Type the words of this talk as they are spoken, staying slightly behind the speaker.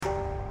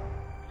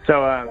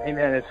So, hey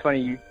man, it's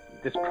funny,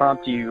 this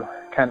prompt we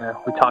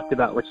talked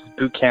about, which is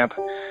boot camp.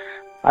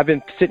 I've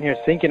been sitting here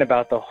thinking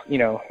about the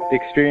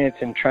experience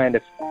and trying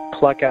to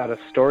pluck out a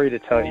story to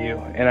tell you,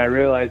 and I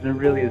realized there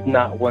really is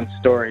not one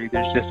story.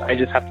 I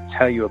just have to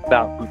tell you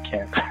about boot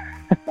camp.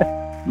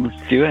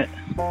 Let's do it.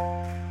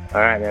 All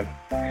right,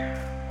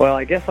 man. Well,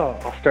 I guess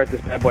I'll start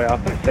this bad boy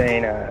off by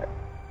saying,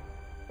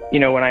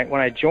 when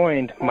I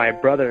joined, my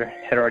brother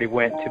had already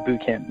went to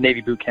boot camp,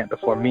 Navy boot camp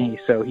before me,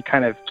 so he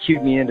kind of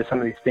cued me into some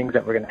of these things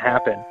that were going to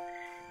happen.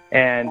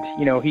 And,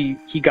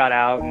 he got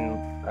out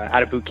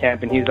of boot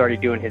camp, and he was already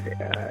doing his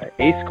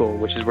A school,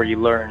 which is where you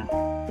learn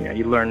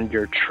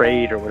your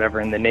trade or whatever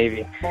in the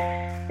Navy.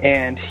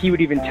 And he would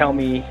even tell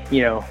me,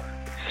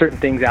 certain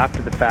things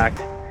after the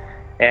fact.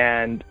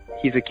 And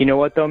he's like, you know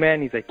what though,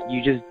 man? He's like,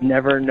 you just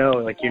never know.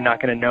 Like, you're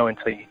not going to know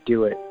until you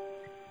do it.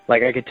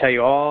 Like, I could tell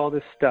you all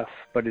this stuff,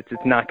 but it's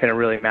not going to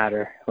really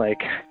matter.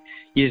 Like,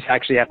 you just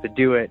actually have to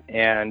do it,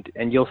 and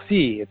you'll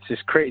see. It's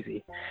just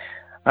crazy.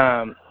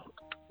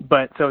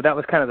 But so that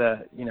was kind of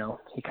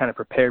he kind of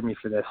prepared me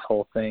for this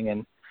whole thing.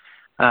 And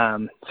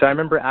so I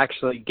remember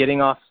actually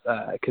getting off,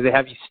 because they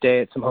have you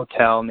stay at some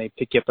hotel, and they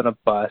pick you up on a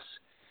bus,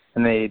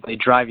 and they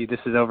drive you.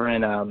 This is over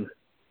in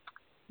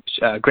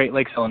Great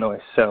Lakes, Illinois.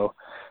 So,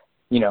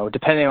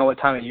 depending on what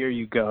time of year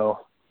you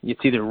go,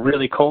 it's either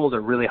really cold or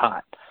really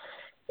hot.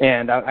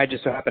 And I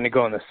just so happened to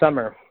go in the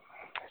summer.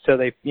 So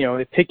they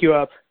pick you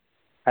up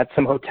at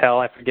some hotel.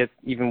 I forget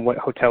even what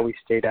hotel we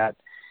stayed at.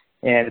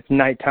 And it's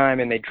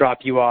nighttime, and they drop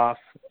you off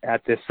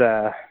at this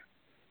I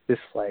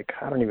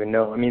don't even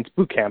know. I mean, it's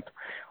boot camp,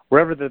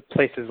 wherever the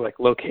place is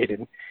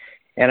located.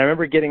 And I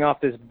remember getting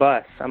off this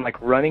bus. I'm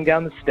running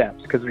down the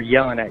steps because they're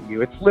yelling at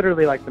you. It's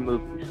literally like the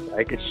movies.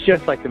 It's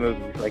just like the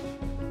movies.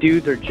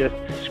 Dudes are just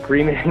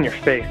screaming in your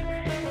face.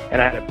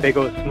 And I had a big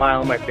old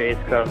smile on my face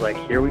because I was like,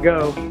 here we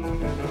go.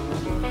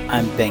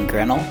 I'm Ben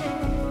Grenell,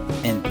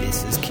 and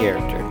this is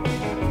Character,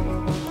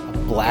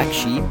 a black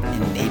sheep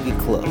in Navy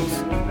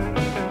clothes.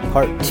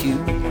 Part 2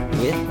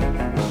 with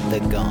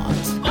the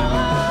Gons.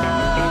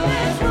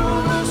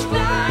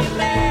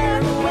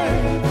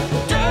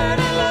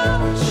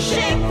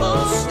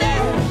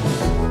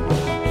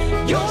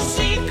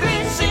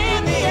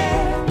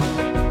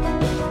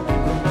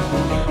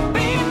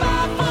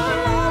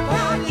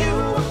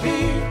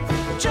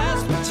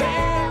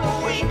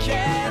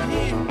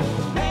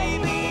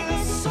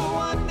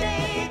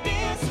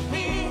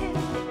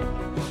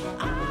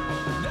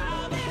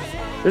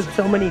 There's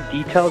so many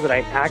details that I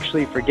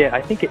actually forget.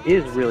 I think it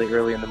is really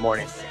early in the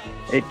morning.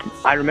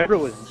 I remember it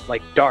was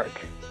dark,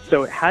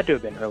 so it had to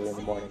have been early in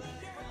the morning.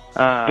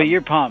 But you're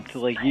pumped.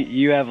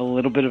 You have a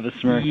little bit of a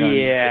smirk on your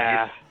face.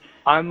 Yeah.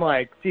 I'm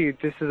like, dude,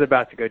 this is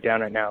about to go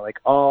down right now.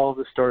 All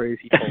the stories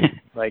he told.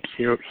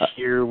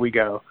 Here we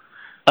go.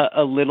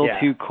 A little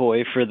too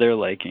coy for their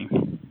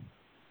liking.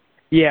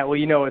 Yeah, well,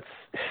 dude,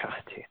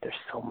 there's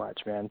so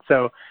much, man.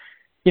 So,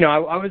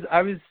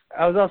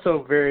 I was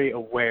also very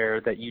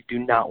aware that you do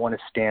not want to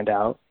stand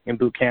out in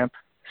boot camp.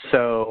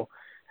 So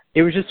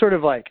it was just sort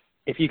of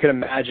if you could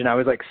imagine, I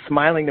was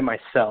smiling to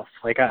myself.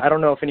 I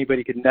don't know if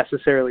anybody could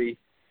necessarily,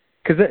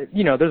 because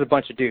there's a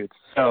bunch of dudes.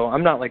 So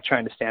I'm not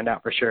trying to stand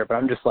out for sure, but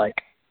I'm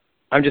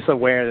just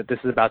aware that this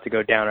is about to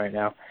go down right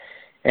now.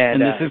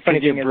 And this is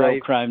because your bro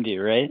crimed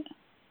you, right?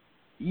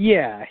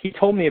 Yeah, he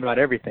told me about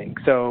everything.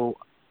 So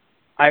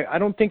I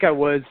don't think I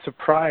was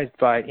surprised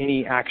by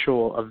any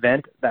actual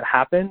event that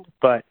happened,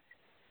 but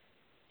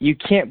you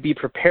can't be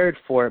prepared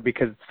for it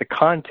because it's the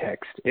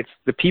context. It's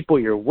the people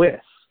you're with.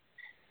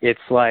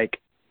 It's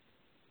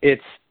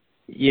it's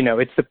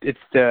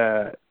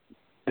the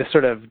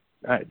sort of,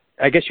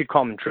 I guess you'd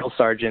call them drill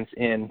sergeants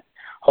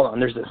hold on,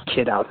 there's this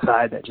kid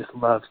outside that just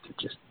loves to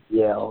just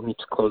yell. Let me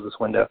just close this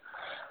window.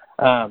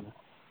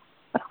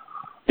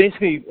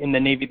 Basically in the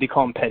Navy, they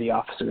call them petty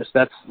officers.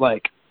 That's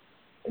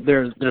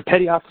they're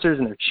petty officers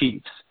and they're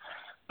chiefs.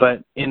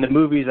 But in the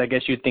movies, I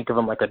guess you'd think of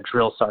them like a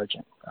drill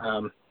sergeant.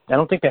 I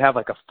don't think they have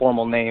a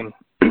formal name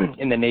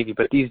in the Navy,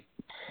 but these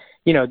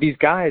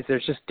guys,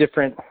 there's just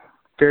different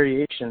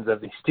variations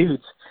of these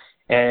dudes.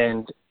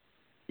 And,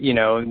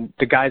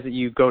 the guys that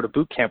you go to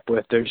boot camp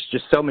with, there's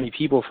just so many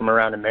people from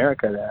around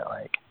America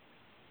that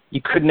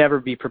you could never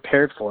be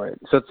prepared for it.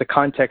 So it's the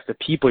context of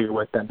people you're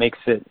with that makes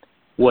it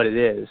what it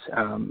is.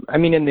 I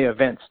mean, in the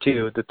events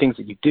too, the things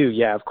that you do,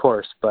 yeah, of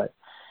course, but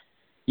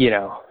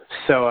yeah,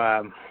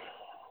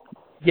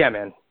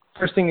 man.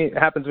 First thing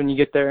that happens when you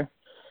get there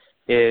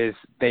is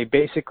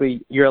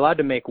you're allowed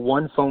to make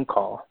one phone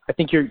call. I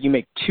think you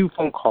make 2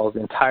 phone calls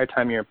the entire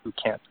time you're in boot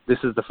camp. This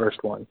is the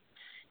first one.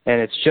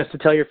 And it's just to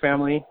tell your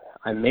family,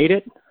 I made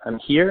it, I'm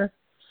here.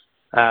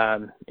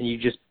 And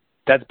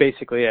that's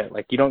basically it.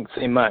 You don't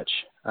say much.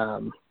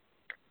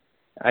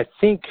 I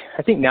think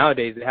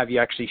nowadays they have you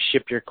actually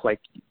ship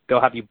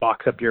they'll have you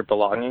box up your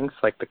belongings,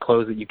 the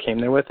clothes that you came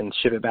there with, and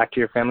ship it back to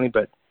your family.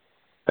 But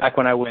back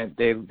when I went,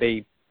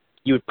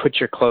 you would put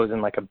your clothes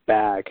in a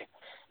bag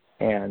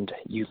and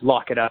you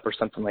lock it up or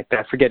something like that.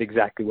 I forget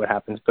exactly what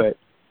happens, but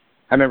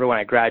I remember when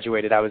I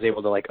graduated, I was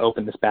able to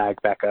open this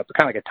bag back up,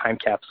 kind of like a time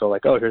capsule,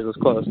 oh, here's those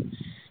clothes.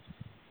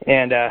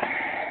 And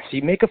so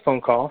you make a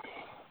phone call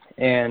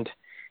and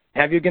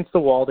have you against the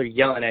wall. They're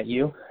yelling at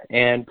you,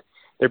 and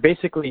they're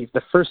basically,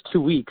 the first 2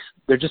 weeks,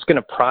 they're just going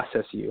to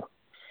process you.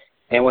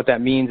 And what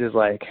that means is,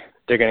 like,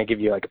 they're going to give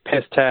you, like, a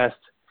piss test.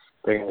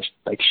 They're going to,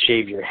 like,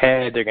 shave your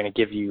head. They're going to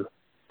give you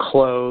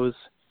clothes.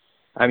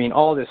 I mean,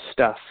 all this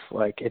stuff,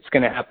 like, it's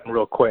going to happen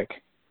real quick.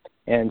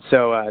 And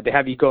so they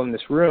have you go in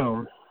this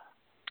room,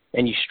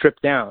 and you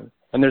strip down.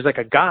 And there's, like,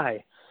 a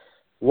guy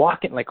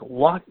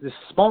this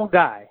small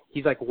guy.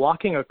 He's, like,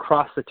 walking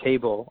across the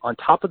table, on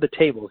top of the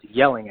tables,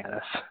 yelling at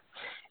us.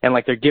 And,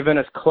 like, they're giving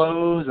us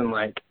clothes and,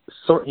 like,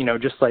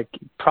 just, like,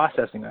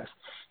 processing us.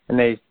 And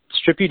they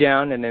strip you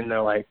down, and then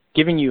they're, like,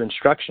 giving you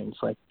instructions,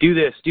 like, do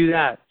this, do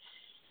that.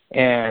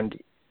 And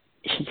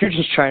you're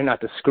just trying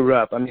not to screw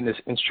up. I mean, the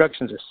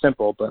instructions are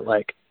simple, but,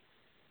 like,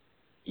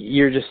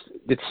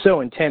 it's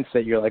so intense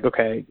that you're like,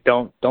 okay,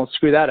 don't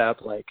screw that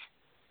up. Like,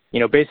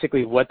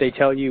 basically what they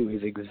tell you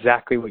is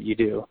exactly what you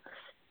do.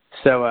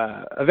 So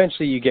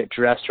eventually you get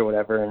dressed or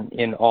whatever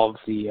in all of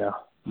the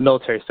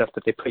military stuff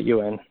that they put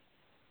you in.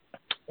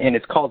 And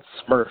it's called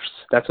Smurfs.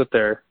 That's what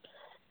it's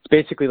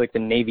basically like the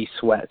Navy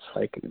sweats,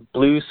 like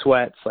blue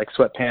sweats, like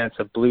sweatpants,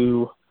 a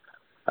blue,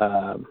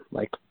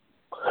 like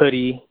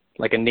hoodie,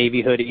 like a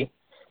Navy hoodie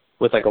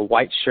with like a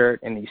white shirt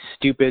and these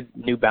stupid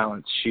New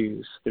Balance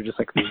shoes. They're just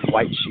like these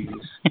white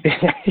shoes.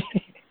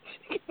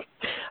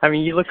 I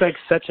mean, you look like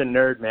such a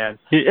nerd, man.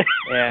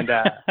 And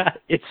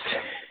it's,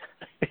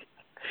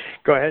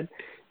 go ahead.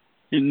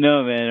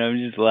 No, man,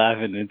 I'm just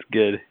laughing. It's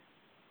good.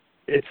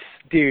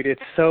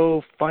 It's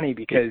so funny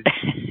because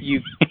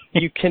you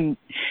can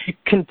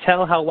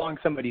tell how long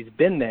somebody's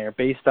been there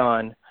based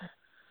on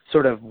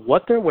sort of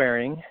what they're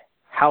wearing,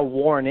 how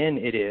worn in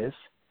it is,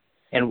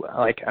 and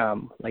like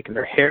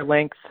their hair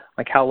length,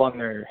 like how long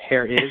their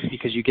hair is,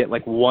 because you get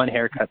like one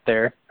haircut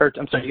there, or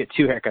I'm sorry, you get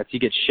two haircuts. You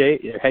get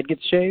your head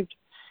gets shaved,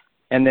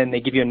 and then they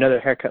give you another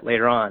haircut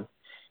later on,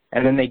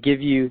 and then they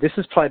give you, this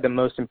is probably the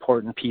most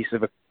important piece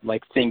of a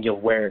thing you'll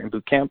wear in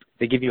boot camp.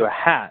 They give you a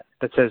hat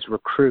that says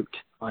recruit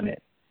on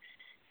it.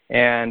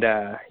 And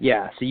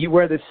so you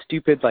wear this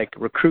stupid like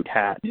recruit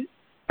hat.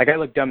 Like, I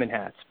look dumb in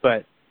hats,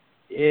 but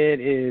it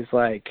is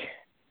like,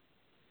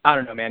 I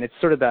don't know, man. It's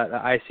sort of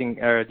the icing,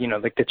 or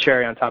like the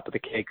cherry on top of the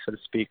cake, so to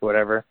speak, or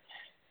whatever.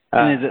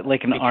 And is it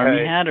like an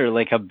army hat or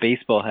like a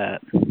baseball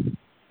hat?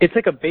 It's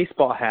like a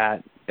baseball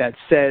hat that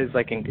says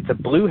it's a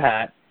blue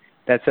hat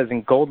that says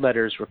in gold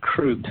letters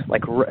recruit,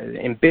 like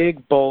in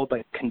big bold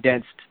like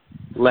condensed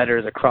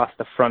letters across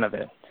the front of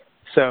it.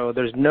 So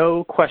there's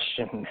no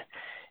question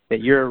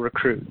that you're a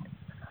recruit.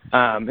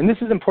 And this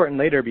is important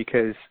later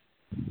because,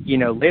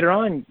 later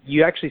on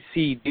you actually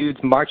see dudes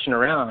marching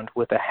around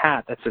with a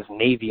hat that says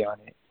Navy on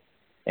it.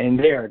 And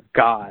they are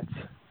gods.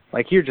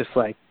 Like, you're just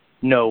like,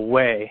 no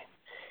way.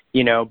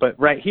 But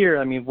right here,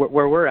 I mean,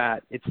 where we're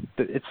at, it's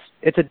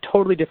a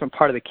totally different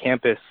part of the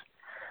campus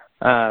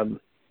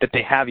that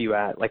they have you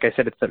at. Like I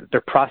said,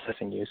 they're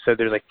processing you. So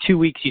there's like 2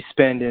 weeks you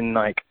spend in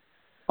like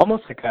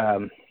almost like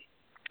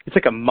it's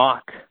like a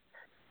mock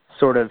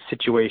sort of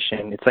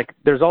situation. It's like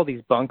there's all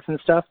these bunks and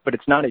stuff, but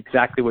it's not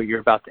exactly what you're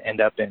about to end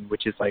up in,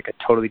 which is like a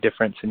totally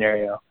different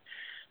scenario.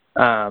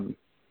 And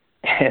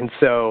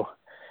so,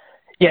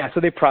 so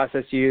they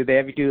process you. They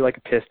have you do like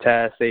a piss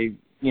test. They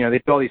do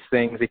all these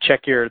things. They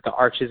check the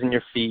arches in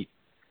your feet,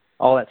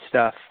 all that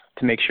stuff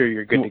to make sure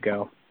you're good to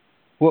go.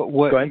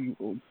 What? Go ahead.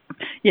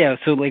 Yeah.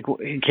 So like,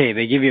 okay,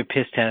 they give you a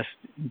piss test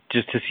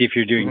just to see if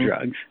you're doing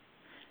drugs.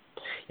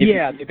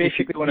 They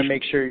basically want to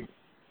make sure.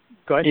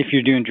 Go ahead. If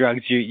you're doing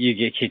drugs, you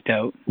get kicked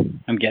out,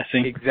 I'm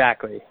guessing.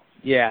 Exactly.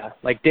 Yeah.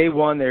 Like day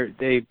one,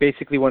 they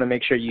basically want to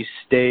make sure you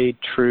stay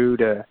true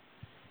to,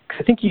 because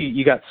I think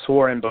you got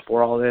sworn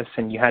before all this,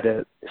 and you had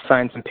to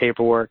sign some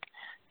paperwork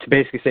to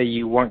basically say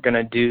you weren't going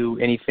to do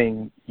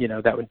anything,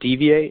 that would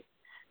deviate.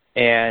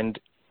 And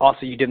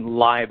also you didn't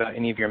lie about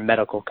any of your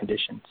medical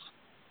conditions.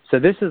 So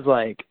this is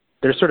like,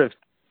 they're sort of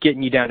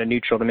getting you down to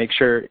neutral to make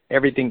sure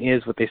everything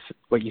is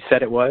what you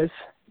said it was.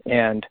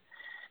 And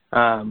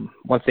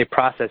once they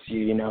process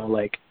you,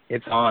 like,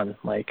 it's on.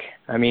 Like,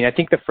 I mean, I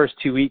think the first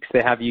 2 weeks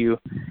they have you,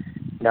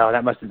 no,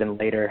 that must have been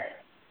later.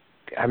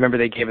 I remember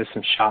they gave us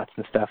some shots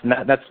and stuff, and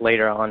that's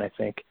later on, I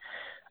think.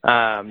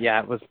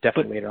 It was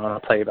definitely later on.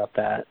 I'll tell you about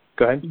that.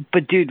 Go ahead.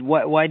 But dude,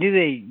 why do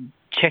they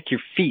check your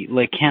feet?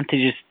 Like, can't they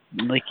just,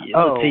 like,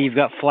 let's say you've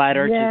got flat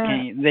arches,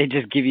 can't they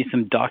just give you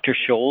some Dr.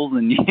 Scholl's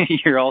and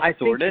you're all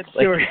sorted?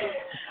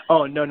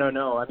 Oh,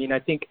 no. I mean, I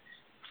think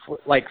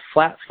like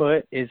flat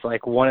foot is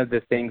like one of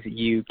the things that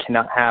you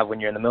cannot have when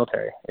you're in the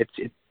military.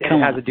 It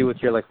has to do with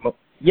your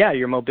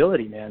your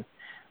mobility, man.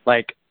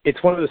 Like,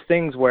 it's one of those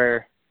things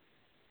where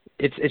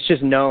it's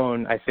just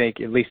known, I think,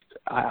 at least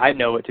I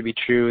know it to be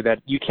true,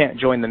 that you can't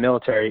join the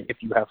military if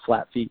you have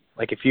flat feet.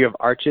 Like, if you have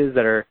arches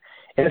and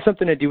it's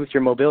something to do with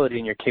your mobility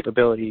and your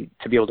capability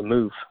to be able to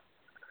move.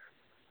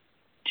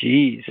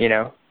 Jeez.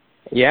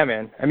 Yeah,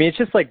 man. I mean, it's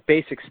just like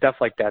basic stuff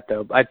like that,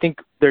 though. I think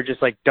they're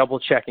just like double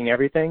checking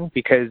everything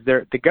because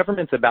the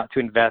government's about to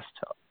invest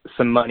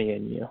some money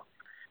in you.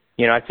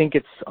 I think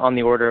it's on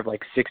the order of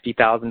like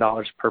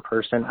 $60,000 per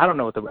person. I don't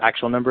know what the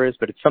actual number is,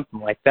 but it's something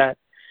like that.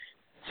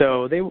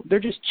 So they're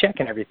just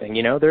checking everything.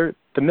 The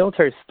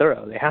military's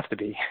thorough. They have to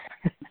be.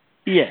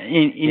 Yeah,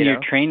 in your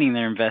training,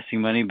 they're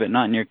investing money, but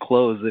not in your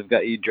clothes. They've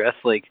got you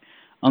dressed like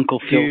Uncle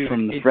Phil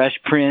from the Fresh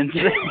Prince.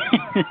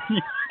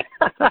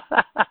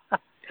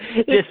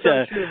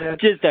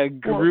 Just a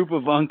group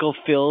of Uncle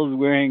Phils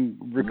wearing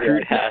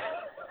recruit hats.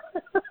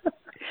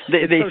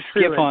 They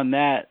skip on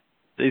that.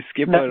 They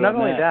skip out on that. Not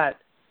only that,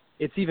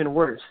 it's even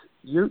worse.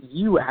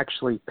 You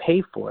actually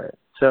pay for it.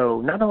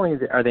 So not only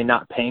are they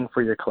not paying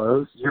for your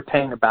clothes, you're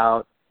paying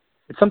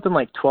it's something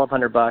like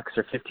 $1,200 or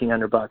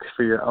 $1,500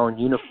 for your own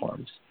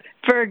uniforms.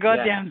 For a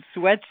goddamn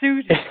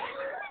sweatsuit?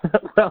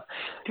 Well,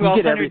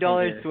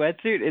 $1,200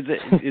 sweatsuit? Is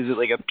it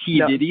like a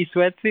P. Diddy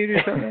sweatsuit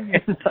or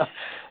something?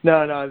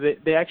 No.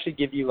 They actually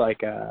give you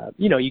like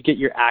you get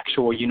your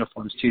actual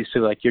uniforms too. So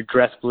like your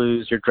dress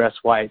blues, your dress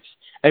whites.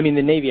 I mean,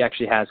 the Navy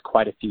actually has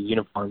quite a few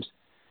uniforms.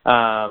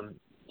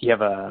 You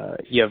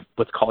have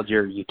what's called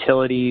your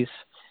utilities.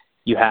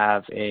 You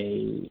have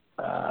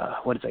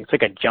what is it? It's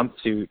like a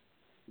jumpsuit.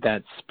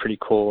 That's pretty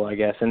cool, I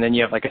guess. And then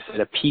you have, like I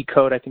said, a pea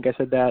coat. I think I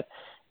said that.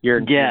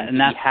 And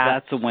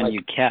that's the one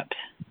you kept.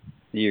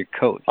 Your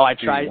coat. Oh, I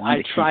tried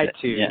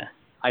to. Yeah.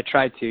 I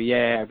tried to.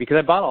 Yeah, because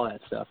I bought all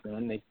that stuff,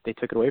 man. They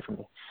took it away from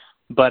me.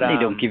 But they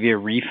don't give you a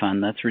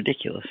refund. That's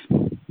ridiculous.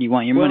 You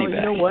want your money back.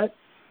 You know what?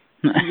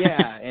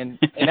 Yeah, and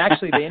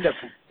actually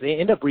they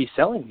end up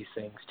reselling these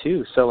things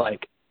too. So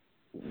like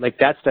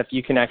that stuff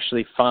you can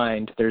actually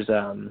find. There's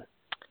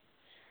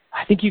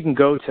I think you can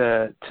go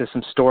to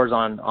some stores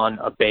on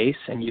a base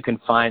and you can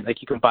find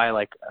you can buy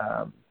like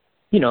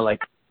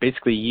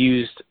basically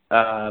used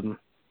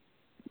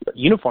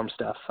uniform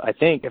stuff, I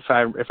think, if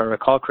I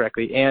recall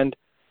correctly. And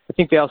I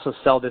think they also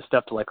sell this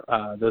stuff to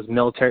those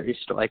military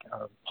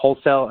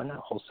wholesale, not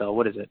wholesale,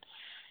 what is it?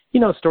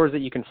 Stores that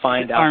you can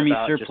find out Army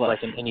about surplus. Just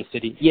like in any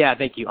city. Yeah,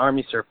 thank you,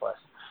 Army surplus.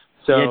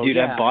 So yeah, dude,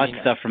 I bought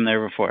stuff from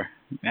there before.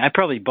 I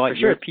probably bought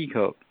your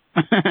peacoat.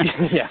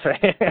 Yeah,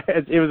 right.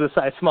 It was a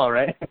size small,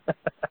 right?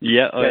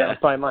 Yeah, that was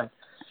probably mine.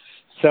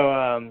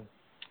 So,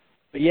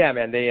 but yeah,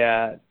 man,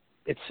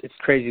 it's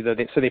crazy though.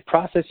 So they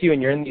process you,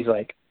 and you're in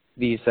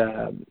these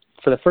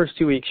for the first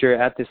 2 weeks, you're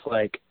at this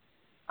I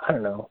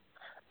don't know,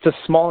 it's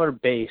a smaller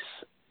base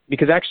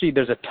because actually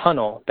there's a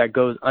tunnel that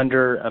goes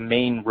under a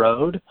main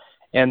road,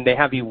 and they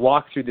have you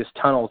walk through this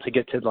tunnel to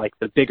get to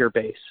the bigger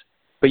base.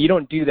 But you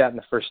don't do that in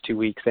the first 2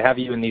 weeks. They have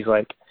you in these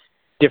a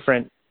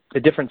different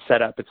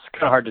setup. It's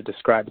kind of hard to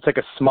describe. It's like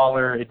a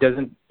smaller, it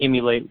doesn't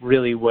emulate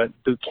really what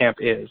boot camp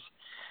is.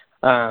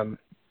 And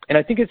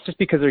I think it's just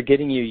because they're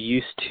getting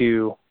you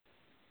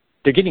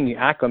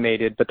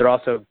acclimated, but they're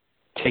also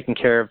taking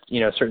care of,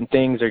 certain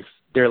things.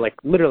 They're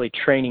literally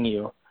training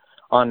you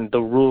on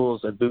the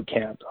rules of boot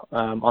camp,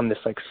 on this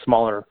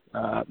smaller,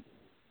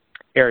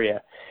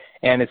 area.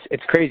 And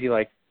it's crazy.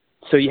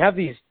 So you have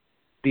these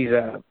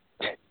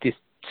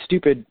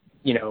stupid,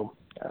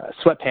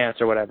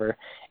 sweatpants or whatever.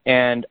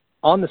 And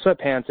on the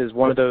sweatpants is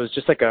one of those,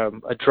 just like a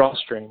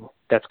drawstring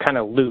that's kind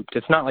of looped.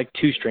 It's not like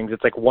two strings.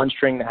 It's like one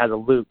string that has a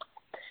loop.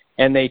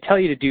 And they tell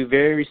you to do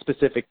very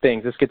specific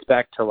things. This gets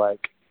back to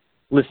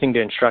listening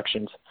to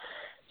instructions.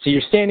 So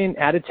you're standing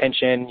at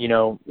attention,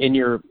 in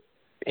your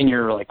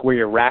where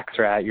your racks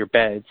are at, your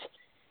beds,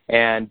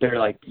 and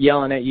they're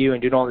yelling at you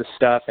and doing all this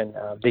stuff. And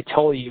they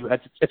told you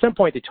at some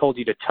point they told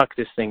you to tuck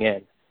this thing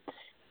in.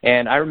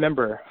 And I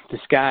remember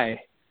this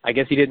guy, I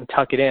guess he didn't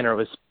tuck it in, or it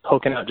was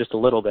poking out just a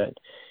little bit.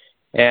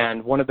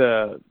 And one of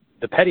the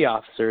petty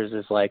officers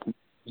is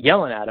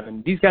yelling at him,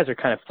 and these guys are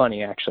kind of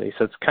funny actually.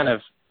 So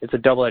it's a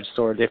double-edged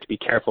sword. They have to be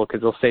careful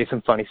because they'll say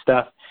some funny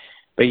stuff.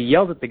 But he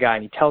yells at the guy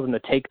and he tells him to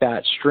take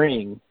that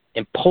string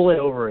and pull it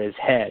over his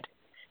head.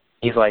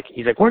 He's like,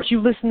 weren't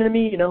you listening to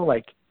me?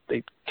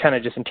 They kind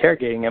of just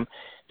interrogating him.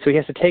 So he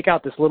has to take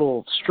out this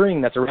little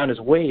string that's around his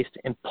waist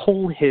and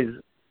pull his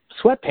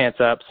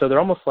sweatpants up. So they're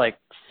almost like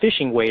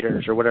fishing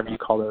waders or whatever you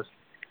call those.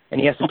 And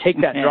he has to take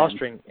that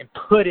drawstring and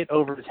put it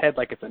over his head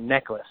like it's a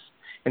necklace.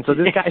 And so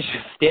this guy's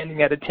just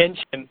standing at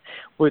attention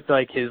with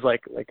his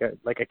like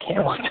a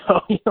camel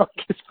toe,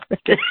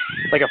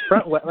 like a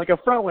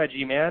front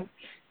wedgie, man.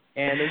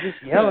 And they're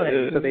just yelling at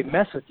you, so they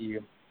mess with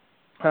you.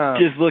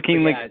 Just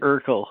looking like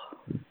Urkel.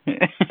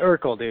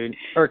 Urkel, dude.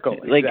 Urkel,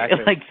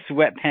 exactly. Like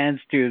sweatpants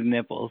to his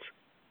nipples.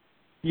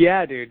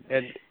 Yeah, dude.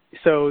 And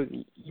so,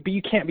 but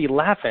you can't be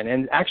laughing.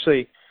 And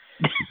actually,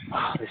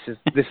 this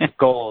is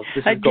gold.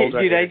 This is gold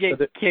right here. I'd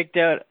get kicked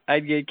out.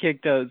 I'd get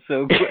kicked out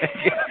so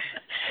quick.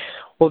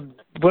 Well,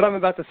 what I'm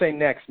about to say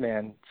next,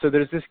 man. So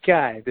there's this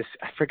guy.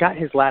 I forgot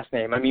his last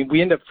name. I mean,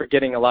 we end up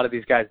forgetting a lot of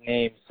these guys'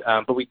 names,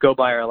 but we go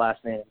by our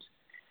last names.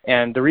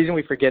 And the reason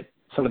we forget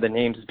some of the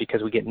names is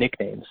because we get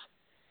nicknames.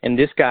 And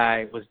this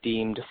guy was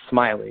deemed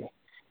Smiley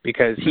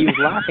because he was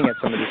laughing at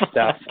some of this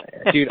stuff.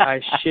 Dude,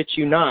 I shit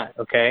you not.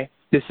 Okay,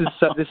 this is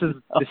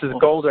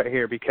gold right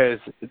here because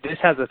this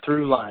has a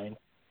through line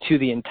to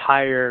the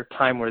entire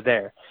time we're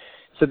there.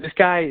 So this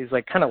guy is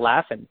kind of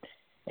laughing,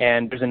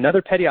 and there's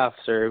another petty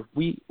officer.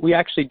 We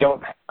actually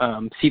don't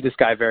see this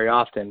guy very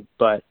often,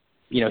 but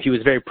he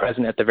was very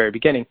present at the very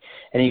beginning.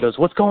 And he goes,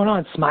 "What's going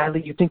on,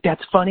 Smiley? You think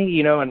that's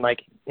funny?" And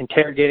like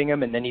interrogating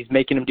him, and then he's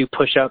making him do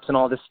push-ups and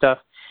all this stuff.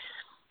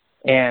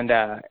 And,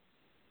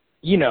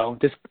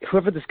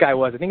 whoever this guy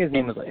was, I think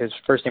his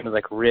first name was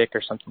like Rick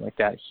or something like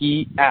that.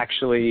 He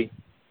actually,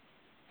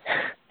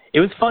 it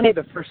was funny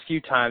the first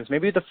few times,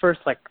 maybe the first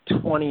like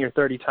 20 or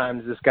 30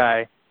 times this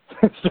guy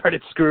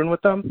started screwing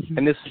with them.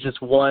 And this was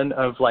just one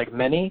of like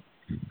many.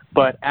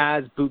 But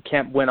as boot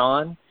camp went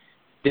on,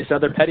 this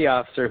other petty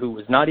officer who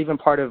was not even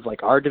part of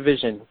like our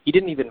division, he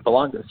didn't even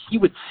belong to us. He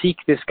would seek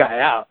this guy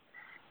out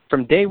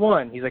from day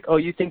one. He's like, "Oh,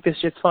 you think this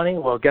shit's funny?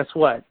 Well, guess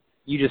what?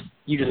 You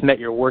just met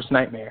your worst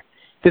nightmare."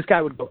 This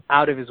guy would go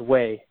out of his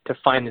way to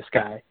find this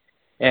guy.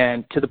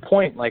 And to the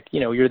point, like,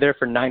 you're there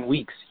for 9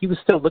 weeks. He was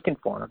still looking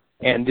for him.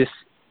 And this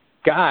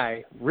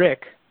guy,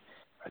 Rick,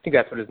 I think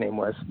that's what his name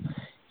was,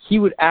 he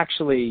would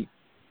actually,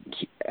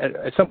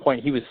 at some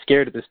point, he was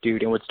scared of this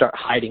dude and would start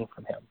hiding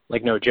from him.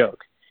 Like, no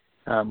joke.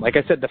 Like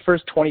I said, the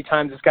first 20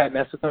 times this guy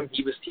messed with him,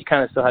 he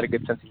kind of still had a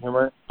good sense of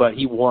humor, but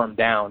he wore him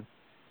down.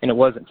 And it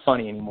wasn't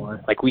funny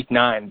anymore. Like week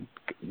 9,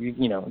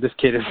 this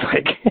kid is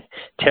like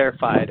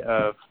terrified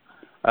of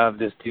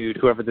this dude,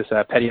 whoever this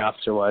petty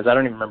officer was. I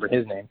don't even remember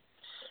his name.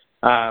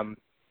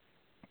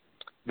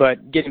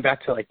 But getting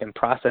back to like them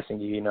processing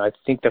you, I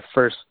think the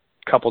first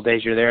couple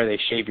days you're there, they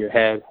shave your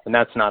head, and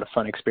that's not a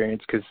fun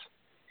experience because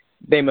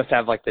they must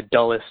have like the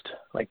dullest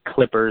like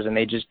clippers, and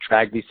they just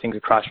drag these things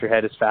across your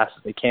head as fast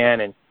as they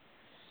can. And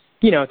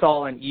it's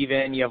all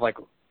uneven. You have like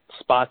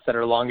spots that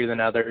are longer than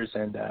others,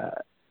 and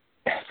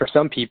for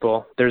some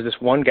people, there's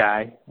this one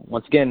guy,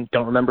 once again,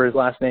 don't remember his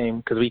last name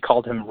because we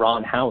called him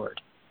Ron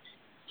Howard.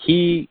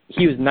 He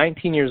was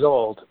 19 years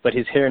old, but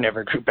his hair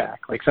never grew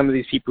back. Like some of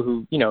these people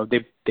who,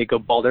 they go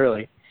bald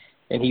early,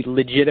 and he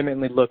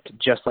legitimately looked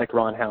just like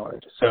Ron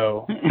Howard.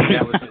 So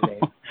that was his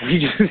name.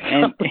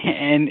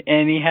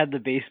 And he had the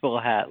baseball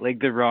hat, like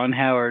the Ron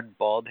Howard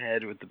bald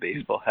head with the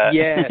baseball hat.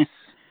 Yes,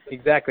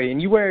 exactly.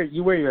 And you wear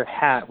your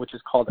hat, which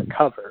is called a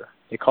cover.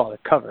 They call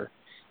it a cover.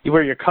 You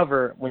wear your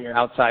cover when you're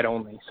outside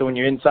only. So when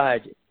you're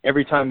inside,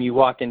 every time you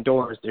walk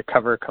indoors, your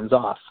cover comes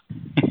off.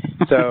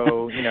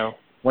 So,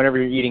 whenever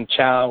you're eating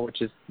chow,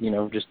 which is,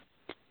 just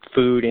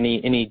food,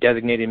 any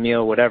designated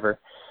meal, whatever.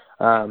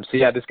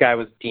 This guy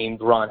was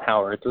deemed Ron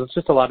Howard. So it's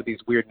just a lot of these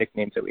weird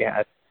nicknames that we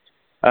had.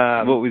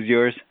 What was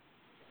yours?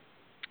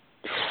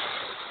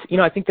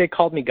 I think they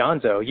called me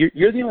Gonzo.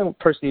 You're the only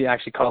person who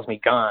actually calls me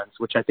Gonz,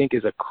 which I think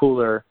is a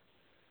cooler.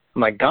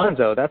 I'm like,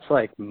 Gonzo, that's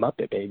like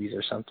Muppet Babies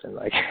or something.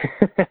 Like,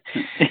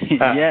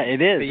 yeah, it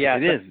is.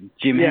 It is.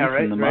 Jim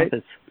Henson, the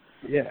Muppets.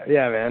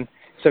 Yeah, man.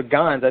 So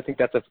Gonz, I think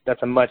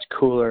that's a much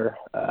cooler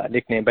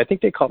nickname. But I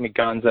think they called me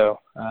Gonzo.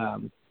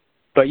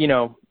 But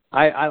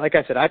I like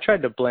I said, I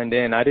tried to blend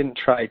in. I didn't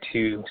try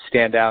to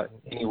stand out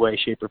in any way,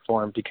 shape, or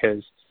form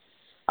because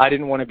I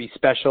didn't want to be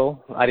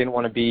special. I didn't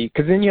want to be,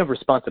 because then you have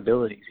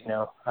responsibilities.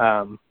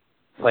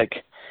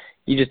 Like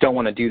you just don't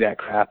want to do that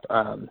crap.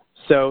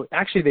 So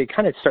actually, they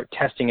kind of start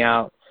testing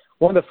out.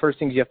 One of the first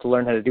things you have to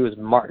learn how to do is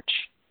march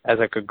as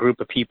like a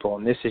group of people,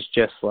 and this is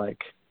just like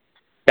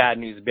bad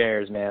news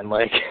bears, man.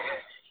 Like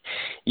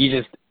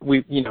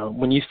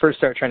when you first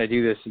start trying to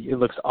do this, it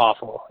looks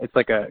awful. It's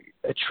like a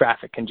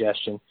traffic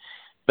congestion.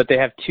 But they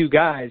have 2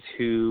 guys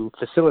who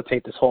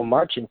facilitate this whole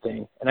marching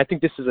thing, and I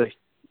think this is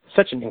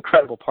such an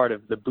incredible part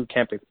of the boot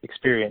camp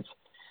experience.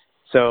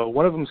 So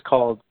one of them is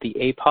called the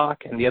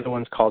APOC, and the other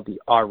one's called the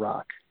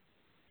RROC.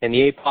 And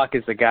the APOC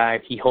is the guy,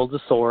 he holds a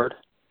sword,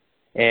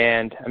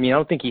 and I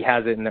don't think he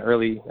has it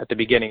at the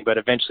beginning, but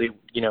eventually,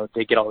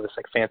 they get all this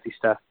like fancy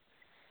stuff.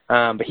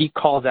 But he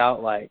calls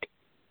out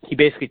he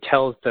basically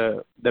tells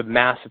the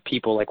mass of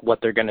people like what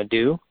they're gonna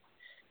do,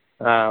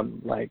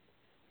 like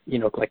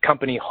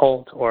company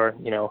halt or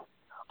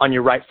on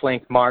your right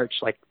flank march,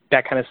 like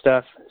that kind of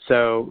stuff.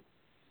 So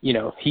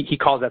he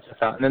calls that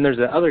stuff out. And then there's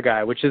the other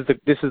guy, which is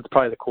this is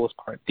probably the coolest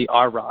part, the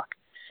RROC.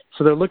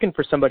 So they're looking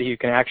for somebody who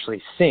can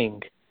actually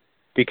sing.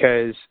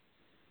 Because,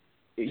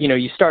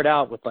 you start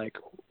out with like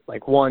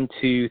 1,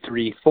 2,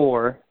 3,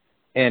 4,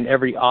 and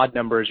every odd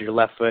number is your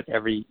left foot,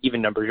 every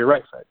even number is your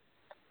right foot.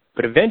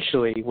 But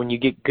eventually, when you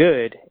get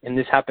good, and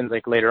this happens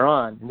like later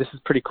on, and this is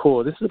pretty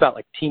cool, this is about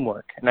like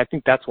teamwork, and I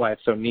think that's why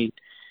it's so neat,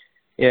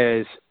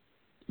 is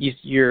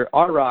your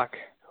RROC,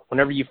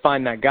 whenever you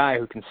find that guy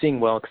who can sing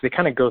well, because they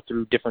kind of go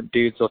through different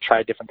dudes, they'll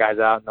try different guys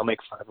out, and they'll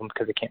make fun of them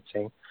because they can't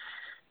sing.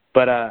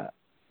 But,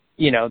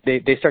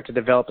 they start to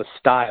develop a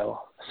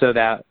style so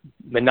that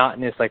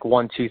monotonous, like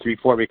 1, 2, 3,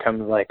 4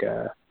 becomes like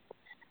a,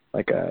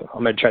 I'm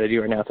going to try to do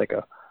it right now. It's like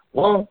a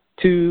 1,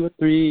 2,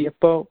 3,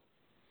 4,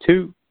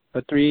 2,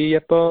 3,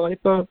 4,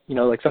 4,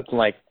 like something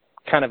like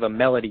kind of a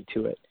melody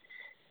to it.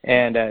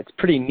 And it's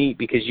pretty neat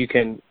because you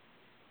can,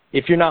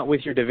 if you're not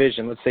with your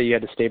division, let's say you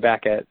had to stay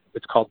back at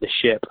what's called the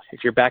ship.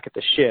 If you're back at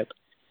the ship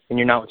and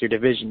you're not with your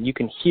division, you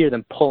can hear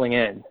them pulling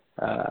in,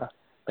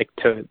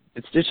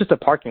 it's just a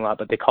parking lot,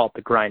 but they call it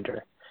the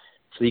grinder.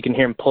 So you can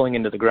hear them pulling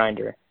into the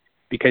grinder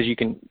because you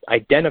can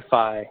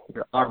identify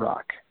your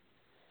RROC.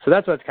 So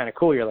that's what's kind of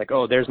cool. You're like,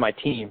 oh, there's my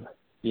team,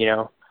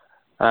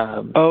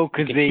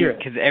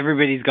 Because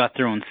everybody's got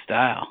their own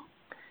style.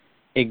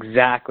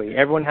 Exactly.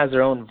 Everyone has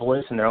their own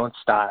voice and their own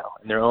style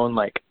and their own,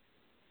 like,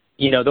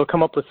 they'll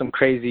come up with some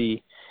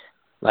crazy,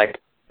 like,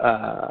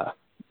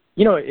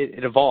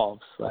 it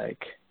evolves.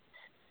 Like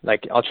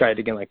I'll try it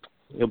again. Like,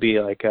 it'll be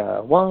like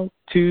 1,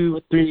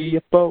 2, 3,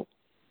 4,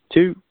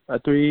 2,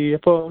 3,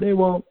 4. They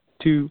want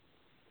 2.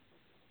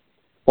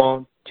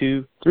 1,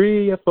 2,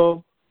 3,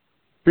 4,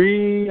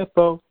 3,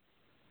 4,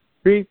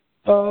 3,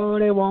 4.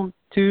 They want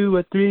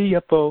 2, 3,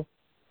 4.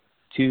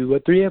 2,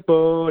 3,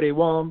 4. They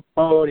want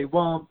 4. They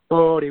want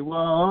 4. They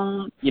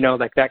want.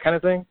 Like that kind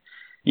of thing.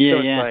 Yeah, so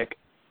it's like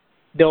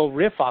they'll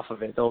riff off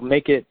of it. They'll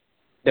make it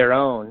their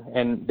own,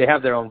 and they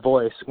have their own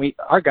voice.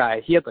 Our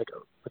guy, he had like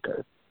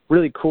a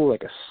really cool,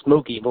 like a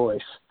smoky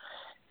voice,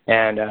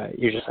 and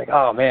you're just like,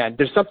 oh man,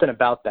 there's something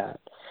about that.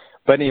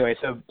 But anyway,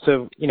 so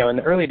in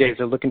the early days,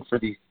 they're looking for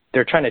these.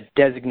 They're trying to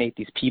designate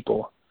these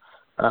people,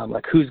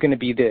 like who's going to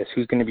be this,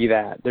 who's going to be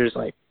that. There's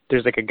like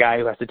a guy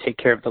who has to take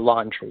care of the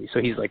laundry,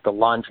 so he's like the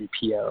laundry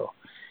PO.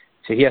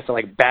 So he has to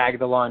like bag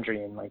the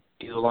laundry and like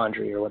do the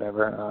laundry or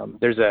whatever.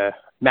 There's a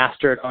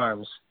master at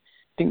arms.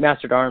 I think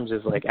master at arms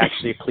is like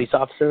actually a police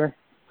officer.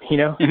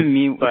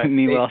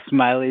 Meanwhile,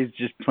 Smiley's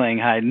just playing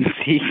hide and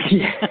seek.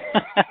 Yeah.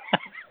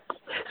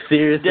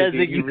 Seriously,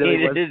 designated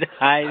really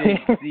hide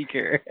and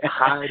seeker.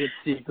 Hide and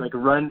seek, like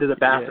run to the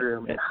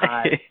bathroom and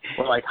hide,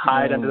 or like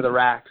hide under the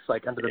racks,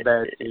 like under the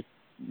bed.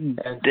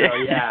 And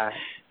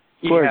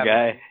so poor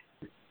guy.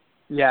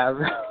 Yeah,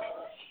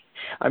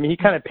 I mean, he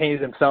kind of painted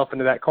himself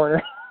into that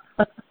corner.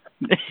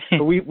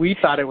 But we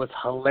thought it was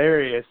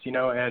hilarious,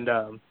 and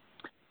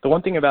the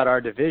one thing about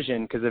our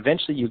division, because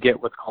eventually you get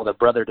what's called a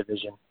brother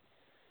division.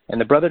 And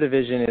the brother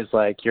division is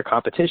like your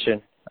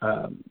competition,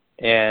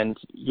 and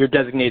you're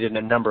designated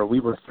a number. We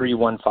were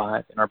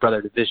 315, and our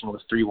brother division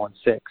was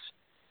 316.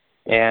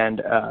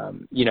 And,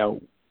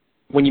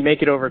 when you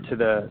make it over to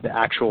the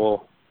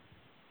actual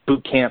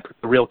boot camp,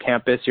 the real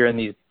campus, you're in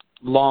these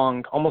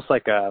long, almost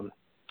like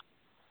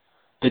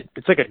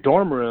it's like a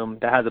dorm room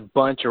that has a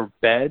bunch of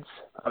beds.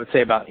 I would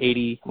say about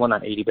 80, well,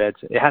 not 80 beds.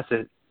 It has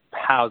to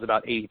house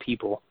about 80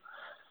 people.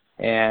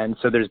 And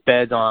so there's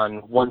beds on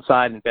one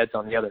side and beds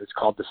on the other. It's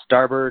called the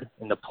starboard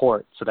and the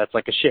port. So that's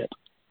like a ship.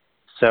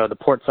 So the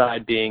port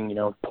side being,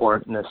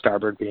 port, and the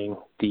starboard being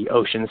the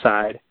ocean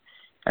side.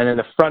 And then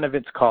the front of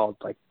it's called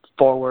like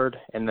forward,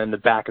 and then the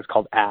back is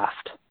called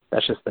aft.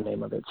 That's just the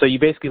name of it. So you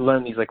basically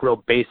learn these like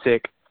real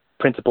basic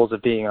principles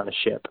of being on a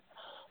ship.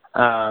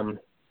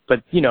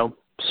 But,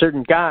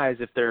 certain guys,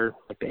 if they're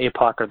like the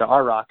APOC or the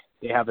RROC,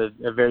 they have a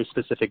very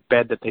specific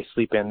bed that they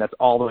sleep in that's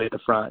all the way at the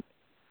front,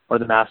 or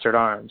the master at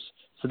arms.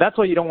 So that's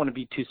why you don't want to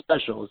be too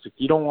special. Is if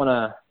you don't want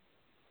to,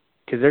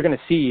 because they're going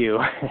to see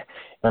you.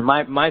 And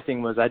my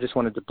thing was I just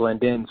wanted to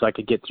blend in so I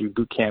could get through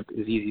boot camp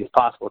as easy as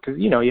possible. Because,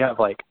 you have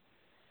like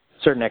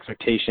certain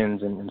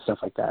expectations and stuff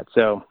like that.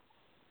 So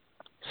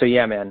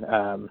yeah, man,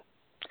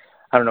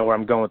 I don't know where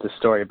I'm going with this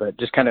story, but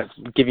just kind of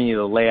giving you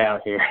the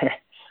layout here.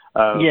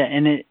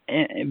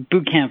 And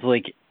boot camp,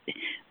 like,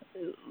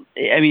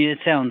 I mean, it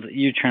sounds,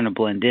 you're trying to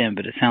blend in,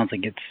 but it sounds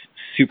like it's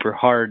super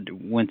hard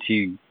once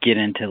you get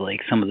into like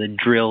some of the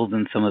drills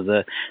and some of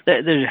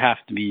there have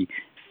to be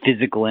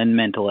physical and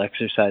mental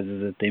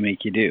exercises that they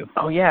make you do.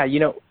 Oh yeah,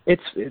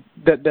 it's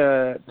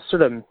the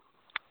sort of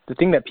the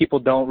thing that people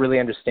don't really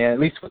understand, at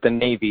least with the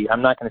Navy.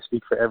 I'm not going to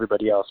speak for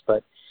everybody else,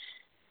 but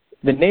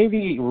the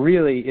Navy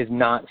really is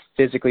not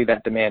physically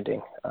that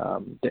demanding.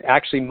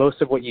 Actually,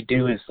 most of what you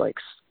do is like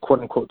quote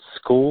unquote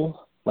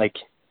school. Like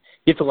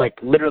you have to like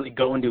literally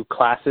go and do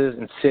classes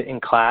and sit in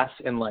class,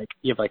 and like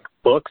you have like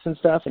books and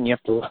stuff, and you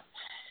have to.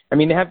 I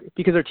mean,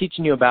 because they're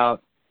teaching you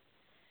about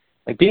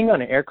like being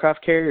on an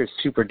aircraft carrier is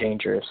super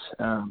dangerous.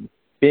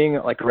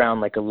 Being like around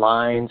like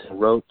lines and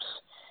ropes,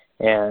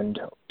 and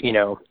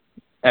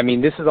I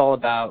mean, this is all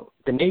about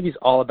the Navy's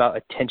all about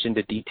attention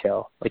to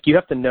detail. Like you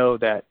have to know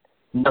that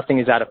nothing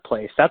is out of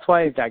place. That's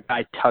why that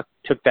guy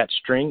took that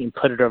string and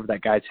put it over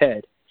that guy's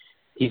head.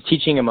 He's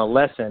teaching him a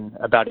lesson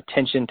about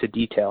attention to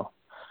detail,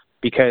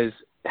 because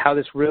how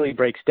this really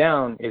breaks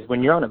down is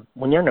when you're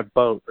in a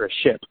boat or a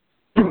ship,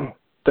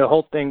 the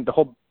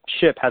whole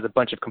ship has a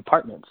bunch of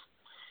compartments,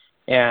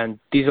 and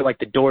these are like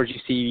the doors you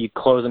see. You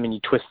close them and you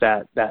twist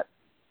that.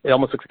 It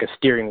almost looks like a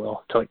steering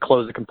wheel to like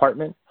close the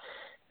compartment.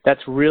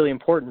 That's really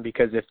important,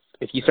 because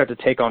if you start to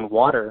take on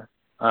water,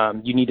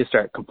 you need to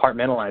start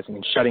compartmentalizing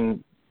and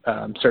shutting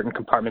certain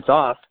compartments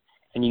off,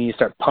 and you need to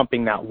start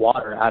pumping that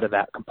water out of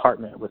that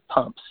compartment with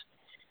pumps.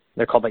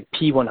 They're called like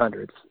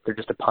P100s. They're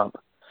just a pump.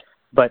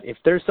 But if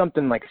there's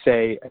something like,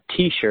 say, a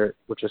T-shirt,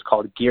 which is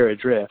called gear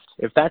adrift,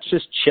 if that's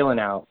just chilling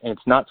out and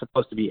it's not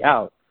supposed to be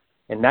out,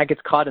 and that gets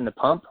caught in the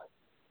pump,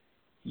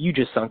 you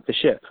just sunk the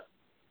ship.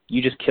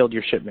 You just killed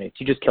your shipmates.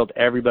 You just killed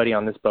everybody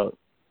on this boat.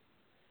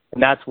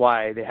 And that's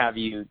why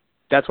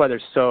that's why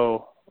they're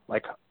so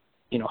like,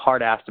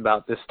 hard-assed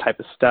about this type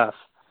of stuff.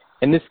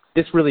 And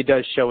this really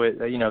does show it.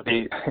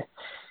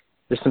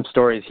 There's some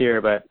stories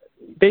here, but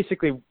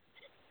basically,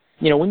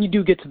 when you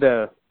do get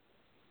to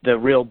the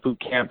real boot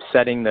camp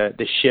setting,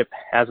 the ship,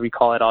 as we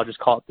call it. I'll just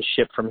call it the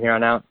ship from here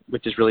on out,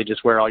 which is really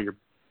just where all your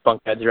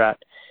bunk beds are at.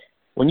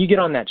 When you get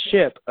on that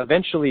ship,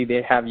 eventually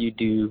they have you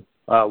do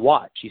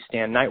watch. You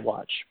stand night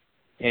watch.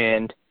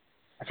 And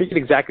I forget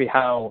exactly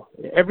how.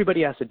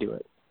 Everybody has to do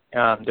it.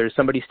 There's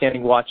somebody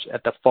standing watch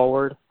at the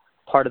forward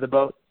part of the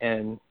boat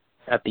and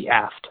at the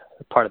aft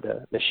part of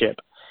the ship.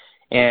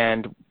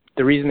 And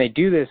the reason they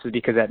do this is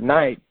because at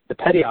night, the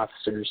petty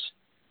officers,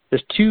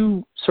 there's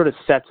two sort of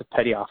sets of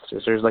petty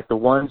officers. There's like the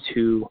ones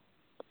who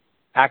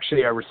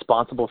actually are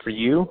responsible for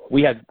you.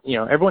 We had,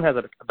 everyone has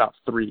about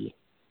three.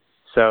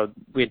 So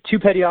we had two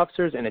petty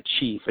officers and a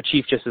chief. A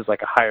chief just is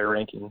like a higher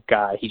ranking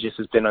guy. He just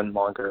has been on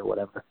longer or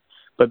whatever.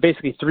 But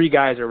basically 3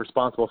 guys are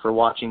responsible for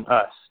watching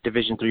us,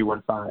 Division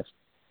 315.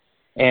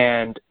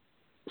 And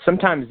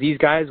sometimes these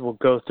guys will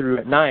go through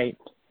at night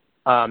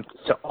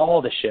to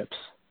all the ships.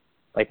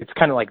 Like, it's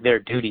kind of like their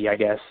duty, I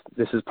guess.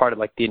 This is part of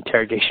like the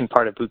interrogation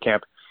part of boot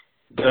camp.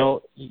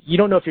 You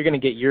don't know if you're going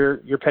to get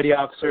your petty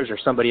officers or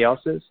somebody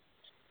else's,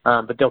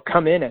 but they'll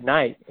come in at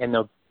night and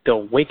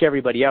they'll wake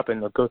everybody up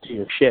and they'll go through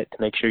your shit to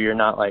make sure you're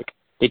not like,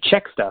 they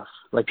check stuff.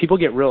 Like, people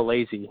get real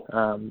lazy.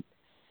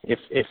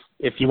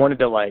 If you wanted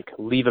to like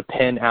leave a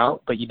pin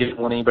out but you didn't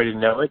want anybody to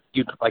know it,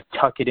 you'd like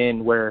tuck it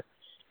in where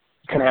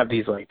you kind of have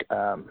these like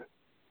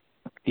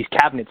these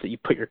cabinets that you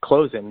put your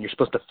clothes in. You're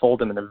supposed to fold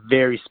them in a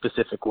very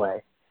specific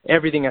way.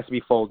 Everything has to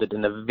be folded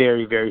in a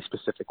very, very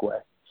specific way.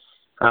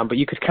 But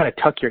you could kind of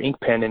tuck your ink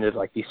pen into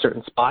like these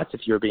certain spots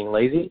if you were being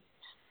lazy,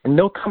 and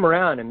they'll come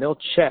around and they'll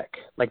check.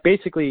 Like,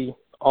 basically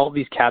all of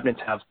these cabinets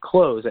have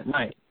clothes at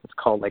night. It's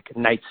called like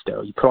night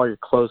stow. You put all your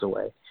clothes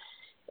away.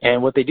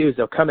 And what they do is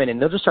they'll come in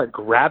and they'll just start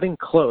grabbing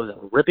clothes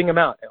and ripping them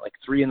out at like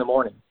 3 a.m,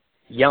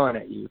 yelling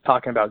at you,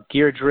 talking about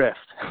gear drift.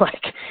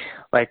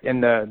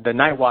 and the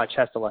night watch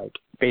has to like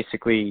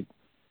basically,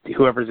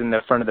 whoever's in the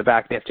front or the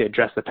back, they have to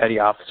address the petty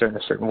officer in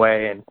a certain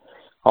way and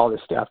all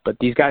this stuff. But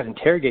these guys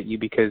interrogate you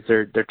because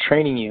they're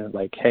training you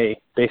like,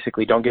 hey,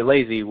 basically don't get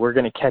lazy. We're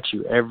going to catch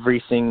you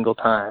every single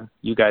time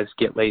you guys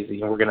get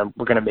lazy, and we're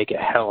going to make it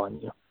hell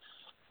on you.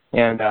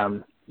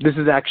 And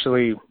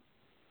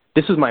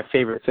this is my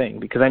favorite thing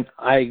because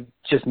I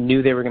just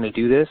knew they were going to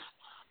do this.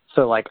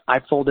 So like, I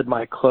folded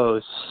my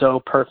clothes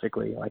so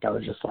perfectly. Like, I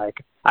was just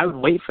like, I would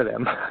wait for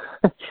them.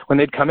 When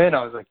they'd come in,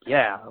 I was like,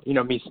 yeah,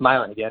 me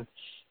smiling again.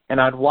 And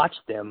I'd watch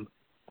them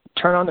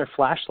turn on their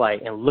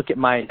flashlight and look at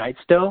my night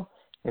stow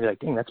and be like,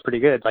 dang, that's pretty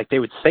good. Like, they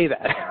would say that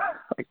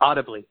like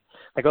audibly,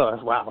 like, oh,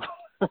 wow,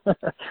 look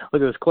at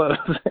those clothes.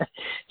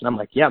 And I'm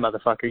like, yeah,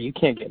 motherfucker, you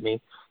can't get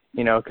me,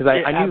 because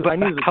I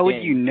knew. How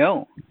would you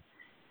know?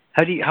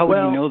 How would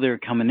you know they were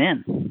coming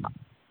in?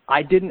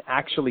 I didn't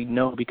actually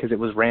know because it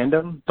was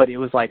random, but it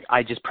was like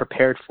I just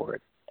prepared for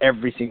it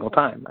every single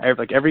time.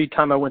 Every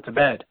time I went to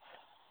bed,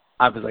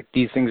 I was like,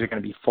 these things are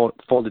going to be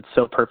folded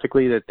so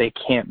perfectly that they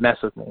can't mess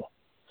with me.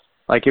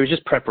 Like, it was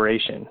just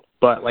preparation.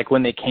 But like,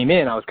 when they came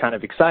in, I was kind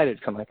of excited.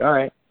 So I'm like, all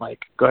right, like,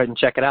 go ahead and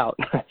check it out.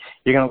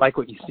 You're going to like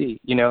what you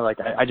see. Like,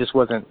 I just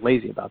wasn't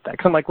lazy about that.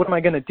 Because I'm like, what am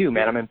I going to do,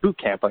 man? I'm in boot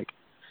camp. Like,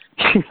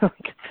 I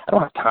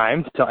don't have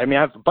time. I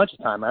have a bunch of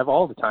time. I have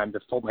all the time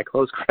to fold my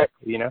clothes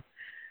correctly,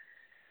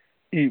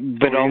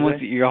 But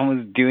you're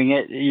almost doing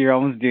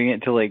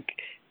it to like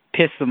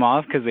piss them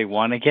off because they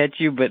want to catch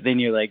you, but then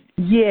you're like,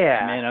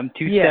 yeah, man, I'm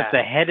 2 steps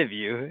ahead of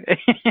you.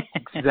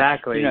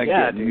 Exactly. Dude,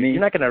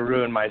 you're not going to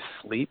ruin my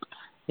sleep.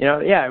 It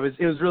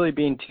was really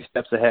being 2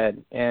 steps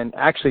ahead. And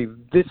actually,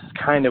 this is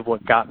kind of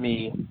what got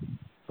me,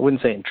 I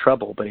wouldn't say in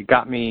trouble, but it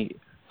got me,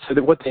 so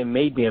that what they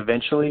made me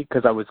eventually,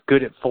 because I was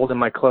good at folding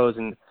my clothes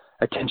and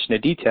attention to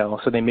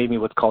detail, so they made me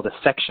what's called a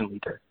section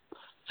leader.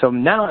 So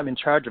now I'm in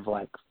charge of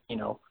 5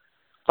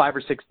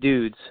 or 6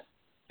 dudes,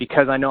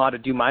 because I know how to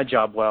do my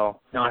job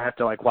well. Now I have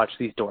to watch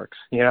these dorks,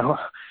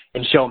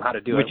 and show them how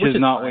to do it. Which is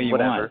not what you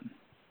want.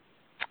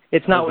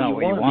 It's not what you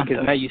want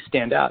because now you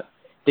stand out.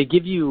 They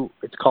give you,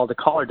 it's called a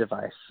collar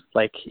device.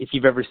 Like, if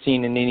you've ever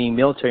seen in any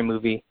military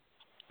movie,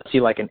 you'll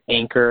see like an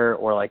anchor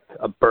or like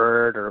a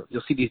bird, or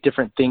you'll see these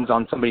different things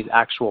on somebody's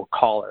actual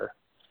collar.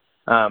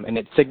 And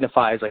it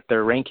signifies like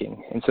their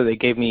ranking. And so they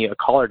gave me a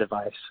collar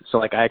device. So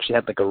like, I actually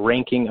had like a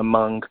ranking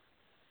among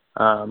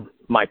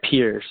my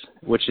peers,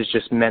 which has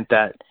just meant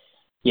that,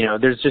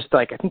 there's just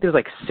I think there's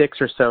 6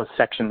 or so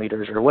section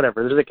leaders or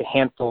whatever. There's a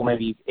handful,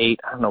 maybe 8.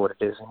 I don't know what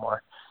it is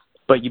anymore.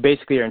 But you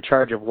basically are in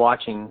charge of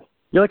watching.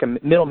 You're like a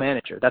middle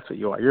manager. That's what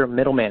you are. You're a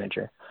middle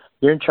manager.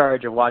 You're in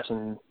charge of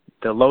watching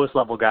the lowest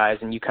level guys,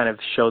 and you kind of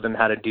show them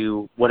how to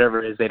do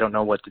whatever it is they don't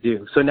know what to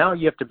do. So now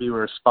you have to be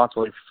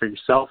responsible for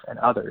yourself and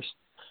others,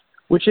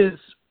 which is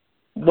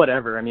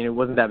whatever. I mean, it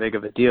wasn't that big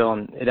of a deal,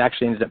 and it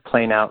actually ended up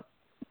playing out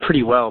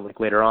pretty well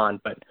later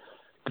on. But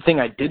the thing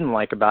I didn't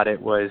like about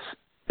it was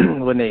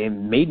when they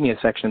made me a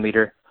section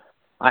leader,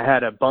 I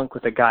had a bunk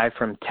with a guy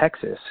from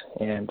Texas,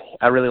 and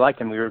I really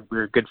liked him. We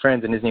were good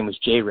friends, and his name was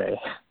J. Ray.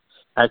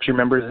 I actually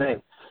remember his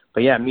name.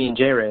 But yeah, me and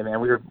J. Ray,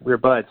 man, we were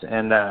buds.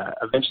 And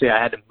eventually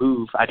I had to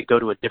move. I had to go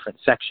to a different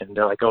section.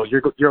 They're like, oh,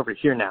 you're over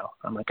here now.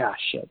 I'm like, ah,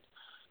 shit.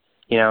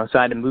 So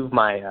I had to move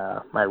my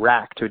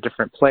rack to a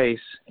different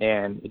place,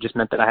 and it just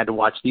meant that I had to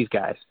watch these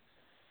guys.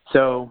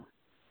 So,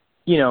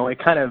 it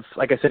kind of,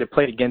 like I said, it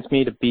played against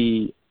me to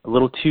be a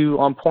little too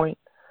on point.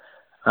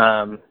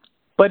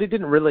 But it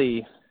didn't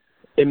really,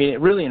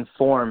 it really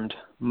informed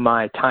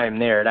my time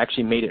there. It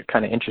actually made it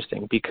kind of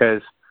interesting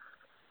because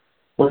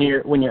when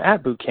you're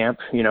at boot camp,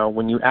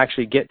 when you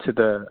actually get to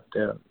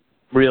the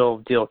real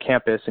deal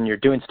campus and you're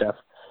doing stuff,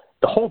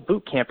 the whole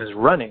boot camp is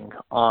running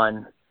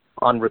on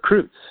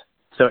recruits.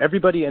 So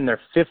everybody in their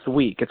 5th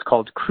week, it's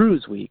called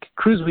Cruise Week.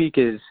 Cruise Week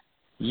is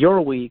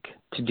your week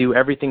to do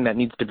everything that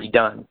needs to be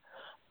done.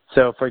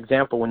 So, for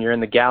example, when you're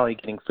in the galley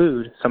getting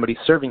food, somebody's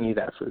serving you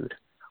that food.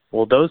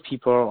 Well, those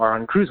people are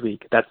on Cruise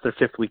Week. That's their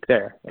 5th week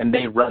there. And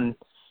they run,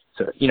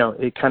 so,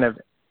 it kind of,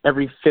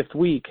 every 5th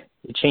week,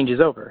 it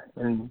changes over.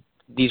 And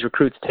these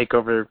recruits take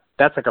over.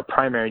 That's like a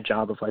primary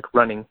job of like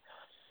running,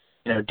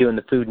 doing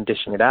the food and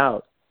dishing it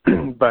out.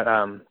 But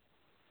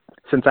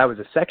since I was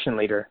a section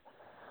leader,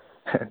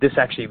 this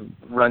actually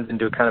runs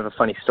into a kind of a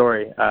funny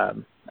story.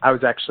 I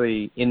was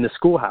actually in the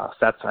schoolhouse.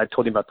 I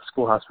told you about the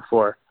schoolhouse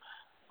before,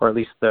 or at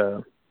least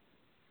the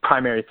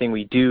primary thing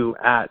we do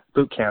at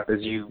boot camp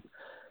is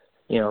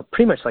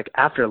pretty much like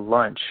after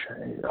lunch,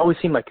 it always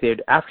seemed like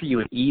after you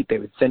would eat, they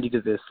would send you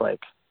to this like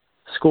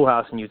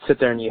schoolhouse and you'd sit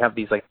there and you have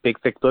these like big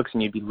thick books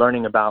and you'd be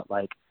learning about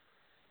like,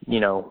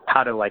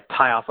 how to like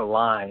tie off a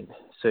line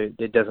so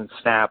it doesn't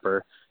snap,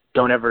 or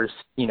don't ever,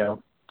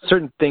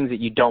 certain things that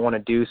you don't want to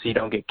do so you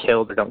don't get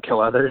killed or don't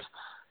kill others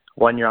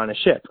when you're on a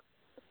ship.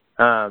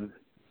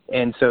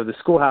 And so the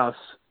schoolhouse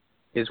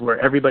is where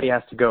everybody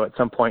has to go at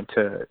some point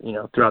to,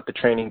 throughout the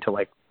training to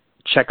like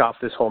check off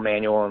this whole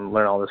manual and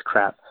learn all this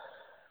crap.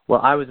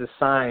 Well, I was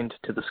assigned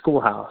to the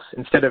schoolhouse.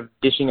 Instead of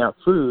dishing out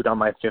food on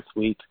my 5th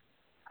week,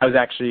 I was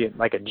actually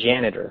like a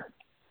janitor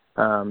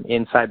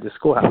inside the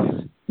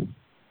schoolhouse.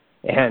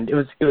 And it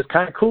was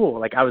kind of cool.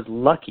 Like I was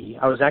lucky.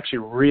 I was actually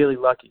really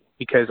lucky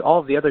because all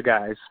of the other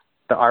guys,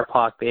 the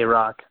RPOC, the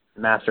AROC,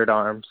 Master at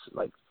Arms,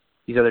 like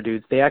these other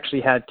dudes, they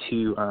actually had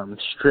to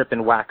strip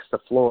and wax the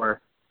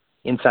floor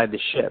inside the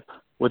ship,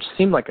 which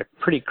seemed like a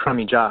pretty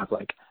crummy job.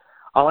 Like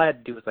all I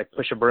had to do was like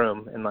push a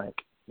broom and like,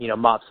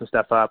 mop some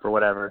stuff up or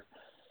whatever.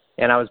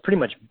 And I was pretty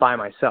much by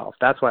myself.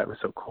 That's why it was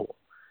so cool.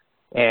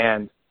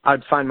 And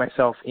I'd find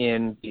myself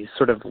in these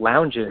sort of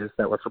lounges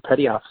that were for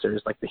petty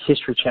officers, like the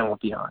History Channel would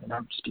be on. And I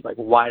would just be like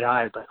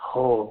wide-eyed, like,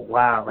 oh,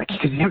 wow. Like,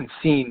 because you haven't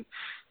seen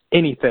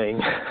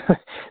anything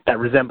that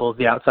resembles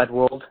the outside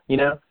world, And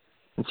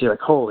so you're like,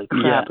 holy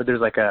crap. Yeah. But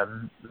there's like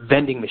a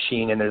vending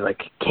machine and there's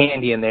like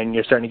candy in there and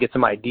you're starting to get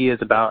some ideas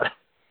about,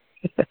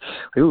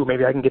 ooh,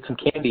 maybe I can get some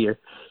candy or,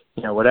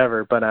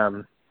 whatever. But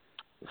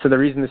so the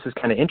reason this is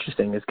kind of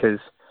interesting is because,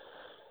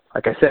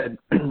 like I said,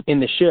 in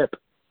the ship,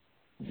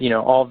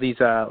 all these,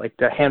 like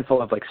the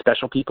handful of like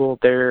special people,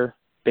 they're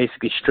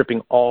basically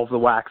stripping all of the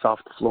wax off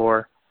the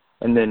floor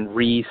and then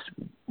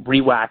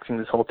re-waxing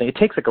this whole thing. It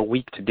takes like a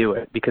week to do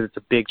it because it's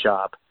a big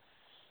job.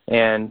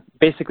 And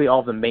basically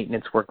all the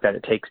maintenance work that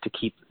it takes to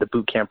keep the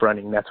boot camp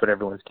running, that's what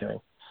everyone's doing.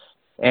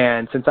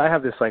 And since I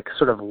have this like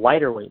sort of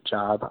lighter weight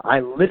job, I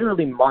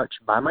literally march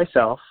by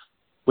myself,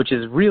 which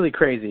is really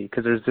crazy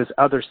because there's this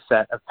other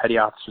set of petty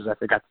officers I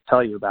forgot to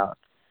tell you about.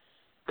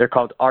 They're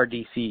called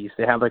RDCs.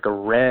 They have like a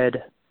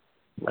red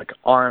like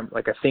arm,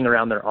 like a thing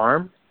around their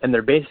arm, and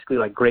they're basically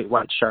like great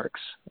white sharks,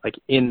 like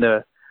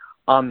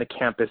on the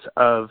campus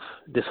of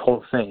this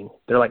whole thing.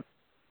 They're like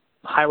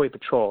highway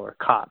patrol or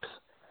cops.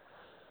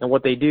 And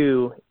what they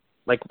do,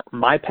 like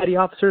my petty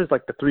officers,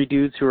 like the 3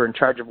 dudes who are in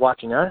charge of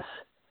watching us,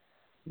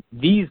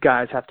 these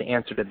guys have to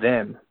answer to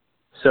them.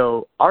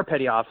 So our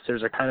petty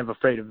officers are kind of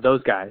afraid of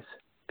those guys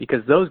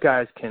because those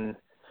guys can,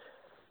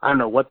 I don't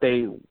know what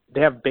they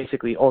have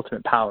basically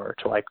ultimate power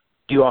to like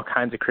do all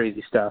kinds of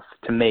crazy stuff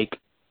to make,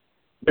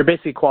 they're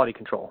basically quality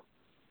control.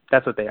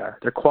 That's what they are.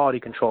 They're quality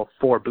control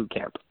for boot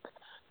camp.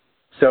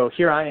 So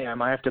here I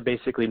am. I have to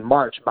basically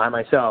march by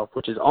myself,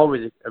 which is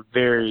always a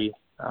very,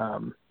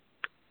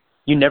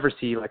 you never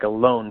see like a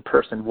lone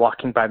person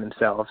walking by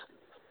themselves,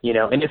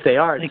 and if they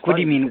are, like, what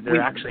do you mean? They're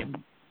actually,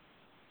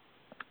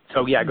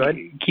 so yeah, go ahead.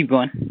 Keep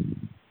going.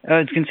 I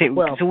was going to say,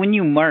 well, so when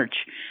you march,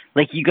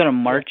 like you got to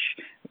march,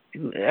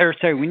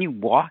 when you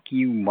walk,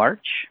 you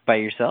march by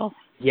yourself?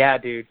 Yeah,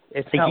 dude.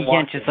 It's like you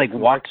can't just like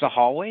walk the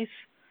hallways?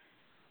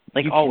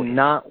 Like you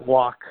cannot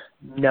walk.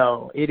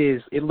 No,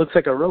 it looks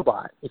like a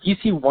robot. If you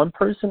see one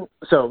person,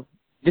 so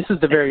this is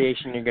the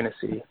variation you're going to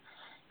see.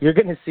 You're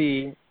going to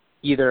see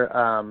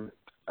either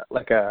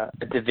like a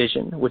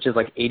division, which is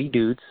like 80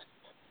 dudes,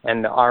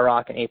 and the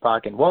ROC and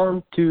APOC and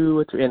 1,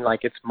 2, 3, and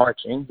like it's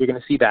marching. You're going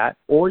to see that.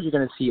 Or you're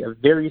going to see a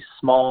very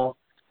small,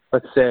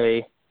 let's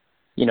say,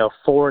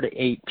 4 to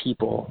 8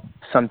 people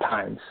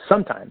sometimes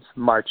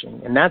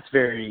marching. And that's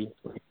very,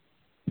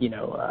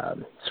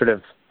 sort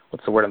of,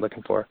 what's the word I'm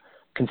looking for?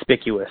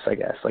 Conspicuous, I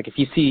guess. Like if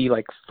you see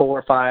like 4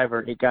 or 5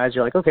 or 8 guys,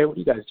 you're like, okay, what are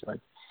you guys doing?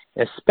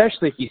 And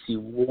especially if you see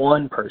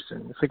one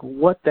person, it's like,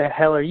 what the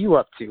hell are you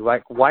up to?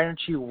 Like, why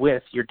aren't you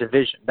with your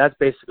division? That's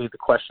basically the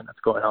question that's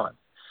going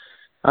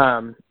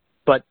on.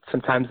 But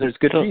sometimes there's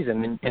good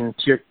reason. And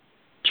to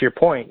your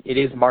point, it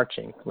is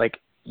marching. Like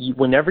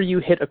whenever you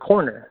hit a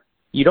corner,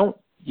 you don't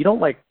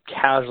like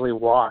casually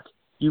walk.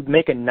 you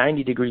make a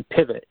 90-degree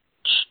pivot,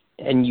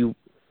 and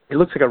it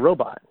looks like a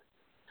robot.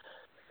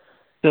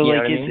 So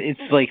like it's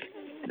like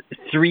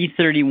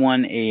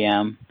 3:31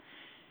 a.m.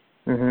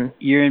 Mm-hmm.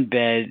 You're in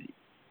bed.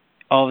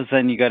 All of a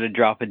sudden, you got to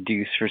drop a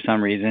deuce for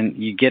some reason.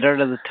 You get out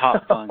of the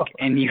top bunk,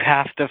 and you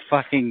have to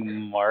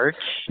fucking march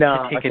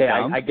to take a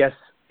dump? I guess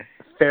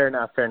fair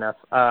enough.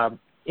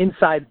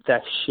 Inside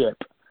that ship,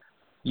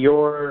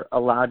 you're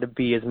allowed to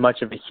be as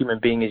much of a human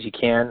being as you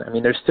can. I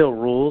mean, there's still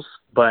rules,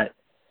 but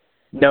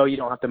no, you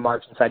don't have to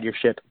march inside your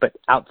ship. But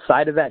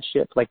outside of that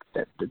ship, like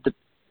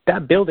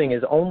that building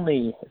it's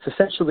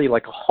essentially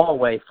like a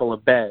hallway full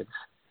of beds.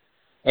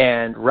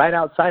 And right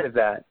outside of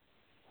that,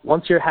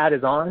 once your hat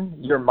is on,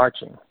 you're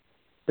marching.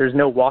 There's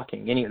no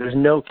walking. There's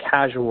no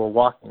casual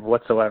walking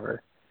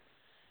whatsoever.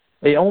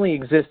 It only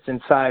exists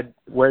inside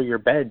where your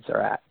beds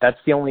are at. That's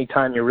the only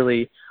time you're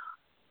really,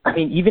 I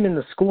mean, even in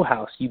the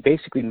schoolhouse, you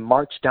basically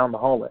march down the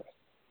hallway.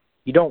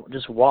 You don't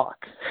just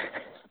walk.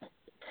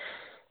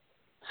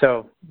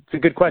 So it's a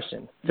good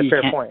question. It's a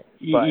fair point.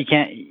 You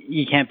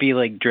can't be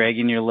like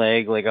dragging your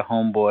leg like a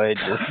homeboy,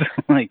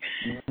 just like.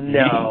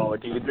 No,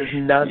 dude, there's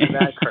none of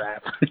that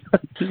crap.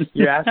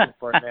 You're asking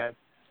for it, man.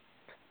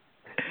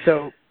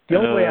 So the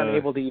only way I'm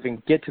able to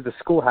even get to the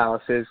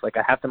schoolhouse is like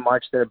I have to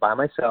march there by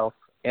myself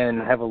and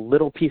have a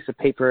little piece of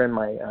paper in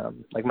my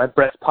my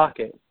breast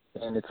pocket,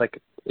 and it's like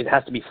it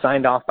has to be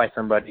signed off by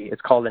somebody.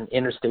 It's called an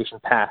interstation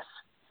pass,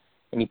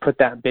 and you put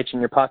that bitch in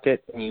your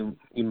pocket and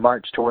you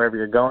march to wherever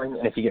you're going.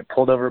 And if you get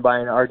pulled over by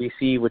an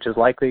RDC, which is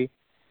likely,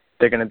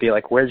 they're going to be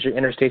like, "Where's your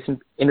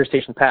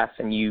interstation pass?"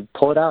 And you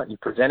pull it out, and you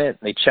present it,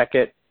 and they check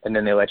it, and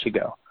then they let you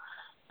go.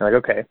 You're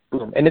like, okay,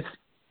 boom, and it's.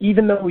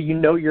 Even though you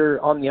know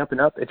you're on the up and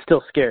up, it's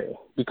still scary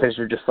because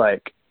you're just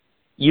like,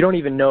 you don't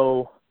even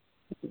know,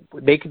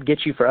 they could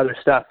get you for other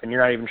stuff and you're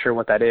not even sure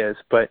what that is.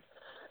 But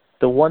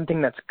the one thing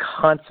that's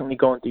constantly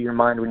going through your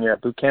mind when you're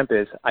at boot camp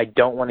is, I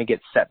don't want to get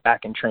set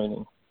back in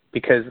training,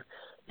 because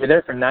you're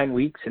there for 9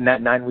 weeks and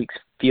that 9 weeks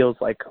feels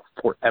like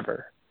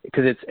forever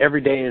because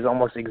every day is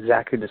almost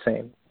exactly the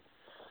same.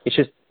 It's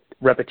just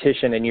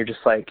repetition, and you're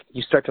just like,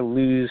 you start to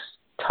lose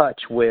touch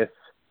with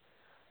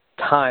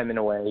time in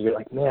a way. You're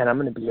like, man, I'm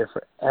going to be here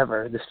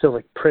forever. This feels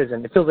like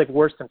prison. It feels like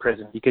worse than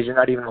prison because you're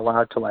not even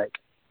allowed to, like,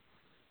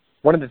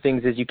 one of the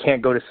things is you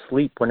can't go to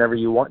sleep whenever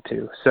you want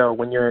to. So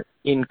when you're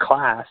in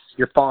class,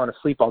 you're falling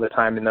asleep all the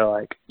time, and they're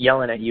like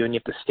yelling at you, and you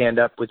have to stand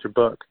up with your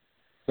book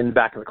in the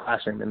back of the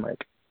classroom and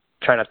like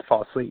try not to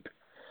fall asleep.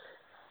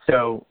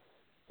 So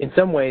in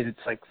some ways it's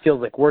like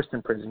feels like worse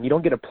than prison. You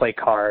don't get to play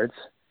cards.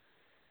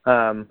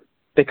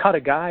 They caught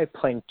a guy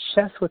playing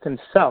chess with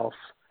himself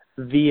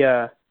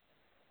via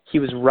he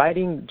was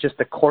writing just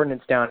the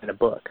coordinates down in a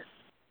book.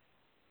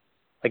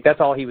 Like, that's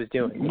all he was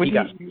doing. He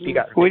got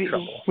in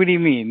trouble. What do you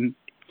mean?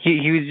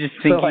 He was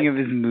just thinking of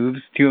his moves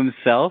to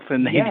himself,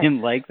 and they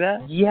didn't like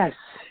that? Yes.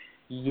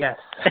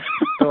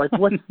 They're like,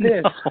 what's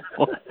this?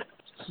 No.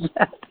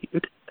 Yeah,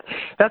 dude.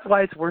 That's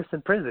why it's worse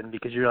than prison,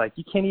 because you're like,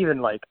 you can't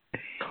even, like,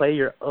 play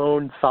your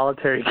own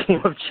solitary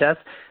game of chess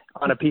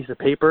on a piece of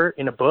paper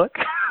in a book.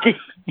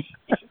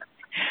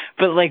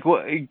 But, like,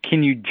 what,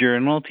 can you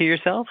journal to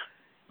yourself?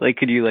 Like,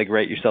 could you, like,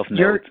 write yourself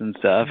notes and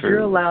stuff? You're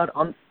allowed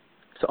on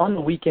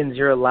the weekends.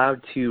 You're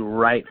allowed to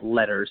write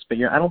letters, but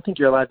I don't think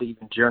you're allowed to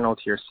even journal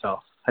to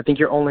yourself. I think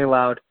you're only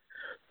allowed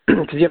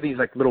because you have these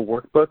like little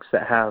workbooks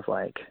that have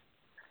like,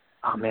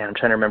 oh man, I'm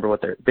trying to remember what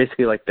they're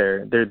basically like.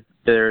 They're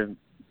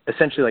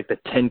essentially like the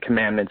 10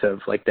 Commandments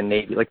of like the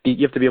Navy. Like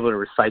you have to be able to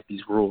recite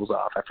these rules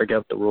off. I forget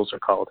what the rules are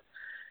called,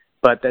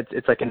 but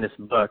it's like in this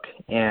book.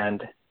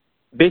 And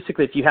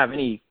basically, if you have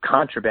any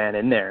contraband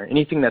in there,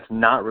 anything that's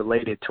not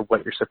related to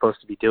what you're supposed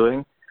to be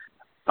doing,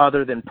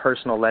 other than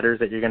personal letters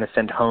that you're going to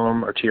send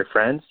home or to your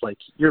friends, like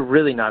you're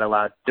really not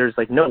allowed. There's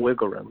like no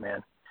wiggle room,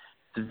 man.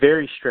 It's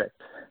very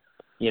strict,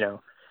 you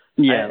know.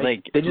 Yeah,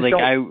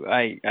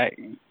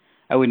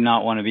 I would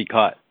not want to be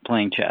caught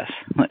playing chess.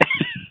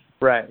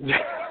 Right.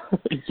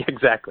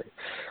 Exactly.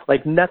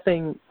 Like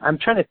nothing. I'm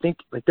trying to think.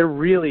 Like they're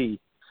really.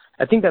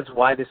 I think that's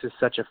why this is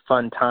such a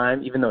fun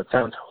time, even though it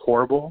sounds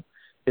horrible.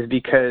 Is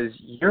because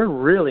you're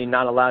really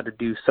not allowed to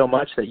do so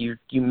much that you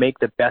make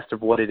the best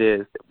of what it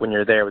is when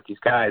you're there with these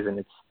guys. And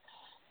it's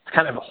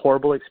kind of a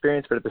horrible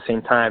experience, but at the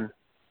same time,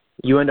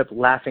 you end up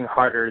laughing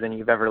harder than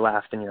you've ever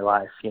laughed in your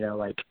life, you know,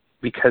 like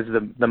because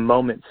the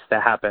moments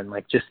that happen,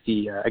 like just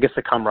the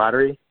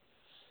camaraderie.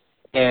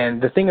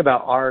 And the thing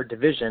about our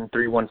division,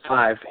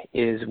 315,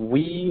 is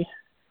we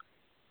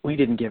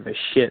didn't give a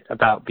shit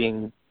about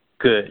being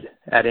good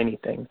at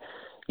anything.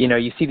 You know,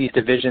 you see these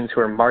divisions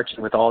who are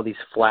marching with all these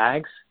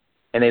flags,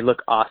 and they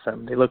look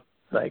awesome. They look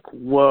like,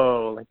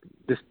 whoa, like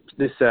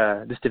this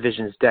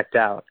division is decked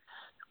out.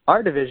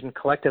 Our division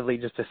collectively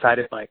just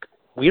decided, like,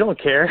 we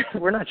don't care.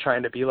 We're not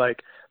trying to be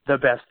like the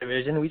best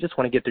division. We just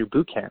want to get through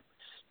boot camp.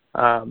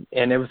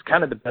 And it was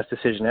kind of the best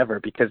decision ever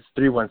because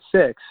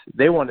 316,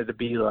 they wanted to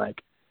be like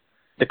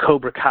the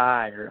Cobra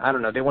Kai, or I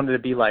don't know. They wanted to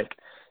be like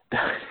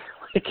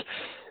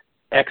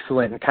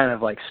excellent and kind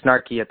of like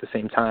snarky at the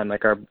same time,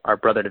 like our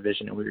brother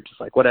division. And we were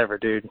just like, whatever,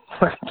 dude.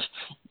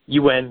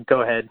 You win,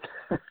 go ahead,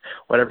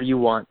 whatever you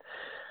want.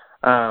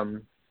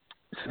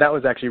 So that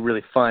was actually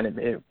really fun.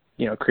 It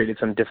created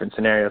some different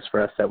scenarios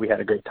for us that we had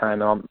a great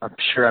time. I'm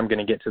sure I'm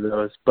going to get to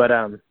those. But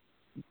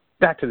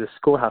back to the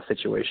schoolhouse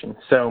situation.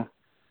 So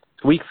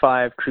week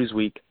 5, cruise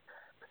week,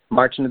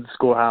 march into the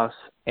schoolhouse,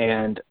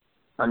 and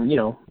I'm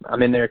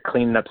in there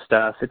cleaning up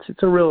stuff. It's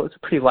a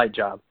pretty light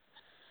job.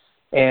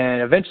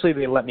 And eventually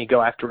they let me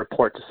go. I have to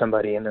report to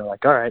somebody, and they're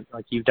like, all right,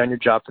 like, you've done your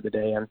job for the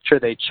day. I'm sure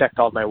they checked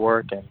all my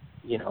work, and,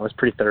 I was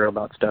pretty thorough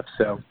about stuff.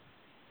 So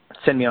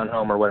send me on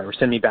home or whatever.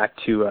 Send me back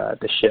to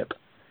the ship.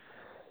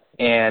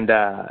 And,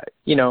 I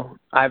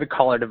have a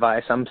collar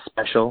device. I'm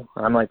special.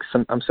 I'm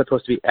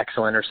supposed to be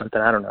excellent or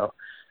something. I don't know.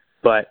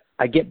 But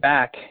I get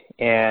back,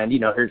 and,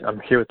 I'm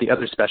here with the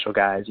other special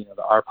guys, the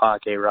RPOC,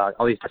 A-Rock,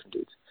 all these different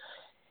dudes.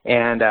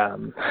 And,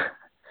 I'm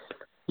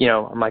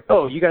like,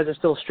 oh, you guys are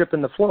still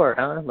stripping the floor,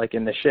 huh? Like,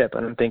 in the ship.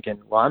 And I'm thinking,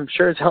 well, I'm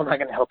sure as hell not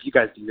going to help you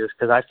guys do this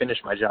because I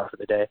finished my job for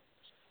the day.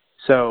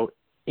 So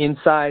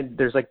inside,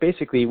 there's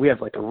basically we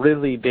have a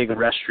really big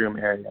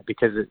restroom area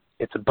because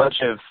it's a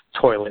bunch of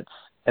toilets,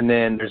 and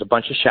then there's a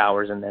bunch of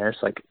showers in there.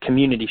 It's like a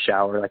community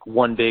shower,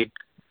 one big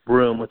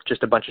room with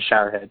just a bunch of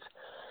shower heads.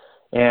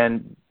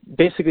 And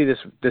basically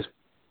this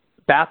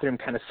bathroom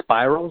kind of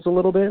spirals a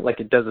little bit,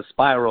 it does a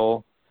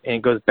spiral, and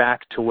it goes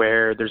back to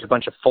where there's a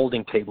bunch of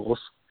folding tables.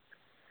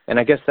 And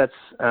I guess that's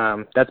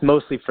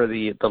mostly for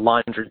the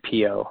laundry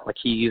PO.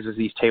 He uses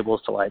these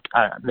tables to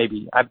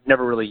maybe I've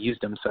never really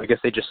used them, so I guess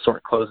they just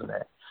sort clothes in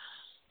there.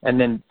 And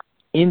then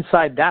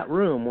inside that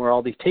room where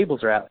all these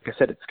tables are at, like I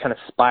said, it's kind of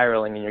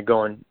spiraling, and you're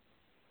going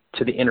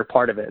to the inner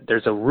part of it.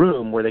 There's a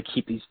room where they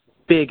keep these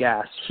big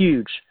ass,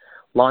 huge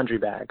laundry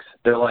bags.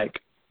 They're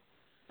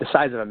the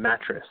size of a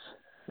mattress,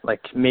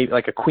 maybe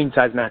a queen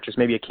size mattress,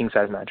 maybe a king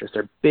size mattress.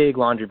 They're big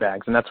laundry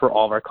bags, and that's where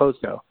all of our clothes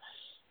go.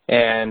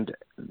 And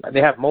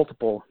they have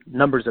multiple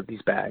numbers of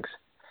these bags.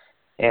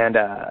 And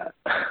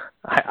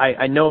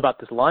I know about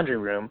this laundry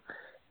room,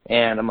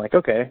 and I'm like,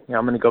 okay,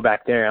 I'm going to go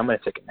back there. I'm going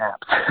to take a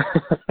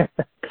nap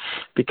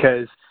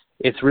because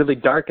it's really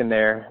dark in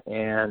there,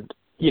 and,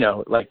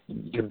 you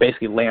can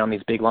basically lay on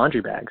these big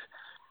laundry bags.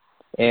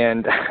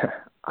 And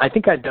I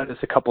think I'd done this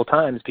a couple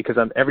times because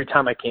every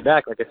time I came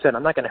back, like I said,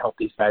 I'm not going to help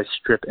these guys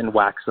strip and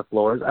wax the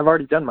floors. I've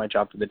already done my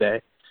job for the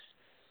day.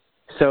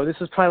 So this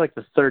was probably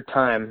the third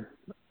time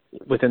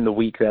within the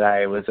week that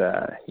I was,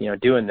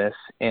 doing this,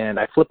 and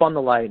I flip on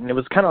the light, and it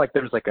was kind of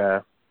there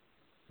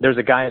was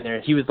a guy in there.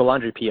 He was the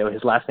laundry PO.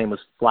 His last name was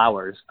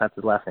Flowers. That's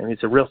his last name. He's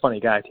a real funny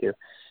guy too.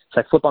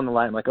 So I flip on the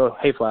light. I'm like, oh,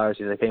 hey, Flowers.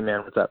 He's like, hey,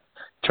 man, what's up?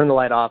 Turn the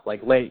light off, lay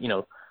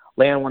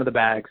on one of the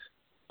bags.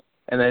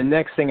 And the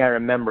next thing I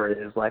remember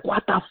is what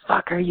the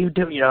fuck are you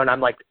doing? And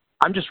I'm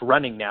I'm just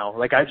running now.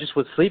 I just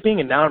was sleeping,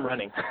 and now I'm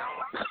running.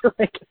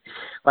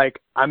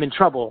 I'm in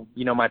trouble.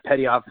 My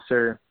petty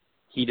officer,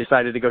 he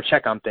decided to go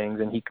check on things,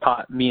 and he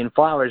caught me and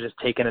Flowers just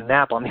taking a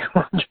nap on the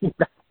laundry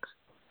bags.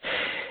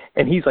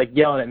 And he's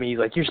yelling at me. He's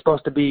like, you're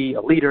supposed to be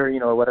a leader,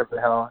 or whatever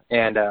the hell.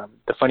 And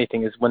the funny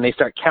thing is when they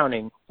start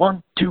counting,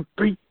 1, 2,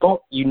 3,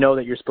 4,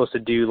 that you're supposed to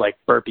do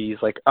burpees,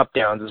 up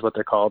downs is what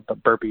they're called,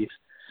 but burpees.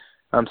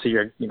 So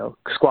you're,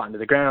 squatting to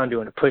the ground,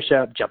 doing a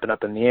push-up, jumping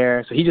up in the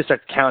air. So he just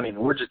starts counting,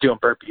 and we're just doing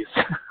burpees.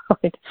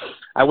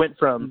 I went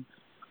from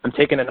I'm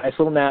taking a nice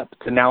little nap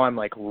to now I'm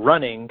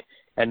running,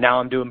 and now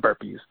I'm doing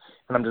burpees.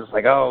 And I'm just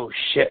oh,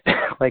 shit.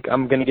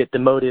 I'm going to get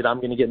demoted. I'm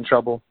going to get in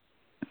trouble.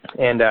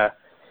 And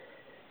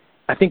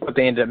I think what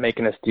they ended up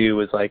making us do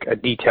was a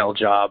detail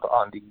job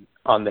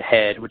on the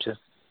head, which is,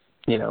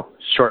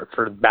 short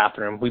for the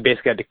bathroom. We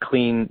basically had to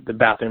clean the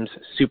bathrooms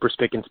super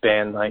spick and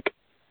span.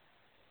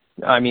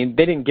 They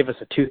didn't give us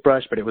a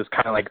toothbrush, but it was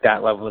kind of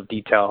that level of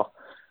detail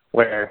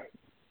where,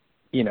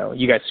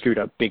 you guys screwed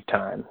up big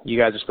time. You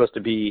guys are supposed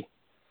to be,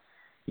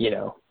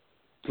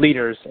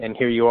 leaders, and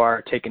here you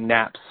are taking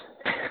naps.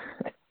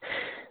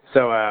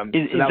 So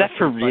is that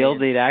for real?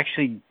 They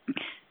actually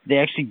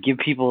give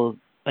people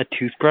a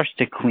toothbrush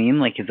to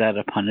clean? Is that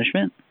a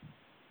punishment?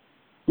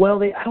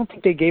 Well, I don't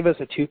think they gave us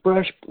a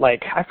toothbrush.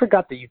 I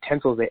forgot the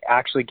utensils they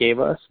actually gave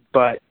us,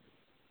 but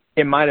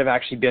it might have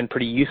actually been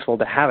pretty useful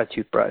to have a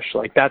toothbrush.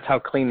 That's how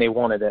clean they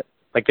wanted it.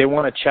 They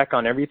want to check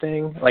on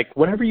everything.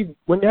 Whenever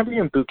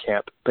you're in boot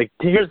camp,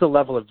 here's the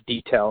level of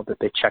detail that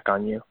they check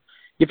on you.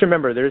 You have to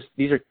remember,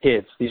 these are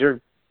kids. These are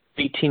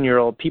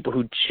 18-year-old people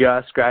who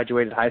just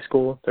graduated high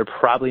school. They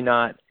probably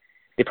don't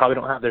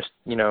have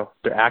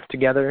their act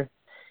together,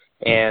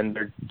 and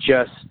they're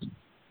just,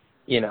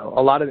 in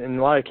a lot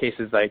of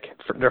cases,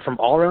 they're from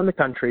all around the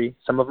country.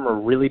 Some of them are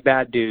really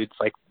bad dudes,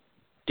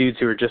 dudes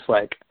who are just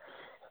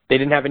they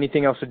didn't have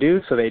anything else to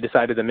do, so they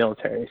decided the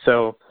military.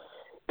 So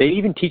they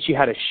even teach you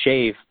how to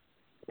shave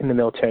in the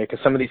military, because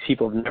some of these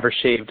people have never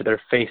shaved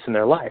their face in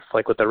their life,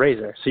 with a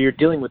razor. So you're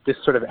dealing with this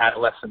sort of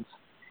adolescence.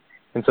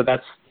 And so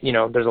that's,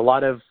 there's a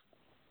lot of,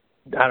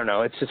 I don't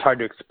know, it's just hard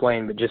to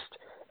explain, but just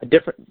a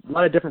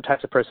lot of different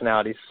types of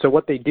personalities. So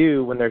what they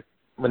do when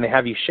they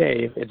have you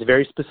shave, it's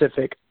very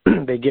specific.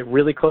 They get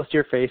really close to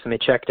your face, and they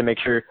check to make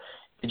sure,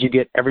 did you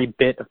get every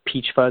bit of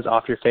peach fuzz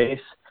off your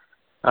face?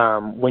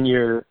 When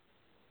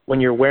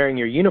you're wearing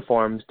your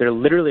uniforms, they're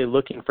literally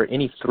looking for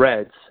any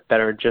threads that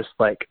are just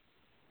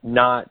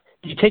not,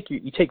 you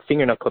take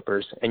fingernail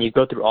clippers and you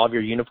go through all of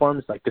your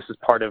uniforms. Like, this is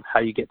part of how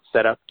you get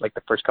set up, like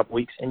the first couple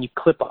weeks, and you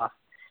clip off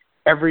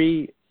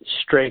every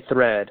stray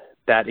thread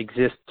that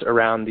exists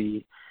around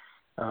the,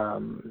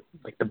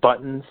 like the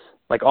buttons,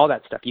 like all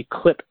that stuff. You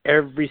clip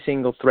every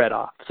single thread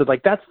off. So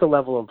like, that's the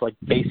level of like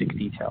basic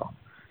detail.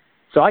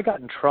 So I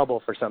got in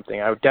trouble for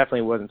something I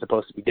definitely wasn't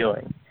supposed to be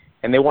doing,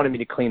 and they wanted me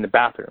to clean the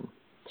bathroom.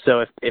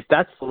 So if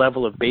that's the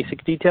level of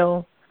basic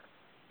detail,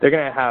 they're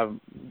going to have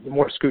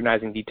more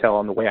scrutinizing detail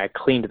on the way I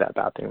cleaned that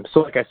bathroom.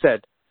 So like I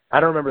said, I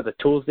don't remember the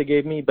tools they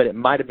gave me, but it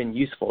might have been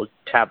useful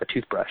to have a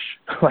toothbrush.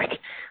 like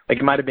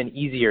it might have been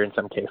easier in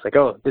some case. Like,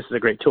 oh, this is a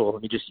great tool.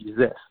 Let me just use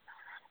this.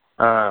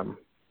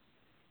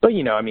 But,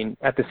 you know, I mean,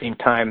 at the same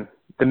time,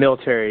 the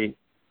military,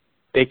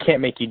 they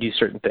can't make you do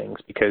certain things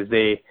because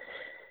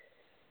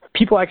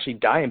people actually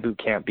die in boot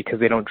camp because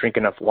they don't drink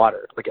enough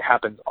water. Like, it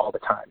happens all the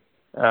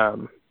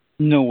time.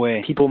 No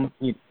way.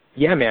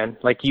 Yeah, man.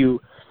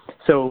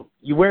 So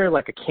you wear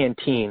like a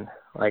canteen,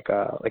 like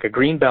a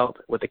green belt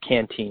with a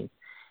canteen,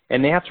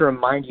 and they have to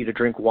remind you to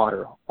drink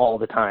water all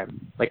the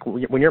time. Like,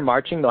 when you're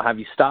marching, they'll have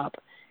you stop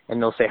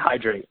and they'll say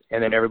hydrate,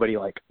 and then everybody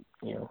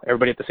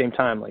everybody at the same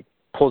time like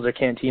pulls their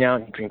canteen out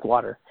and you drink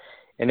water.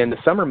 And in the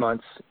summer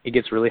months, it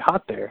gets really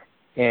hot there,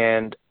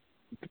 and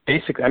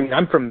basically, I mean,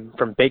 I'm from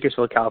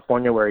Bakersfield,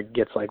 California, where it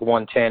gets like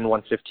 110,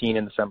 115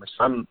 in the summer.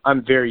 So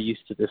I'm very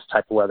used to this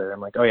type of weather.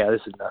 I'm like, oh yeah,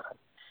 this is nothing.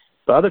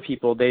 But other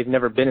people, they've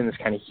never been in this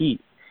kind of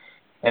heat,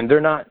 and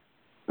they're not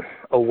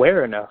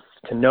aware enough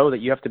to know that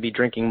you have to be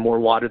drinking more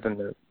water than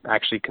they're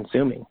actually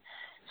consuming.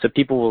 So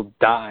people will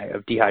die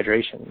of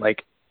dehydration.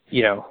 Like,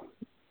 you know,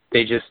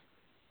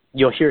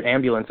 you'll hear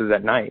ambulances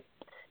at night.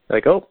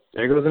 Like, oh,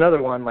 there goes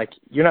another one. Like,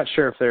 you're not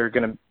sure if they're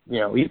going to,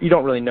 you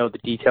don't really know the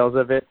details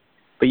of it,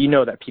 but you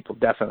know that people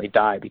definitely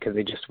die because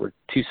they just were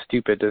too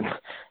stupid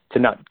to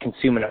not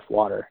consume enough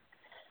water.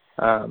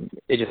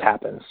 It just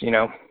happens, you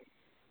know?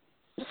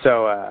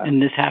 So,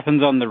 and this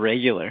happens on the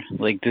regular.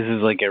 Like, this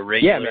is like a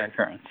regular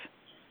occurrence.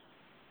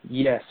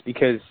 Yes,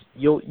 because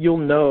you'll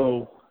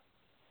know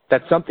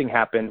that something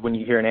happened when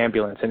you hear an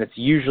ambulance, and it's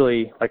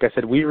usually, like I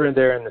said, we were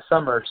there in the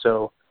summer,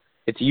 so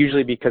it's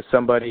usually because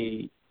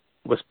somebody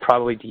was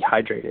probably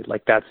dehydrated.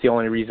 Like, that's the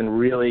only reason,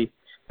 really.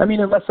 I mean,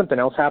 unless something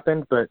else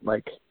happened, but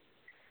like,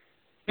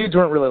 dudes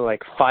weren't really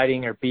like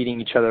fighting or beating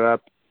each other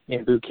up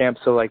in boot camp,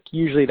 so like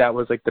usually that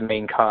was like the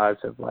main cause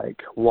of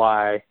like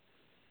why.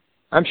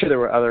 I'm sure there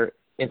were other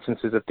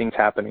instances of things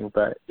happening,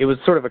 but it was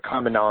sort of a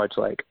common knowledge,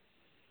 like,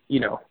 you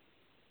know,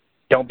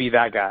 don't be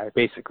that guy,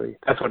 basically.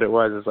 That's what it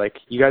was, is like,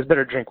 you guys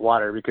better drink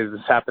water because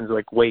this happens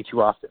like way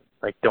too often.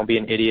 Like, don't be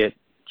an idiot.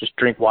 Just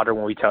drink water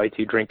when we tell you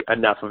to. Drink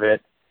enough of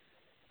it.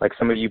 Like,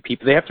 some of you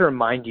people, they have to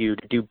remind you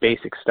to do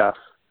basic stuff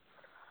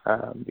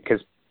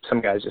because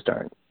some guys just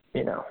aren't,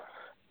 you know,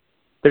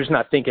 they're just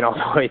not thinking all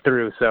the way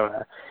through. So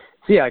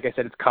yeah, like I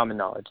said, it's common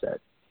knowledge that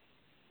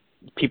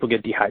people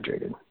get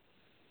dehydrated.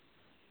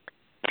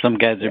 Some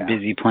guys are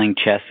busy playing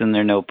chess in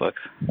their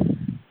notebooks.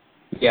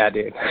 Yeah,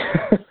 dude.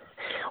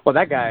 Well,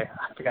 that guy,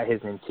 I forgot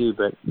his name too,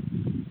 but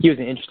he was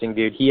an interesting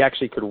dude. He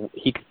actually could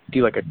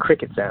do like a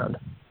cricket sound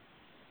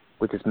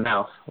with his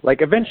mouth.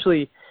 Like,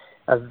 eventually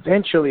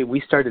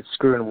we started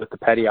screwing with the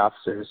petty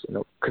officers, you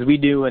know, because we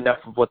knew enough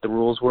of what the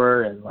rules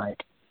were, and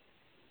like,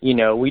 you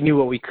know, we knew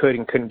what we could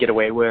and couldn't get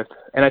away with.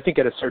 And I think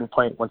at a certain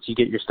point, once you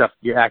get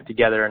your act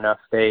together enough,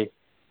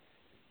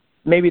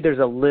 maybe there's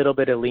a little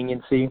bit of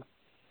leniency.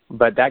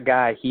 But that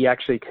guy, he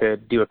actually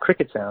could do a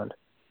cricket sound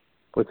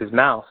with his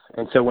mouth.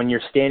 And so when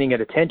you're standing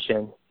at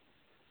attention,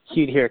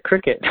 you'd hear a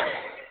cricket.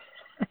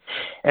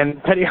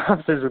 And petty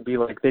officers would be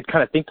like, they'd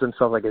kind of think to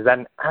themselves, like, is that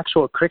an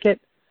actual cricket?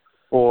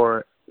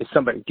 Or is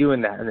somebody doing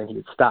that? And then he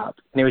would stop.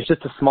 And it was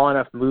just a small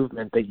enough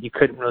movement that you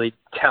couldn't really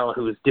tell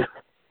who was doing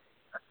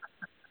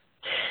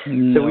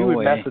it. So we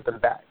would mess with them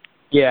back.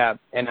 Yeah,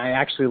 and I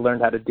actually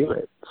learned how to do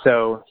it.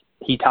 So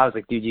he taught us,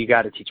 like, dude, you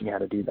got to teach me how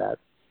to do that.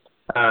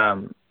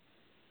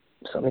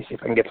 So let me see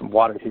if I can get some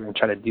water here and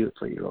try to do it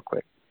for you real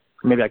quick.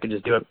 Or maybe I could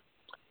just do it.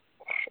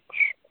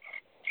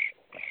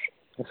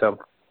 So,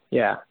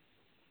 yeah, a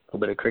little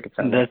bit of cricket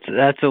sound.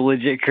 That's a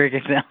legit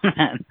cricket sound,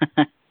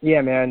 man.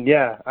 Yeah, man.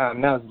 Yeah.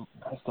 Now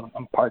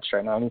I'm parched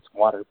right now. I need some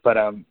water.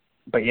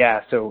 But yeah.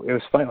 So it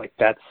was funny. Like,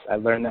 I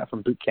learned that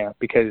from boot camp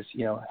because,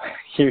 you know,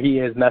 here he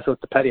is messing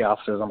with the petty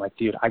officers. I'm like,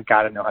 dude, I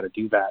got to know how to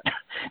do that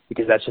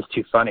because that's just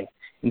too funny.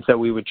 And so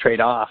we would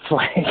trade off,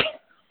 like.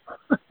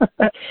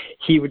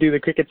 He would do the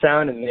cricket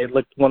sound, and they'd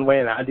look one way,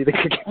 and I'd do the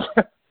cricket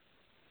sound.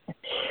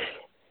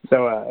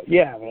 So,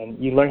 yeah, man,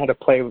 you learn how to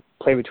play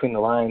between the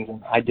lines,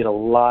 and I did a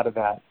lot of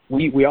that.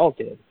 We all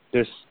did.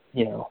 There's,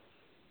 you know,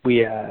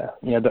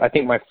 I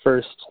think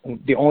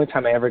the only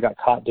time I ever got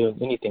caught doing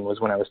anything was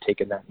when I was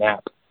taking that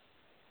nap.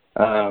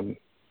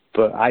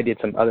 But I did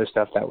some other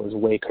stuff that was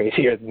way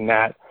crazier than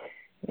that,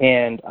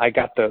 and I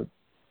got the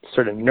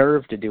sort of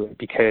nerve to do it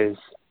because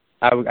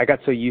I got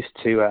so used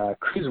to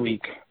cruise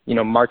week, you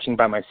know, marching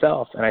by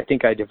myself, and I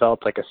think I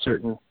developed like a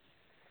certain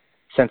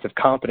sense of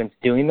confidence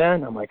doing that.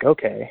 And I'm like,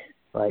 okay,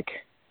 like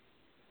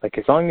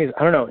as long as,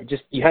 I don't know,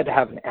 just, you had to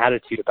have an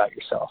attitude about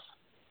yourself.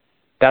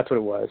 That's what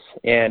it was.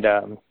 And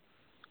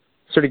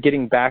sort of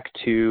getting back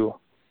to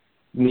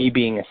me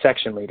being a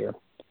section leader,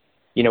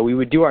 you know, we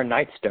would do our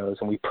night stows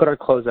and we put our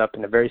clothes up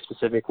in a very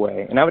specific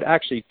way. And I would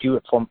actually do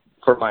it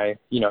for my,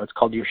 you know, it's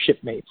called your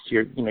shipmates,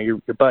 your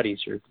buddies,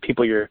 your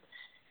people,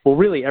 well,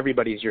 really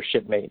everybody's your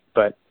shipmate,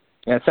 but,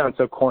 and it sounds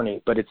so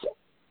corny, but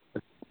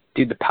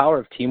dude, the power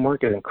of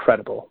teamwork is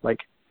incredible. Like,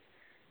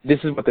 this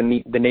is what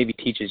the Navy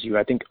teaches you.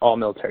 I think all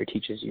military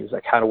teaches you, is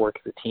like how to work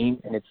as a team.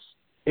 And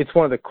it's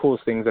one of the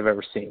coolest things I've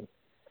ever seen,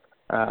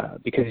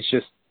 because it's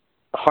just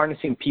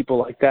harnessing people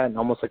like that and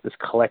almost like this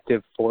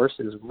collective force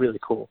is really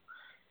cool.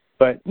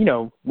 But, you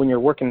know, when you're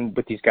working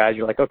with these guys,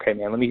 you're like, okay,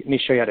 man, let me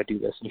show you how to do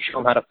this. And you show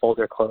them how to fold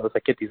their clothes,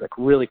 like get these like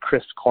really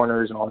crisp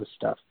corners and all this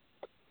stuff.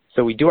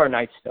 So we do our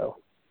night stow.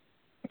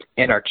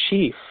 And our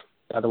chief,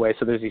 by the way,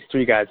 so there's these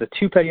three guys, the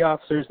two petty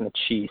officers and the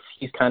chief.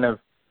 He's kind of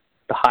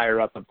the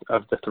higher up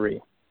of the three.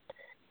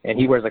 And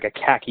he wears like a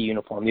khaki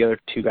uniform. The other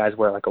two guys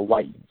wear like a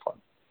white uniform.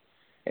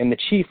 And the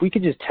chief, we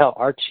could just tell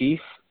our chief,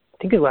 I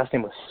think his last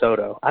name was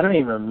Soto. I don't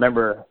even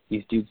remember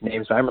these dudes'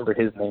 names, but I remember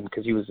his name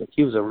because he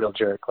was a real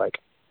jerk. Like,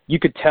 you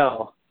could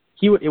tell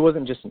it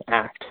wasn't just an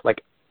act.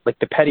 Like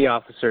the petty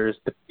officers,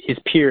 his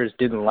peers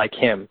didn't like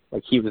him.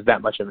 Like, he was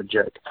that much of a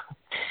jerk,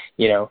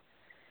 you know.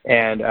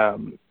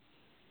 And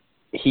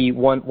he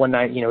one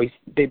night, you know,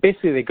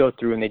 they go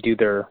through and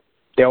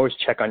they always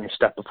check on your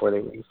stuff before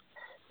they leave.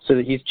 So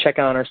that he's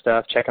checking on our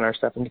stuff,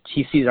 and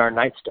he sees our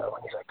night stow,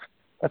 and he's like,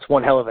 "That's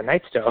one hell of a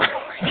night stow."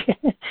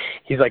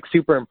 He's like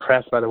super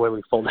impressed by the way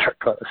we fold our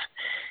clothes,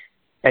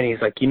 and he's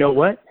like, "You know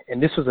what?"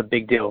 And this was a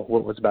big deal.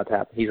 What was about to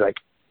happen? He's like,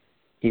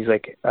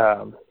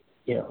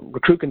 you know,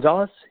 Recruit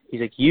Gonzalez.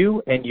 He's like,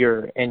 you and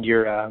your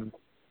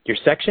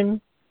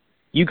section,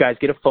 you guys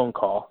get a phone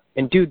call,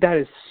 and dude, that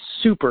is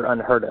super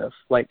unheard of.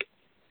 Like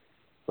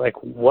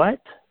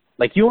what?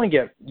 Like, you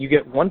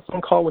get one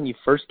phone call when you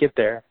first get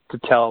there to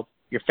tell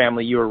your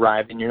family you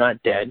arrived and you're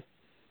not dead.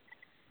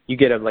 You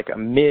get a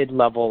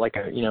mid-level,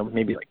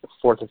 maybe like the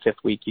fourth or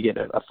fifth week, you get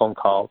a phone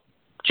call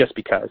just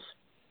because.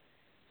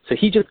 So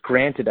he just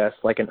granted us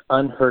like an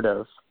unheard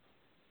of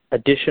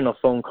additional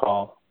phone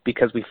call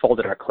because we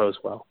folded our clothes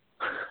well.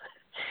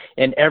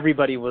 And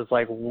everybody was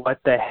like,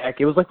 what the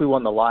heck? It was like we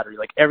won the lottery.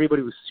 Like,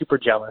 everybody was super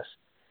jealous.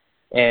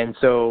 And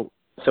so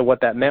what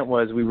that meant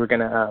was we were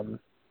going to,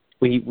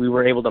 we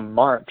were able to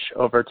march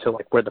over to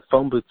like where the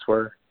phone booths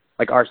were,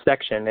 like our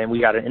section, and we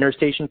got an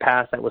interstation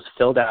pass that was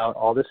filled out,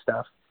 all this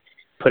stuff,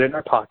 put it in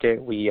our pocket.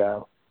 We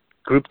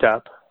grouped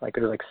up, like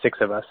there was like 6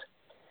 of us,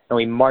 and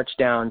we marched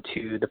down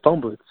to the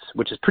phone booths,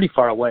 which is pretty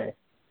far away.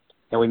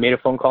 And we made a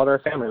phone call to our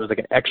family. It was like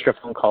an extra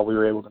phone call we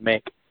were able to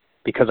make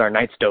because our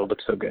night stow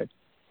looked so good.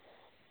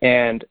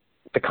 And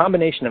the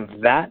combination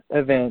of that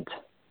event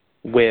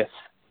with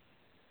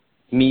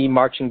me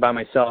marching by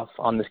myself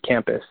on this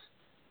campus,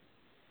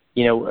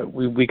 you know,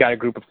 we got a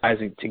group of guys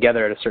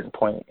together at a certain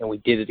point, and we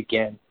did it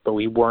again, but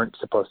we weren't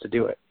supposed to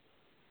do it.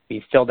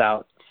 We filled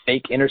out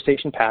fake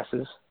interstation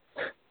passes,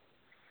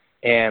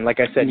 and like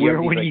I said, where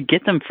do you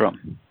get them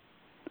from?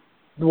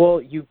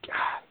 Well,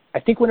 I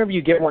think whenever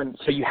you get one,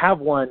 so you have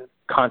one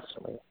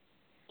constantly,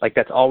 like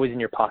that's always in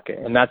your pocket,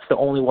 and that's the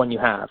only one you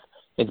have.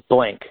 It's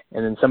blank,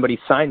 and then somebody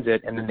signs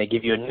it, and then they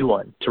give you a new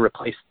one to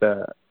replace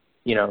the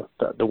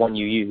one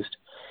you used.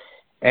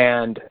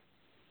 And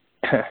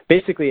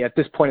basically, at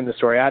this point in the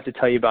story, I have to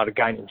tell you about a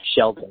guy named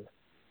Sheldon.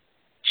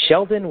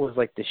 Sheldon was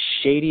like the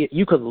shady.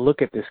 You could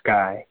look at this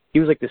guy. He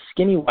was like this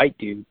skinny white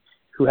dude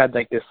who had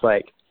like this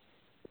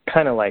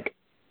kind of like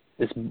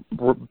this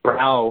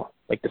brow,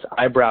 like this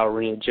eyebrow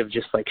ridge of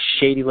just like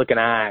shady looking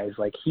eyes.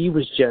 Like, he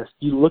was just,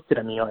 you looked at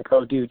him and you're like,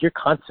 oh dude, you're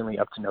constantly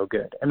up to no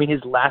good. I mean,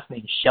 his last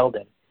name's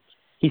Sheldon.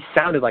 He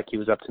sounded like he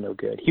was up to no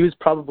good. He was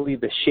probably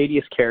the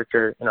shadiest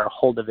character in our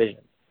whole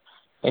division.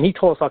 And he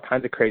told us all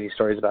kinds of crazy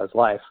stories about his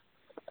life.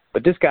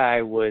 But this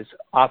guy was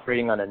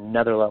operating on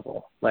another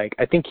level. Like,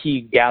 I think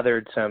he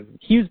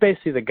was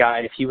basically the guy,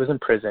 if he was in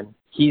prison,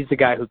 he's the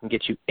guy who can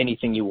get you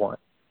anything you want.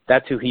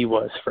 That's who he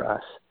was for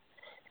us.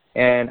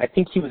 And I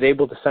think he was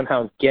able to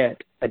somehow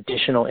get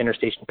additional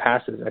interstation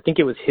passes. I think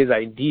it was his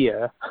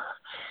idea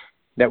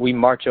that we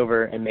march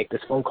over and make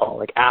this phone call,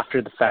 like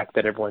after the fact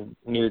that everyone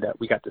knew that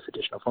we got this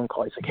additional phone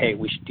call. He's like, hey,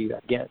 we should do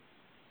that again.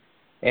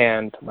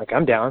 And I'm like,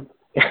 I'm down.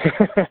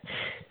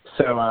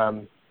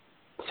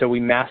 So we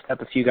masked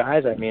up a few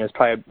guys. I mean, it was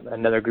probably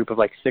another group of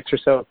like 6 or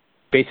so,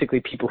 basically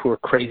people who were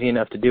crazy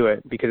enough to do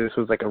it, because this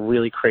was like a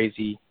really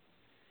crazy,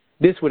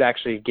 this would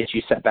actually get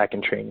you set back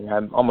in training.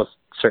 I'm almost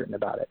certain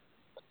about it.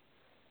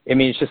 I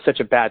mean, it's just such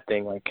a bad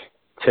thing, like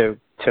to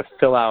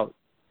fill out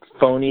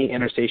phony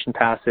interstation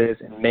passes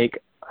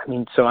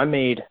and so I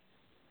made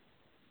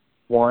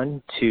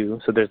 1, 2.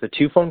 So there's the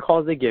 2 phone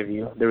calls they give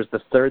you. There was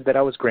the 3rd that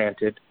I was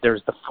granted. There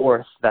was the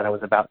 4th that I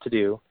was about to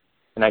do.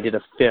 And I did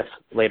a 5th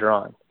later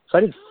on. So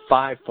I did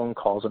 5 phone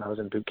calls when I was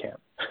in boot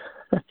camp.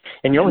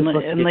 And you're only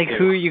supposed to get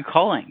 2. Who are you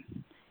calling?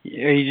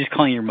 Are you just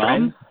calling your mom?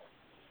 Friends?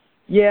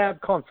 Yeah, I'm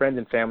calling friends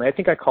and family. I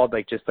think I called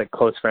just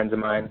close friends of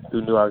mine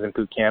who knew I was in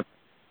boot camp.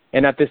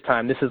 And at this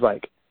time, this is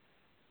like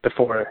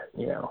before,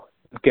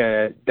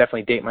 gonna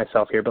definitely date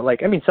myself here, but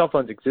like, I mean, cell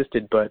phones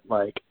existed, but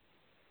like,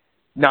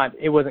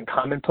 it wasn't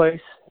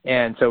commonplace.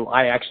 And so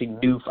I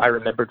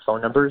remembered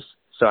phone numbers.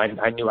 So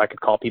I knew I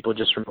could call people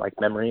just from like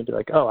memory and be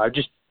like, oh, I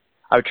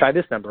would try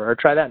this number or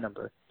try that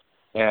number.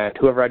 And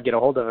whoever I'd get a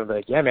hold of, I'd be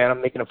like, yeah, man,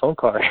 I'm making a phone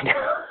call right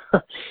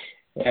now.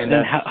 And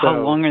how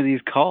long are these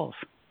calls?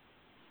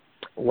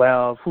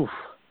 Well,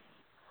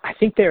 I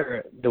think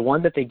the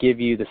one that they give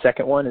you, the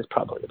second one, is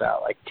probably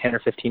about like 10 or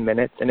 15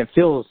 minutes. And it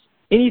feels,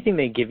 anything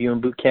they give you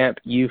in boot camp,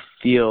 you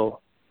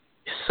feel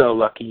so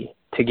lucky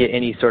to get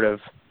any sort of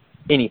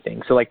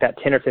anything. So like that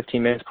 10 or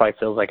 15 minutes probably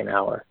feels like an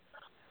hour.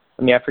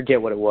 I mean, I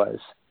forget what it was.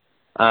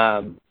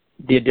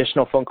 The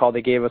additional phone call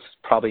they gave us was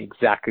probably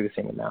exactly the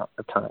same amount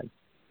of time.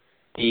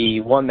 The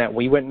one that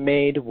we went and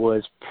made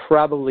was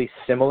probably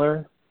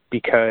similar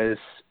because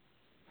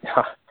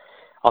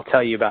I'll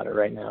tell you about it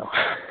right now.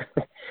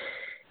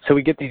 So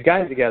we get these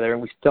guys together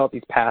and we fill out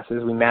these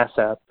passes, we mass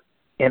up,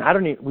 and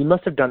we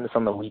must have done this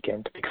on the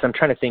weekend because I'm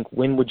trying to think,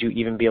 when would you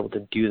even be able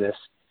to do this?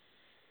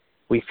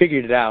 We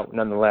figured it out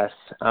nonetheless.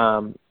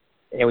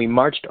 And we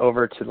marched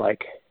over to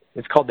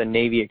it's called the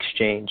Navy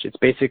Exchange. It's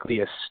basically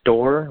a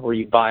store where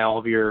you buy all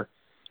of your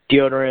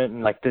deodorant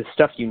and like the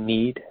stuff you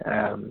need.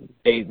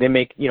 They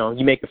make,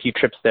 you make a few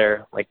trips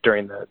there like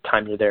during the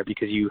time you're there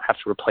because you have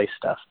to replace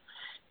stuff.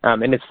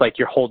 And it's like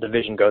your whole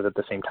division goes at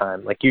the same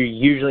time. Like you're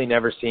usually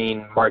never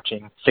seen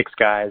marching 6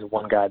 guys,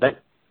 1 guy.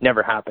 That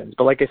never happens.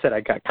 But like I said,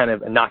 I got kind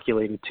of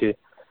inoculated to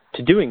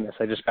doing this.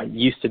 I just got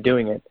used to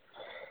doing it.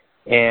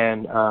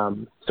 And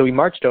so we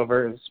marched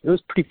over. It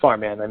was pretty far,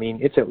 man. I mean,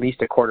 it's at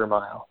least a quarter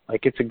mile.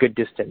 Like, it's a good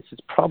distance.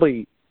 It's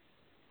probably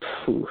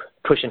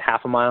pushing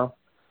half a mile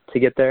to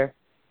get there.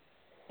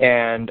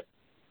 And,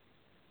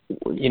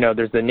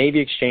 there's the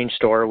Navy Exchange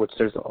store, which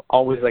there's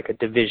always like a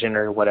division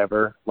or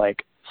whatever,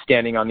 like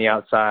standing on the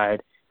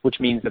outside, which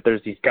means that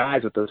there's these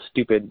guys with those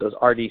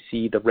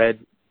RDC, the red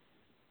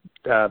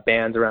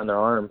bands around their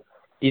arm.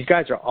 These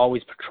guys are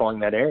always patrolling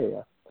that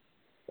area.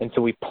 And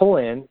so we pull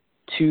in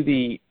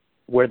to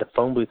where the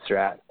phone booths are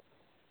at.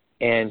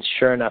 And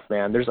sure enough,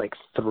 man, there's like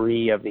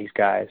 3 of these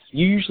guys.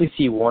 You usually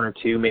see 1 or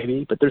 2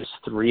 maybe, but there's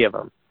 3 of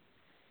them.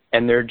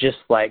 And they're just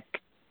like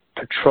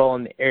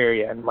patrolling the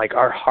area. And like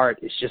our heart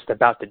is just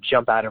about to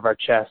jump out of our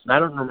chest. And I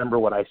don't remember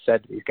what I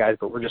said to these guys,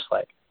 but we're just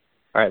like,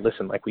 all right,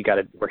 listen, like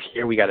we're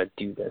here. We got to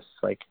do this.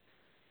 Like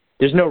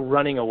there's no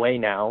running away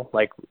now.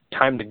 Like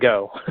time to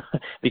go.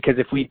 Because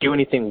if we do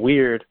anything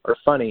weird or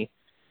funny,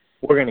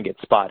 we're going to get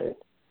spotted.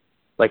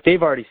 Like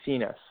they've already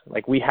seen us.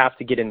 Like we have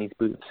to get in these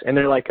booths. And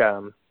they're like,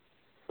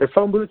 they're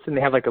phone booths and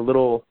they have like a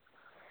little,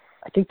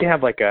 I think they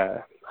have like I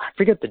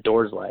forget the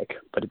door's like,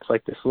 but it's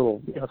like this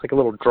little, it's like a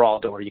little draw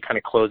door. You kind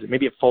of close it.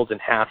 Maybe it folds in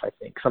half, I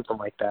think, something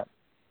like that.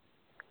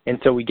 And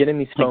so we get in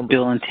these phone booths.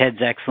 Bill and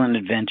Ted's Excellent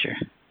Adventure.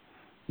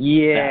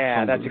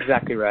 Yeah, that's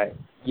exactly right.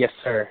 Yes,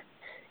 sir.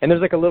 And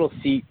there's like a little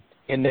seat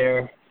in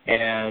there,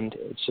 and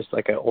it's just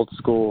like an old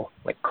school,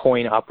 like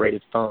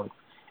coin-operated phone.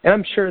 And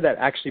I'm sure that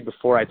actually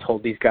before I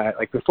told these guys,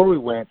 like before we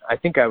went, I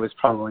think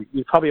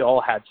we probably all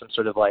had some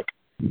sort of like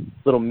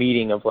little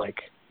meeting of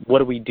like, what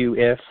do we do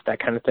if, that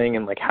kind of thing,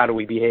 and like how do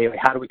we behave, like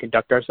how do we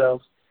conduct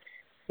ourselves?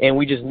 And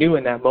we just knew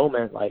in that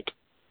moment, like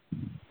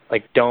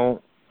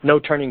no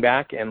turning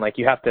back, and like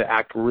you have to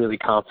act really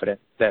confident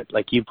that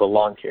like you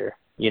belong here,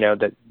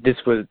 that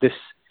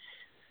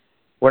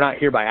we're not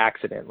here by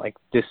accident, like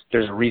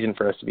there's a reason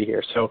for us to be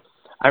here. So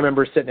I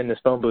remember sitting in this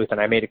phone booth and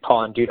I made a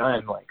call, and dude,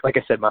 I'm like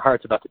I said, my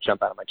heart's about to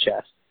jump out of my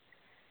chest.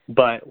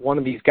 But one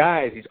of these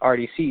guys, these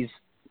RDCs,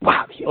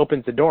 wow, he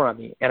opens the door on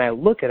me, and I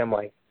look at him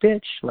like,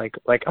 bitch, like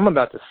I'm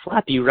about to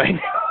slap you right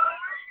now.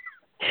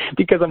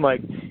 Because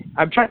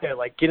I'm trying to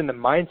like get in the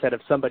mindset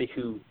of somebody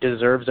who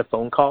deserves a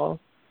phone call.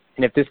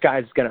 And if this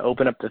guy's going to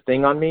open up the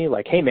thing on me,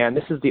 like, hey man,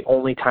 this is the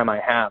only time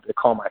I have to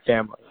call my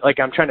family. Like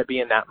I'm trying to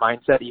be in that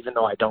mindset even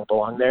though I don't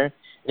belong there. And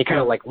he kind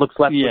of like looks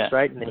left, looks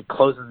right, and then he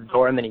closes the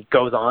door and then he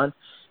goes on.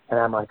 And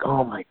I'm like,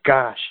 oh my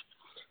gosh.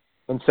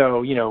 And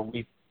so,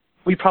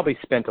 we probably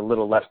spent a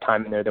little less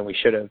time in there than we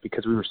should have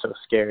because we were so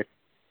scared.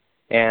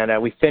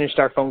 And we finished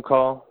our phone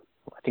call.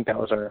 I think that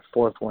was our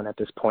 4th one at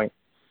this point.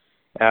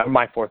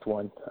 My 4th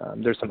one.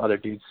 There's some other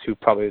dudes who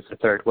probably was the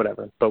 3rd,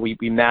 whatever. But we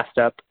masked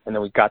up, and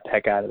then we got the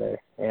heck out of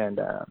there. And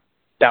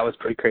that was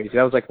pretty crazy.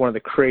 That was like one of the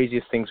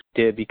craziest things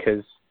we did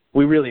because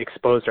we really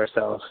exposed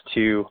ourselves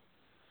to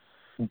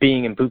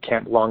being in boot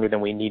camp longer than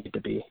we needed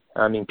to be.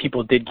 I mean,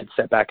 people did get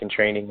set back in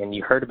training, and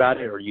you heard about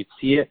it or you'd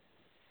see it,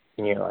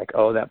 and you're like,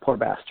 oh, that poor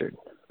bastard.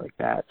 Like,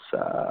 that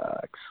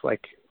sucks.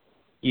 Like,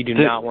 you do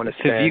not want to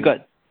spend... So you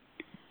got...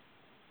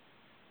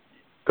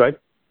 Go ahead.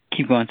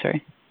 Keep going,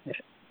 sorry.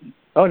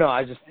 Oh, no,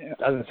 I was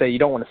going to say, you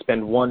don't want to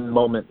spend one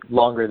moment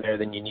longer there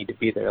than you need to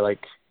be there.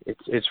 Like,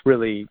 it's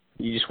really,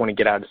 you just want to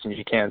get out as soon as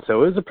you can.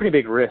 So it was a pretty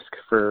big risk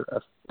for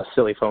a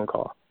silly phone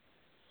call.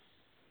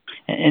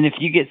 And if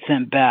you get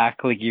sent back,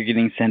 like you're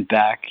getting sent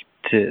back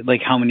to,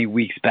 like how many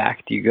weeks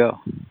back do you go?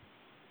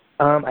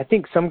 I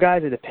think some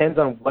guys, it depends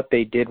on what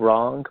they did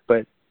wrong,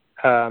 but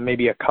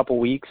maybe a couple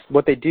weeks.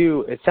 What they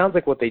do, it sounds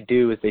like what they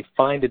do is they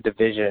find a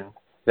division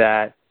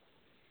that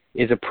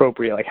is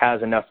appropriate, like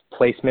has enough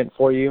placement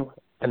for you,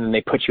 and then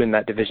they put you in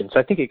that division. So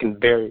I think it can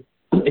vary.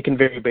 It can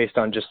vary based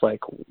on just like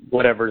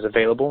whatever is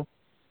available.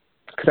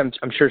 Because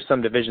I'm sure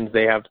some divisions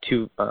they have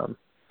too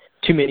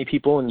many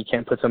people and you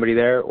can't put somebody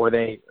there, or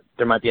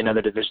there might be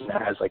another division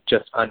that has like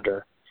just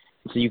under,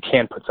 so you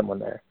can put someone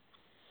there.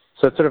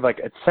 So it's sort of like,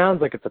 it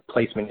sounds like it's a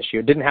placement issue.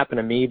 It didn't happen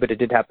to me, but it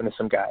did happen to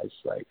some guys.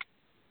 Like,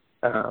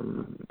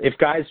 if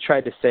guys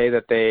tried to say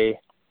that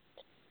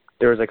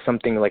there was like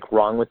something like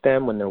wrong with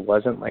them when there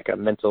wasn't, like a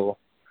mental,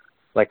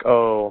 like,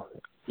 oh,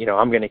 you know,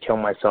 I'm going to kill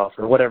myself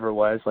or whatever it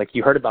was. Like,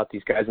 you heard about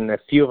these guys, and a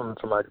few of them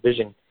from our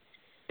division,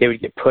 they would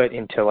get put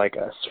into like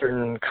a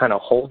certain kind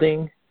of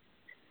holding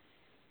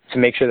to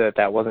make sure that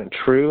that wasn't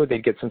true.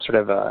 They'd get some sort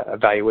of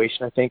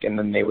evaluation, I think, and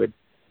then they would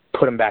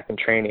put them back in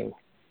training.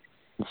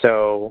 And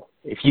so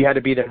if you had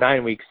to be there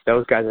 9 weeks,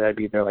 those guys had to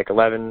be there like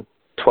 11,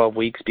 12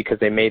 weeks because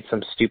they made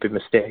some stupid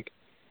mistake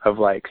of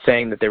like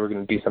saying that they were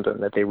going to do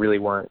something that they really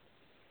weren't.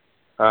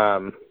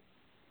 And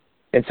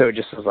so it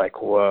just was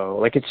like, whoa,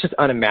 like it's just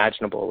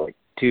unimaginable. Like,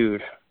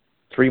 dude,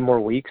 3 more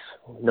weeks?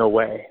 No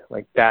way.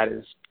 Like, that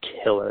is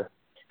killer.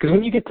 Because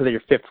when you get to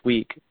your 5th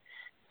week,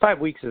 5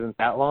 weeks isn't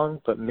that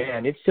long, but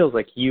man, it feels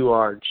like you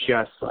are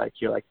just like,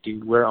 you're like,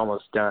 dude, we're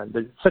almost done.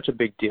 It's such a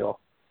big deal.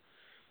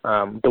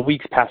 The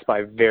weeks passed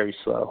by very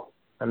slow.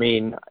 I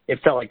mean, it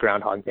felt like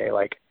Groundhog Day.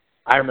 Like,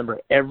 I remember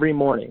every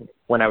morning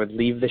when I would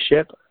leave the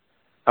ship,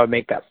 I would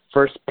make that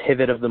first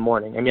pivot of the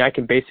morning. I mean, I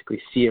can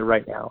basically see it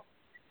right now.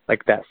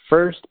 Like that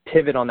first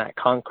pivot on that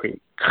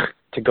concrete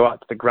to go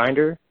out to the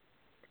grinder,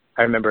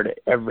 I remembered it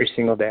every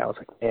single day. I was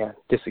like, man,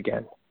 this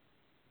again.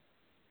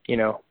 You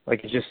know,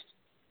 like it just,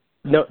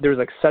 no, there was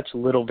like such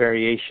little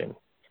variation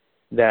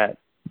that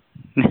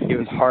it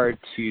was hard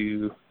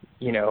to,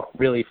 you know,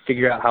 really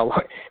figure out how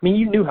long. I mean,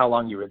 you knew how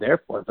long you were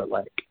there for, but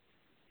like,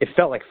 it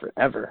felt like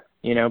forever,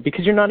 you know,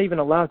 because you're not even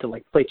allowed to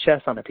like play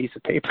chess on a piece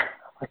of paper.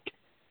 Like,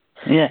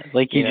 yeah,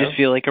 like you just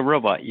feel like a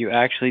robot. You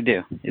actually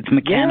do. It's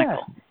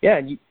mechanical. Yeah,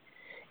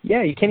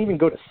 you can't even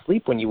go to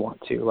sleep when you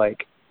want to.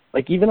 Like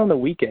even on the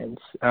weekends,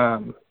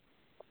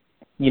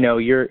 you know,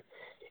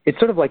 it's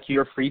sort of like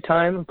your free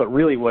time, but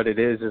really what it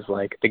is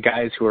like the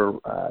guys who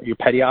are your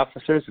petty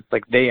officers, it's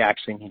like they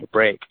actually need a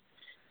break.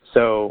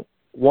 So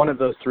one of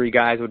those 3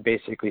 guys would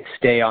basically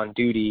stay on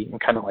duty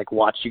and kind of like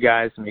watch you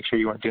guys and make sure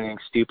you weren't doing anything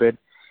stupid.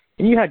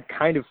 And you had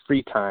kind of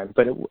free time,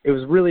 but it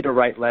was really to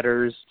write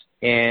letters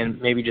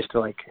and maybe just to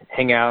like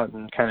hang out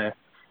and kind of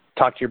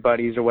talk to your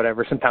buddies or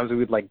whatever. Sometimes we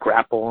would like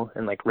grapple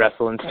and like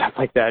wrestle and stuff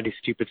like that, do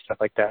stupid stuff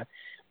like that.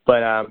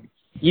 But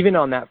even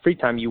on that free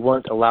time, you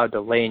weren't allowed to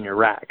lay in your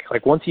rack.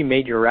 Like once you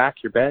made your rack,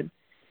 your bed,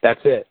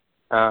 that's it.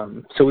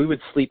 So we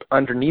would sleep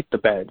underneath the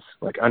beds,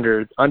 like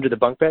under the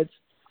bunk beds,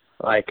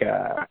 like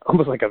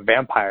almost like a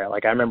vampire.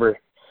 Like I remember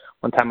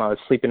one time I was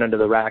sleeping under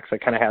the racks. I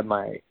kind of had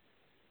my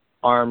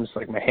arms,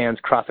 like my hands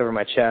crossed over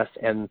my chest,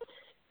 and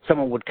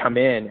someone would come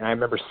in, and I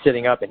remember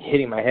sitting up and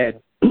hitting my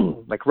head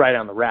like right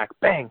on the rack,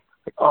 bang,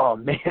 like, oh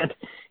man, and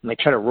like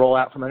try to roll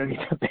out from underneath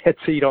the bed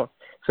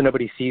so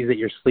nobody sees that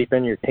you're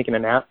sleeping, you're taking a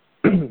nap.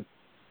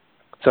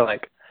 So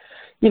like,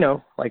 you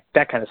know, like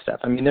that kind of stuff.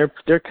 I mean,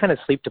 they're kind of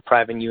sleep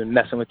depriving you and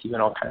messing with you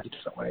in all kinds of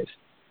different ways.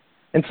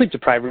 And sleep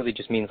deprived really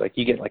just means like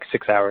you get like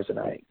 6 hours a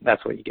night.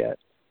 That's what you get.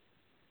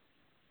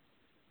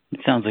 It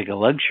sounds like a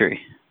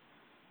luxury.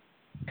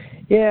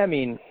 Yeah, I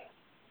mean,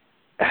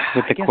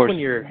 with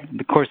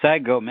the course I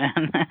go,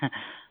 man.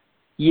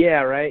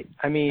 Yeah, right.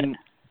 I mean,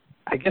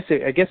 I guess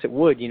it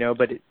would, you know,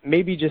 but it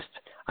maybe just.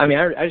 I mean,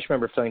 I just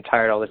remember feeling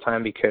tired all the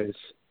time because,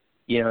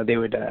 you know, they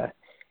would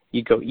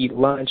you'd go eat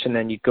lunch and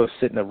then you'd go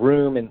sit in the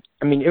room, and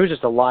I mean, it was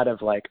just a lot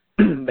of like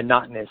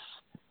monotonous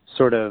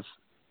sort of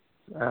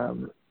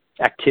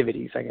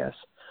activities, I guess.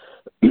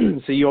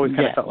 So you always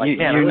kind of felt like,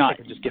 man, I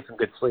could just get some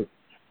good sleep.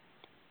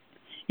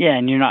 Yeah,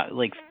 and you're not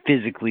like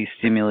physically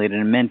stimulated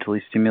and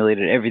mentally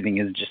stimulated. Everything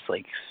is just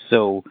like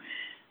so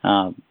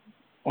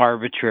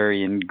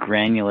arbitrary and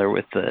granular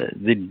with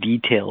the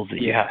details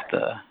that you have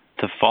to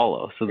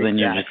follow. So then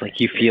you're just like,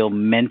 you feel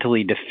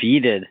mentally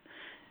defeated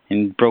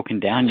and broken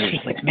down. You're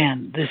just like,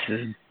 man, this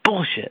is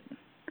bullshit.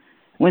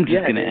 When's this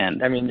going to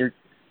end? I mean,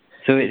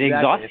 so it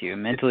exhausts you,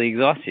 mentally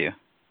exhausts you.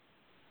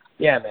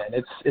 Yeah,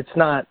 man,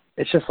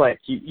 it's just like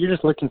you're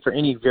just looking for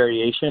any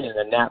variation, and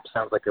a nap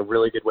sounds like a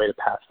really good way to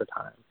pass the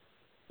time.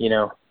 You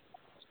know,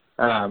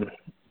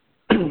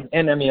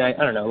 and I mean, I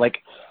don't know, like,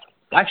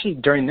 actually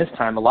during this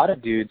time, a lot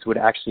of dudes would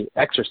actually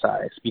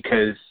exercise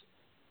because,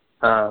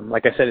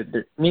 like I said,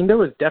 there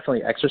was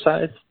definitely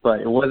exercise, but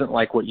it wasn't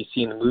like what you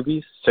see in the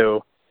movies.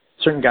 So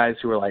certain guys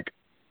who were like,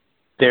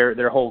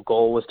 their whole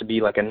goal was to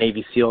be like a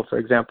Navy SEAL, for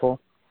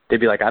example, they'd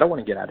be like, I don't want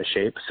to get out of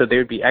shape. So they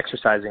would be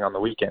exercising on the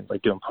weekends,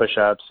 like doing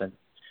push-ups and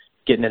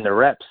getting in their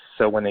reps.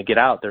 So when they get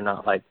out, they're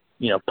not like,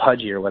 you know,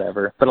 pudgy or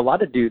whatever. But a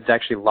lot of dudes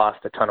actually lost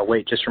a ton of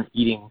weight just from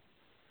eating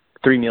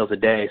 3 meals a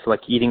day. So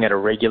like eating at a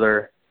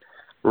regular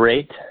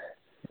rate,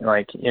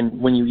 like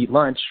when you eat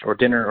lunch or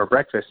dinner or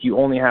breakfast, you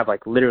only have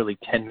like literally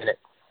 10 minutes.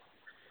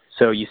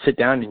 So you sit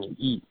down and you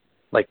eat.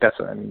 Like that's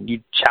what I mean.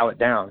 You chow it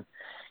down.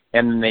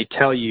 and they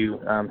tell you,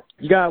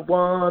 you got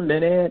 1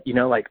 minute,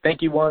 like,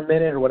 thank you 1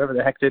 minute or whatever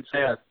the heck they'd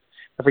say.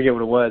 I forget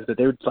what it was, but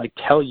they would, like,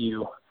 tell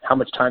you how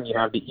much time you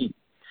have to eat.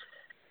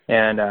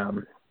 And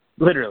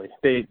literally,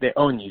 they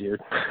own you,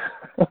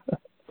 dude.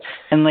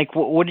 And, like,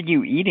 what are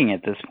you eating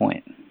at this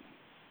point?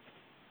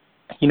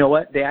 You know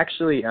what? They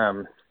actually,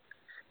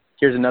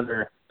 here's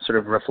another sort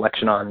of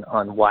reflection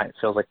on why it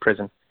feels like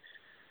prison.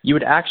 You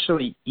would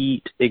actually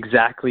eat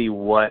exactly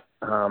what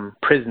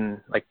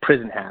prison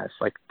has,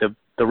 like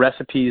the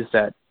recipes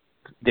that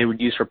they would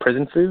use for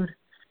prison food.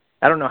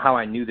 I don't know how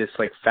I knew this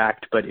like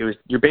fact, but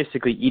you're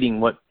basically eating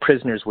what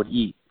prisoners would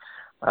eat.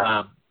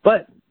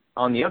 But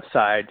on the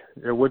upside,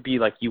 there would be,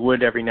 like, you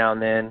would every now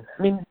and then.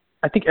 I mean,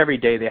 I think every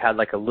day they had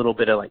like a little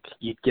bit of, like,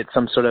 you'd get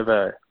some sort of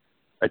a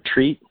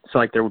treat. So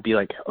like there would be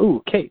like,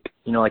 oh, cake,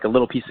 like a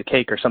little piece of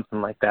cake or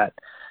something like that.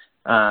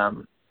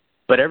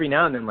 But every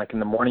now and then, like in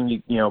the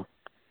morning,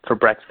 for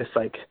breakfast,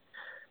 like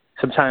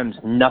sometimes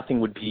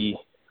nothing would be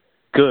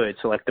good.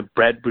 So like the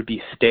bread would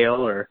be stale,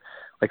 or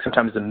like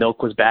sometimes the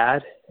milk was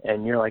bad,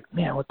 and you're like,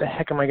 man, what the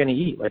heck am I going to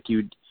eat? Like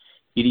you'd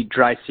eat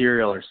dry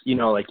cereal, or,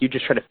 like you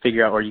just try to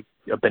figure out, or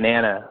a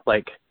banana.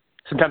 Like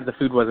sometimes the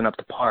food wasn't up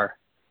to par.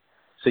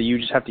 So you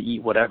just have to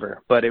eat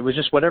whatever. But it was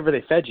just whatever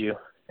they fed you,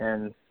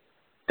 and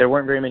there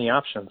weren't very many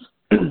options.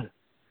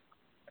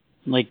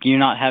 Like you're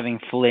not having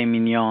filet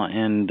mignon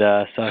and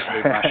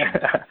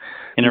sauté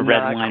in a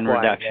red wine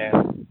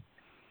reduction.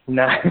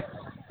 Man.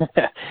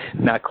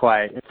 Not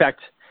quite. In fact,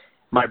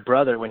 my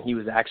brother, when he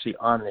was actually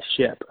on the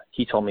ship,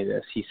 he told me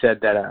this. He said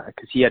that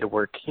because he had to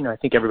work, I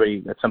think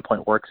everybody at some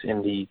point works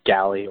in the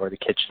galley or the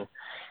kitchen.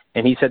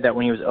 And he said that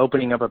when he was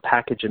opening up a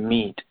package of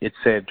meat, it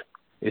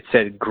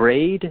said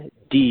grade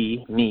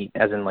D meat,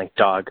 as in like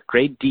dog,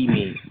 grade D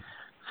meat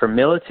for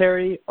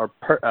military or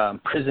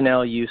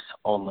personnel use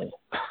only.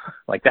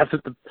 Like that's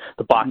what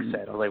the box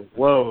said. I was like,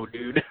 whoa,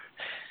 dude.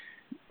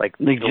 Like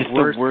the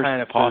worst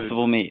kind of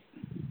possible food. Meat.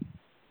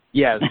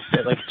 Yeah,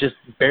 like just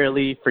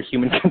barely for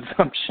human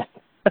consumption.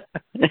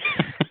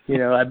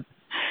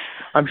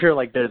 I'm sure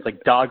like there's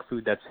like dog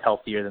food that's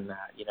healthier than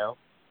that,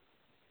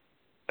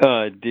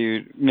 Oh,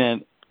 dude,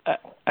 man,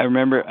 I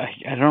remember.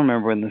 I don't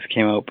remember when this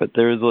came out, but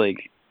there was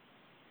like,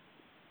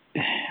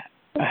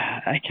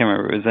 I can't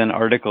remember. It was an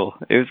article.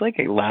 It was like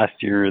last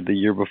year or the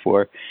year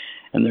before,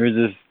 and there was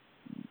this.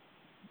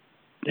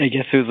 I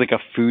guess it was like a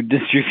food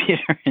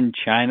distributor in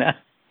China,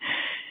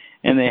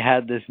 and they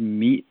had this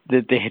meat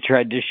that they had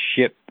tried to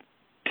ship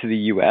to the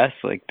U.S.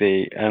 Like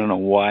I don't know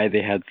why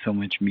they had so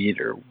much meat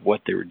or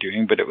what they were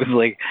doing, but it was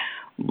like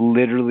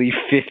literally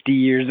 50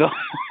 years old.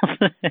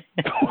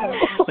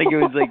 Like it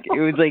was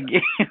like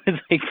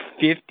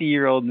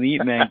 50-year-old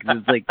meat, man, because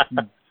it's like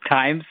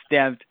time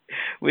stamped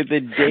with a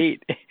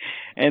date,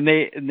 and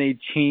they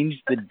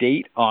changed the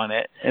date on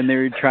it, and they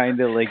were trying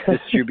to like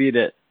distribute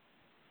it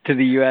to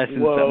the U.S.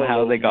 and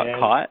somehow they got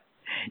caught.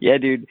 Yeah,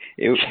 dude,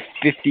 it was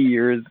 50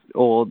 years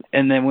old.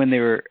 And then when they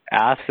were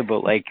asked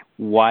about like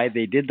why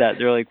they did that,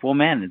 they're like, well,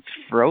 man, it's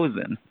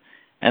frozen.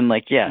 And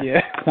like,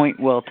 yeah, point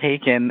well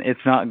taken.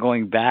 It's not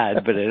going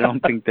bad, but I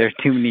don't think there's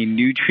too many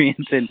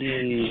nutrients in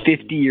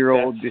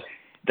 50-year-old.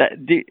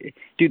 That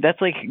dude,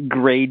 that's like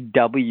grade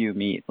W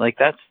meat. Like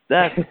that's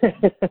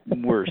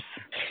worse.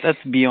 That's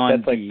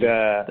beyond. That's like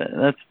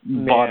that's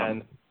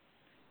bottom.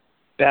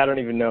 I don't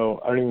even know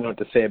what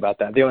to say about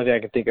that. The only thing I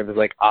can think of is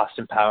like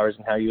Austin Powers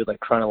and how you would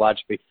like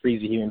chronologically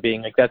freeze a human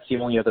being. Like that's the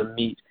only other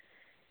meat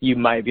you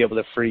might be able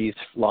to freeze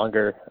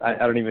longer. I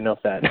don't even know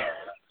if that.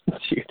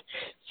 Dude,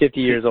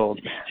 50 years old.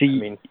 So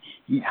your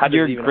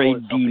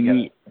grade D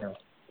meat.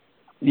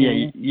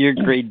 Yeah, your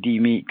grade D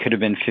meat could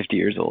have been 50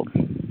 years old.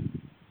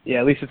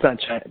 Yeah, at least it's not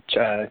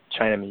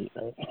China meat.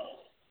 Right?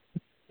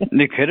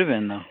 It could have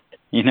been though.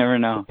 You never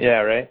know.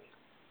 Yeah, right.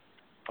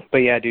 But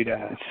yeah, dude.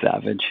 It's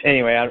savage.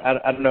 Anyway,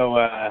 I don't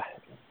know.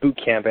 Boot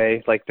camp,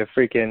 like the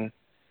freaking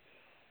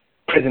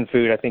prison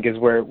food, I think is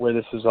where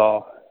this was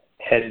all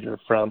headed or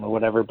from or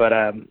whatever. But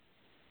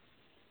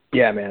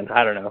yeah, man,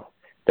 I don't know.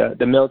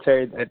 The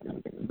military. I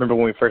remember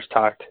when we first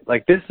talked.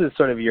 Like this is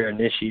sort of your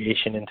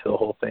initiation into the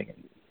whole thing.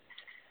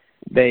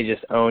 They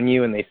just own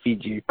you and they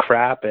feed you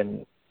crap,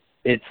 and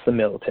it's the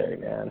military,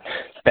 man.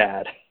 It's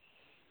bad.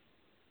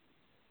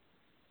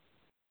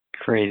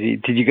 Crazy.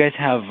 Did you guys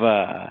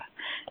have?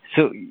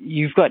 So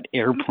you've got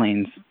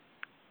airplanes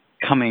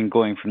coming and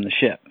going from the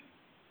ship.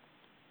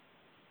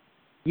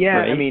 Yeah,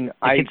 right? I mean,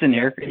 it's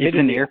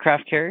an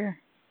aircraft carrier.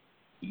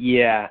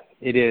 Yeah,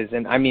 it is,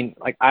 and I mean,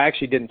 like I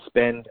actually didn't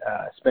spend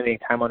any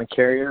time on a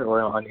carrier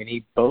or on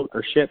any boat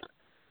or ship.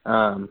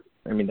 I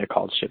mean, they're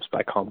called ships, but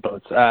I call them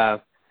boats.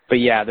 But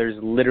yeah,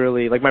 there's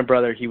literally like my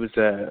brother. He was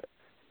an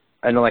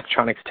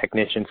electronics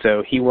technician,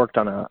 so he worked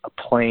on a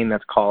plane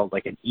that's called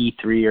like an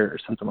E3 or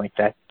something like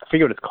that. I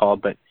forget what it's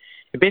called, but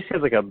it basically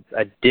has like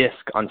a disc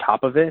on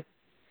top of it.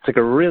 It's like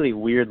a really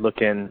weird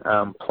looking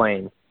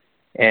plane.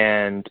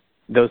 And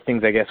those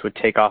things, I guess, would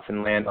take off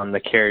and land on the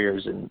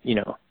carriers, and,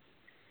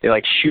 they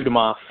like shoot them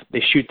off.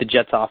 They shoot the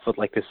jets off with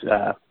like this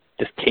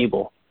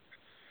cable.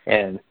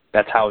 And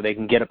that's how they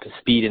can get up to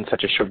speed in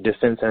such a short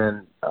distance.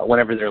 And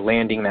whenever they're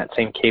landing, that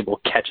same cable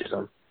catches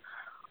them.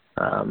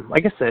 I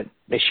guess that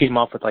they shoot them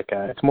off with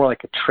it's more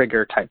like a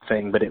trigger type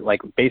thing, but it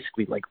like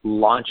basically like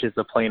launches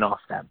the plane off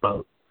that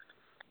boat.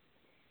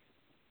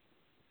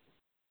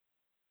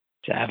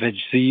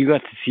 Savage. So you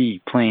got to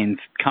see planes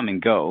come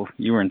and go.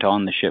 You weren't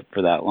on the ship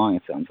for that long,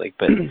 it sounds like,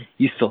 but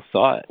you still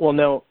saw it. Well,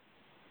 no.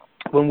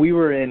 When we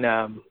were in,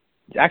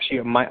 actually,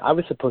 I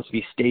was supposed to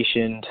be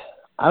stationed.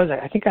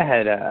 I think I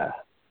had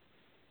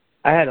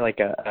like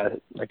a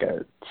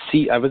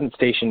seat. I wasn't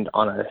stationed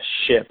on a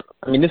ship.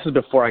 I mean, this was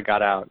before I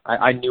got out.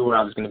 I knew where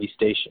I was going to be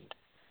stationed.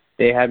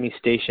 They had me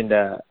stationed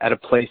at a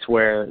place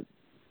where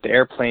the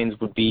airplanes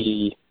would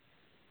be.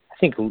 I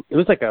think it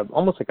was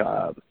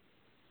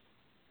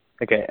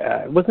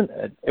it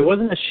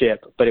wasn't a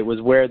ship, but it was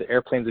where the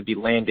airplanes would be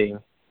landing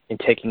and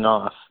taking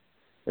off.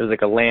 It was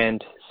like a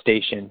land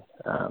station,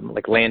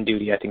 like land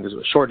duty. I think it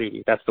was shore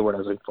duty. That's the word I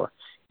was looking for.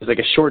 It was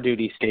like a shore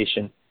duty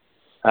station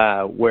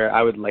where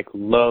I would like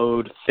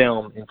load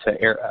film into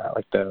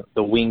like the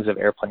wings of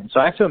airplanes.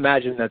 So I have to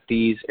imagine that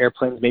these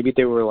airplanes, maybe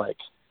they were like,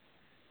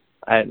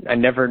 I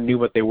never knew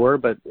what they were,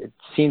 but it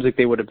seems like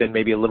they would have been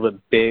maybe a little bit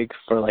big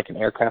for like an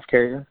aircraft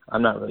carrier.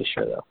 I'm not really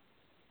sure though.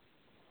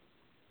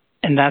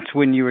 And that's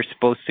when you were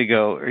supposed to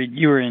go, or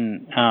you were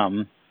in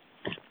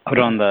out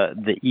on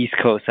the East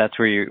Coast. That's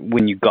where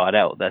when you got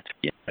out. That's where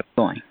you ended up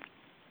going.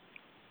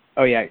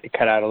 Oh yeah, it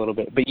cut out a little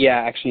bit, but yeah,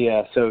 actually,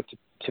 so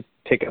to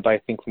pick up, I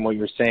think from what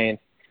you were saying,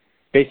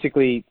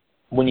 basically,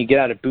 when you get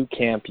out of boot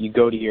camp, you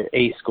go to your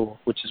A school,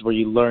 which is where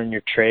you learn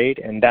your trade,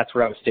 and that's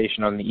where I was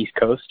stationed on the East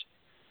Coast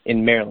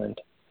in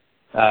Maryland,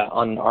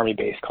 on an Army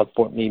base called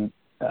Fort Meade,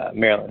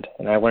 Maryland,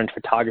 and I learned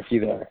photography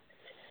there.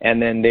 And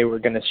then they were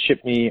going to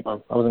ship me, I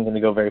wasn't going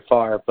to go very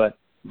far, but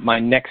my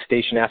next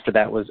station after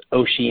that was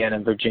Oceana,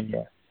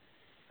 Virginia.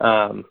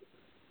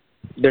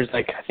 There's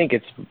I think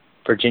it's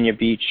Virginia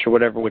Beach or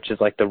whatever, which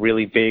is like the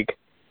really big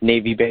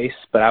Navy base,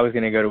 but I was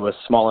going to go to a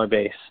smaller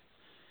base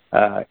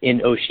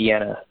in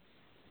Oceana,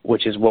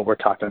 which is what we're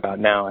talking about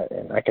now.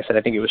 And like I said,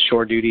 I think it was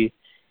shore duty,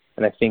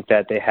 and I think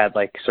that they had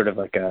like sort of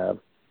like a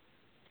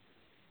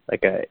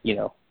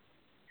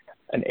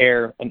an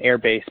air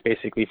base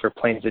basically for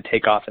planes to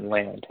take off and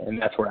land, and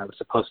that's where I was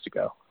supposed to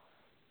go.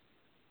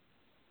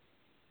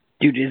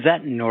 Dude, is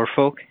that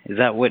Norfolk? Is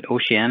that what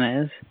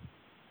Oceana is?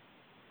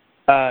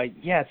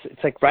 Yeah,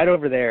 it's like right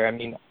over there. I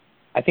mean,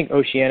 I think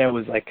Oceana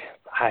was like,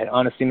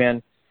 honestly,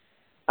 man,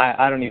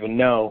 I don't even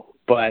know,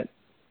 but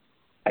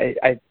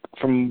I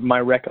from my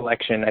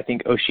recollection, I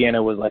think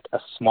Oceana was like a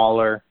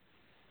smaller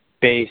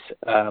base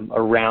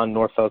around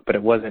Norfolk, but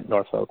it wasn't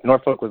Norfolk.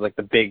 Norfolk was like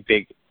the big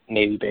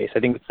Navy base. I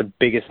think it's the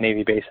biggest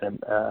Navy base in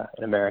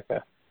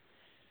America.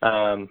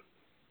 So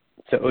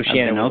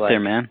Oceana I've been was out there,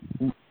 man.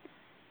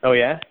 Oh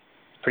yeah,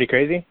 pretty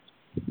crazy.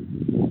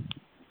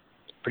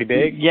 Pretty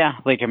big? Yeah,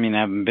 I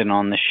haven't been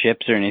on the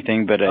ships or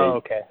anything, but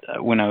okay.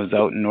 When I was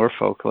out in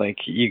Norfolk,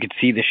 you could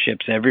see the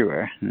ships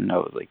everywhere, and I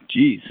was like,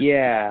 "Geez,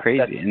 yeah,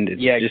 crazy!" And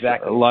it's just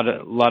exactly. A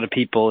lot of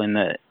people in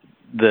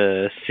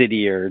the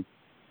city are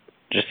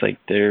just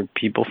they're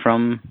people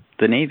from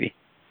the Navy.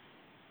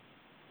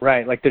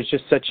 Right, there's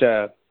just such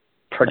a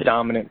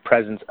predominant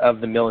presence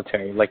of the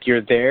military.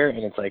 You're there,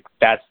 and it's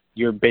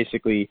you're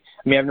basically.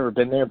 I mean, I've never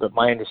been there, but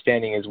my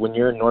understanding is when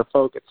you're in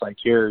Norfolk, it's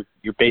you're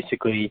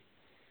basically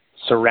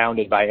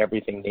surrounded by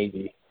everything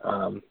Navy.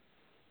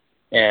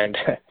 And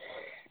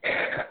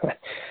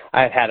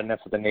I had enough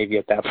of the Navy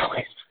at that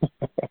point.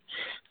 I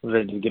was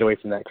ready to get away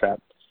from that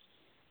crap.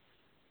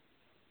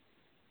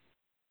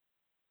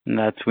 And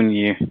that's when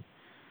you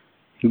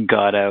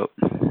got out.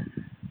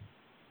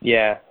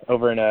 Yeah,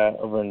 over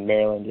in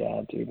Maryland,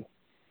 yeah, dude.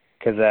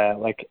 Because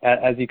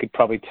as you could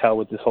probably tell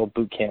with this whole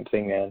boot camp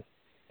thing, man.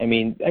 I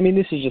mean,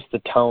 this is just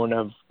the tone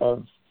of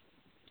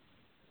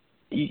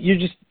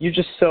you're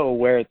just so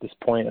aware at this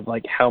point of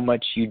how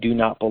much you do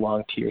not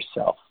belong to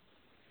yourself,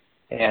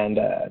 and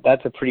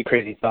that's a pretty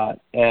crazy thought.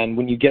 And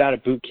when you get out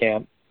of boot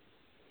camp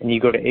and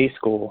you go to A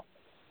school,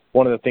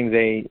 one of the things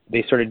they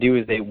sort of do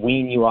is they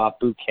wean you off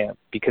boot camp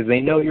because they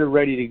know you're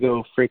ready to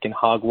go freaking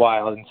hog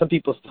wild, and some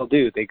people still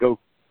do. They go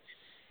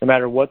no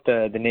matter what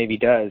the Navy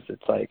does.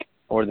 It's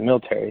or the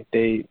military.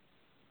 They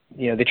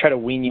try to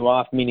wean you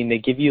off, meaning they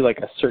give you a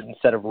certain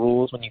set of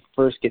rules when you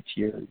first get to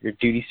your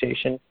duty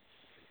station.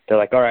 They're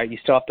all right, you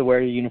still have to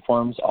wear your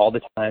uniforms all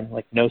the time,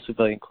 no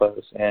civilian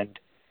clothes, and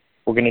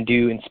we're going to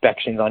do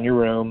inspections on your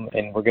room,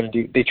 and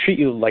they treat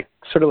you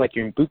sort of like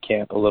you're in boot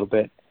camp a little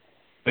bit,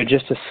 but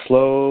just to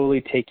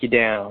slowly take you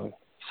down.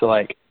 So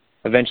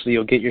eventually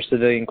you'll get your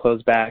civilian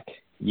clothes back,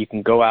 you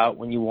can go out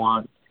when you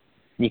want,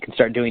 and you can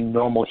start doing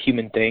normal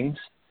human things.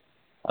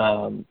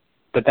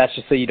 But that's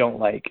just so you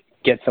don't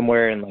get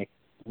somewhere and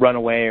run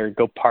away or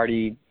go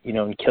party,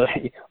 and kill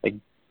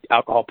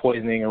alcohol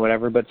poisoning or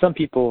whatever. But some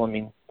people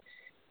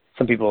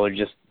are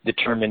just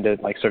determined to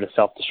sort of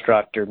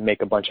self-destruct or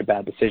make a bunch of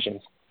bad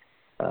decisions.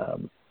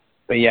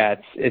 But yeah,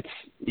 it's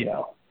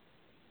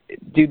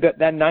dude,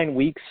 that 9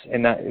 weeks,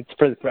 and that it's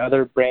for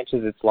other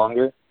branches it's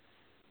longer.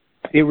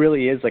 It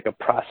really is a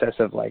process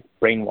of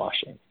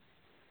brainwashing.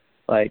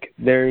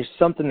 There's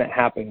something that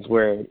happens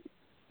where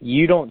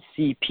you don't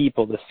see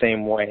people the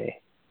same way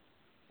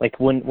Like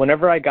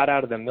whenever I got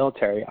out of the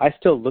military, I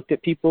still looked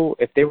at people.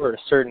 If they were a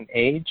certain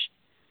age,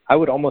 I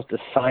would almost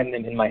assign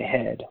them in my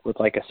head with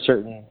like a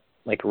certain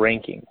like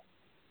ranking.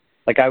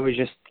 Like I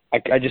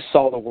just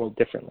saw the world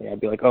differently. I'd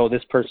be like, oh,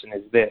 this person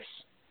is this.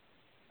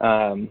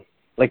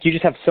 Like you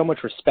just have so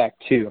much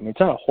respect too. I mean, it's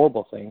not a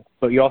horrible thing,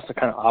 but you also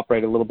kind of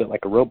operate a little bit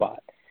like a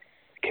robot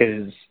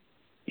because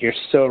you're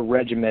so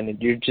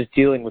regimented. You're just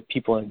dealing with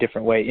people in a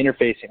different way,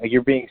 interfacing. Like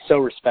you're being so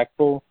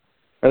respectful,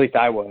 or at least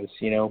I was,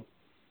 you know.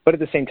 But at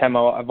the same time,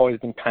 I've always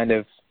been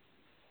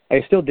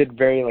I still did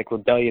very like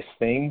rebellious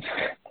things,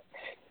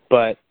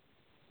 but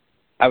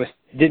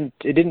it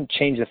didn't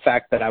change the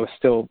fact that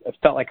it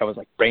felt like I was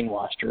like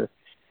brainwashed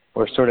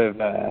or sort of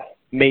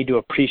made to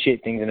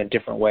appreciate things in a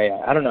different way.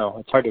 I don't know.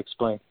 It's hard to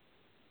explain.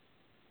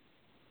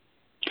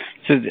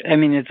 So, I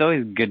mean, it's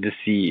always good to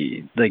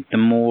see, like, the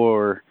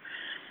more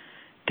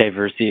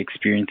diversity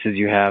experiences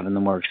you have and the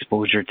more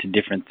exposure to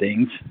different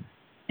things.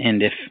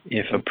 And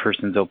if a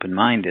person's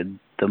open-minded,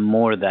 the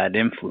more that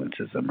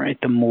influences them, right?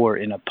 The more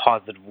in a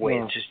positive way.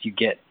 Yeah. It's just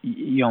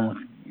you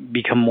almost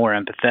become more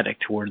empathetic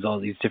towards all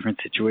these different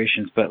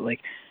situations. But,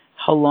 like,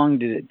 how long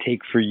did it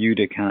take for you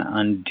to kind of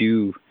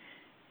undo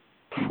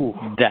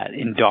that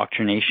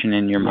indoctrination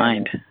in your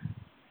mind?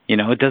 You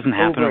know, it doesn't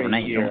happen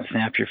overnight. You don't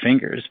snap your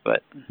fingers,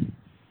 but...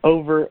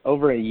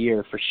 Over a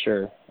year for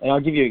sure. And I'll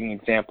give you an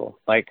example.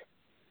 Like,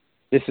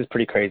 this is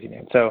pretty crazy,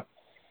 man. So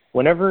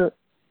whenever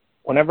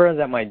I was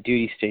at my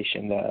duty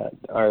station,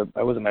 I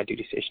wasn't my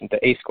duty station,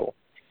 the A school,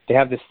 they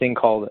have this thing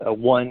called a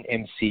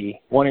 1MC.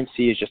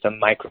 1MC is just a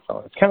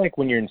microphone. It's kind of like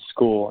when you're in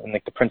school and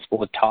like the principal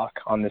would talk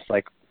on this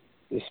like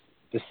this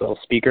little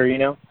speaker, you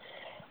know.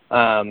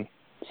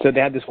 So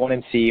they had this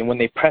 1MC, and when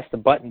they press the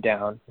button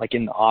down, like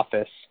in the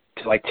office,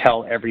 to like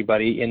tell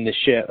everybody in the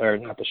ship, or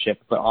not the ship,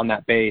 but on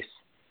that base,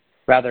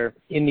 rather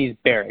in these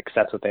barracks,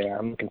 that's what they are.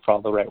 I'm looking for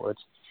all the right words.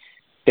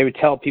 They would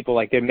tell people,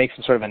 like, they'd make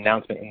some sort of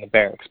announcement in the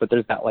barracks, but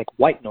there's that, like,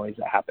 white noise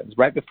that happens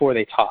right before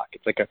they talk.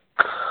 It's like a,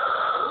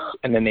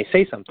 and then they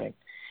say something.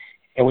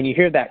 And when you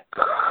hear that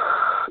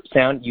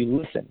sound, you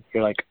listen.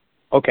 You're like,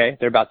 okay,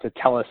 they're about to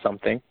tell us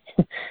something.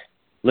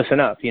 Listen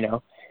up, you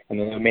know, and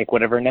then they make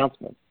whatever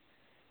announcement.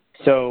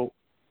 So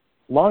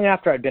long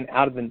after I'd been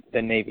out of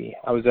the Navy,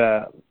 I was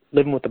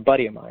living with a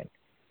buddy of mine,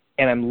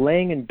 and I'm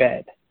laying in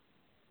bed.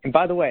 And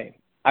by the way,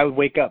 I would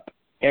wake up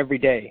every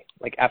day,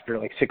 like after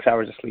like 6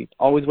 hours of sleep.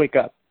 Always wake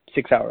up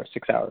 6 hours.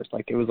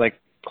 Like it was like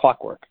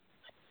clockwork.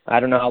 I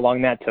don't know how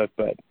long that took,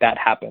 but that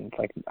happened.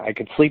 Like I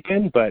could sleep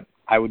in, but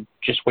I would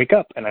just wake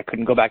up and I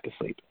couldn't go back to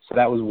sleep. So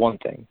that was one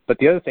thing. But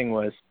the other thing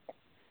was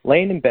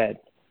laying in bed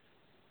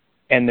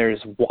and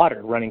there's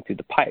water running through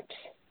the pipes.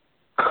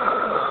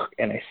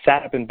 And I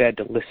sat up in bed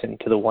to listen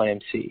to the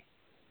 1MC.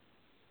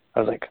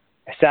 I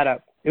sat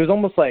up. It was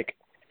almost like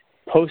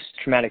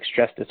post-traumatic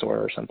stress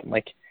disorder or something.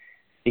 Like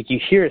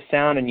you hear a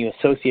sound and you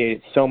associate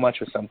it so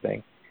much with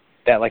something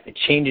that like it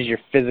changes your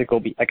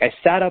physical like I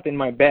sat up in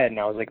my bed and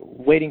I was like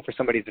waiting for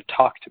somebody to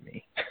talk to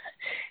me.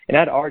 And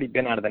I'd already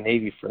been out of the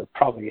Navy for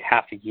probably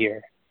half a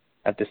year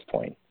at this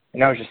point.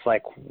 And I was just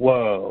like,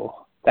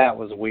 whoa, that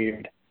was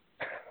weird.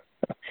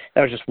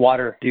 That was just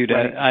water. Dude,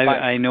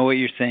 I know what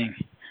you're saying.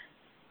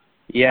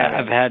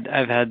 Yeah.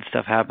 I've had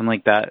stuff happen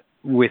like that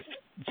with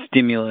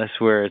stimulus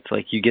where it's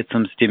like you get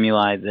some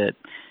stimuli that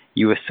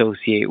you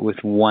associate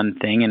with one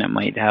thing and it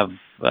might have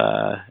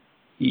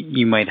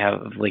you might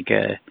have like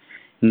a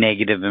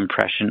negative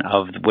impression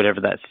of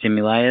whatever that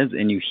stimuli is,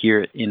 and you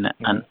hear it in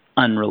an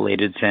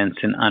unrelated sense,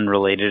 an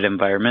unrelated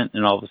environment,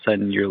 and all of a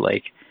sudden you're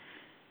like,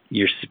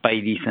 your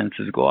spidey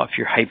senses go off,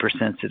 you're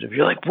hypersensitive,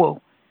 you're like,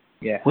 whoa,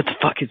 yeah, what the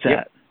fuck is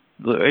that?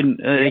 And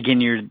again,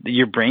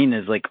 your brain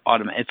is like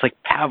automatic. It's like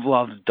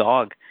Pavlov's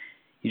dog.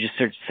 You just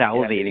start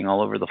salivating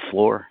all over the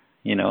floor.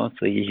 You know,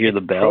 it's like you hear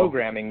the bell.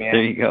 Programming, man.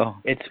 There you go.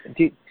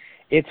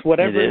 It's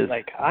whatever. It is.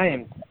 Like I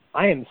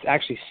am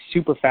actually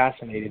super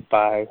fascinated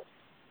by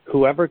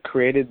whoever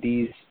created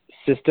these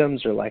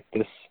systems or like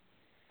this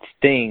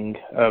thing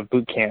of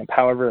boot camp.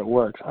 However it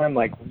works, I'm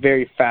like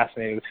very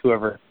fascinated with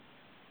whoever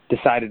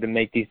decided to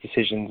make these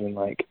decisions and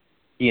like,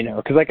 you know,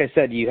 because like I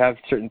said, you have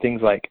certain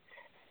things like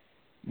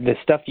the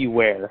stuff you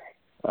wear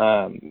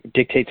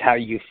dictates how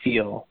you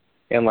feel,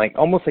 and like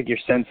almost like your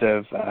sense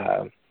of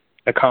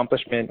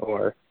accomplishment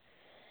or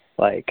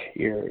like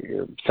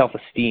your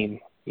self-esteem.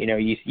 You know,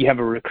 you have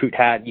a recruit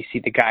hat, you see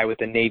the guy with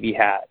the Navy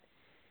hat,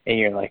 and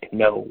you're like,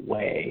 no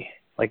way.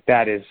 Like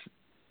that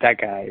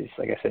guy is,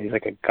 like I said, he's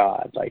like a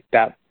god. Like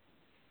that's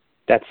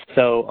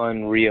so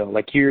unreal.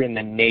 Like you're in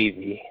the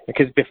Navy,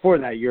 because before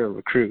that you're a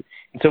recruit.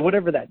 And so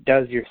whatever that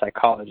does to your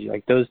psychology,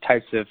 like those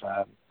types of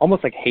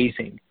almost like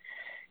hazing,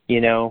 you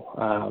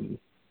know,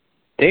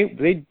 they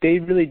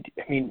really,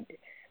 I mean,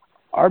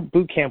 our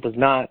boot camp was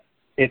not,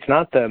 it's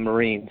not the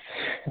Marines.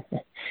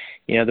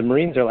 You know, the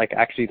Marines are like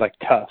actually like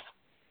tough.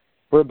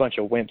 We're a bunch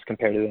of wimps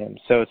compared to them.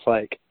 So it's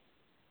like,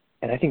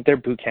 and I think their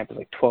boot camp is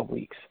like 12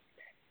 weeks.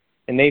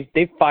 And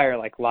they fire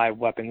like live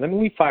weapons. I mean,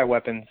 we fire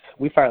weapons.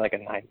 We fire like a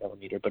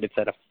 9mm, but it's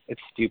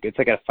stupid. It's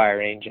like at a fire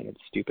range and it's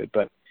stupid.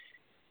 But,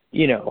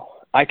 you know,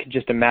 I could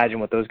just imagine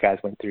what those guys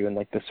went through and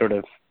like the sort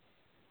of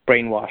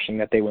brainwashing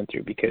that they went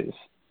through, because,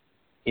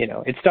 you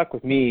know, it stuck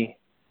with me,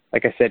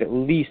 like I said, at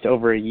least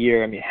over a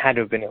year. I mean, it had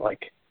to have been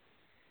like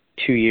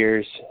 2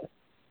 years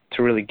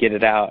to really get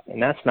it out.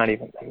 And that's not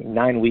even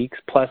 9 weeks.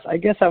 Plus, I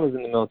guess I was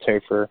in the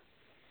military for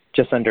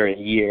just under a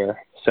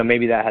year. So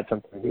maybe that had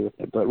something to do with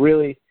it. But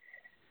really,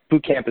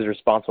 boot camp is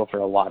responsible for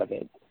a lot of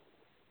it.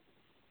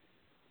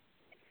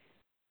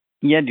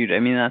 Yeah, dude. I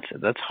mean,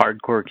 that's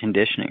hardcore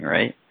conditioning,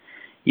 right?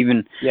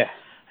 Even, yeah.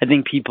 I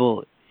think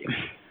people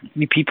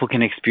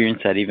can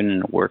experience that even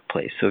in a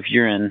workplace. So if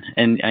you're in,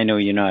 and I know,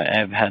 you know,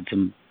 I've had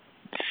some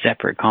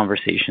separate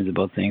conversations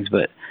about things,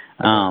 but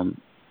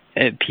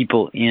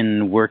people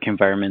in work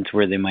environments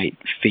where they might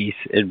face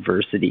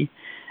adversity,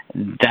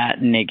 that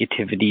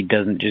negativity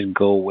doesn't just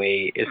go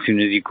away as soon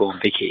as you go on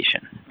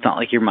vacation. It's not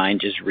like your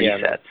mind just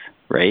resets,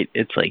 right?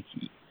 It's like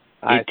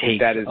it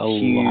takes that is a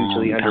hugely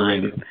long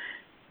underrated. Time.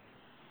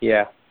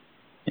 Yeah.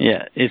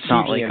 Yeah, it's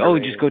not like,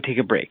 underrated. Just go take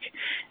a break.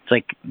 It's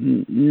like,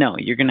 no,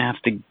 you're gonna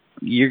have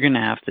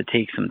to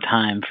take some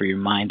time for your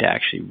mind to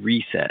actually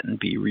reset and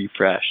be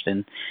refreshed.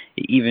 And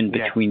even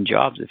between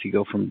jobs, if you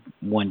go from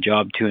one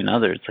job to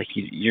another, it's like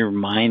your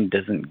mind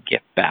doesn't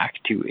get back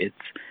to its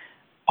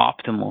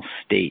optimal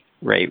state,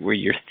 right, where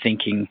you're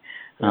thinking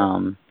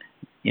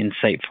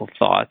insightful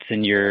thoughts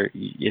and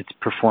it's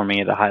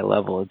performing at a high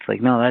level. It's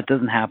like, no, that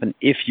doesn't happen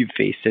if you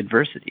faced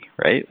adversity,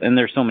 right? And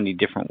there's so many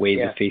different ways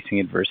of facing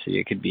adversity.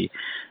 It could be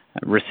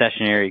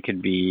recessionary, it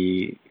could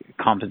be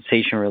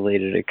compensation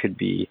related, it could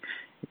be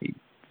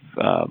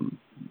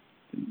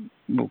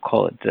we'll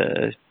call it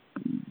the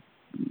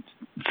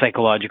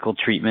psychological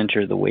treatment,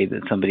 or the way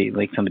that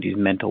somebody's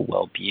mental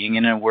well-being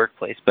in a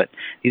workplace. But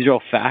these are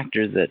all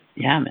factors that,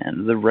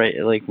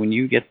 like when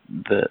you get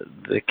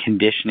the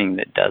conditioning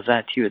that does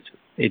that to you,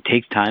 it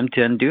takes time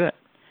to undo it.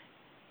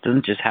 It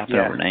doesn't just happen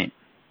overnight.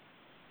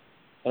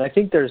 And I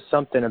think there's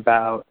something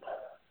about,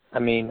 I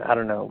mean, I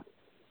don't know.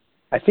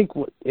 I think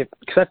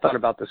because I've thought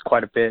about this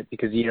quite a bit,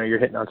 because, you know, you're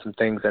hitting on some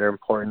things that are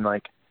important.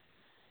 Like,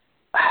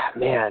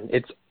 man,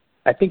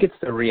 I think it's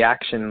the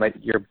reaction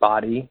that your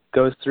body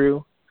goes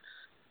through,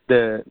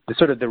 the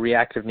sort of the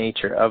reactive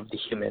nature of the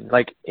human.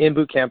 Like in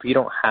boot camp, you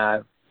don't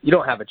have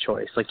a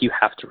choice. Like, you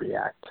have to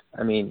react.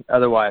 I mean,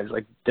 otherwise,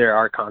 like, there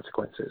are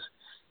consequences.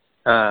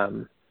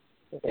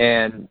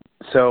 And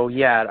so,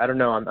 I don't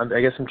know.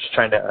 I guess I'm just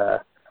trying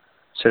to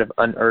sort of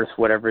unearth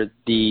whatever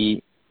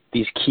these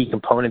key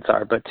components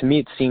are. But to me,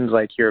 it seems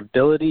like your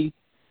ability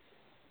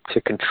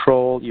to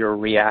control your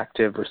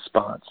reactive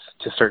response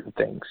to certain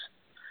things.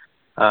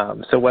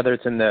 So whether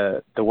it's in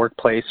the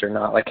workplace or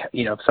not, like,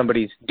 you know, if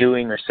somebody's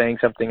doing or saying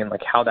something and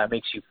like how that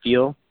makes you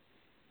feel,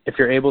 if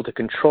you're able to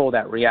control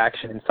that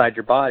reaction inside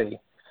your body,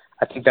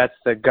 I think that's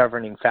the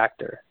governing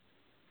factor.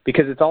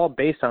 Because it's all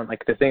based on,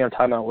 like, the thing I'm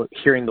talking about,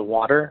 hearing the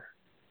water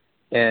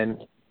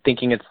and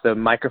thinking it's the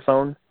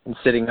microphone and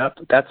sitting up,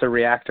 that's a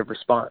reactive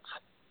response,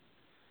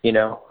 you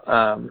know?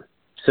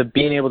 So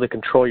being able to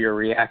control your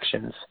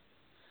reactions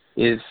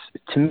is,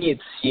 to me, it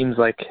seems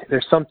like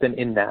there's something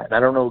in that. And I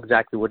don't know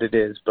exactly what it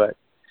is, but,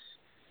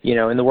 you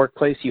know, in the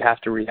workplace, you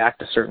have to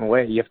react a certain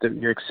way.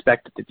 You're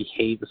expected to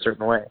behave a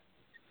certain way.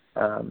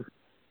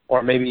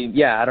 Or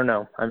maybe, I don't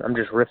know. I'm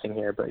just riffing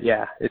here, but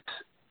it's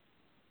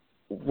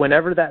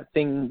whenever that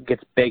thing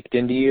gets baked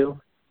into you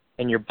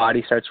and your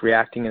body starts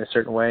reacting in a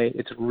certain way,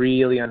 it's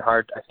really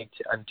hard, I think,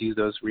 to undo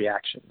those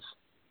reactions.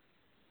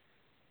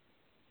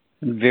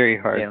 Very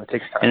hard. You know, it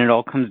takes time. And it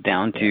all comes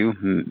down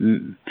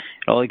to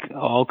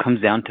all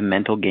comes down to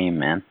mental game,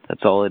 man.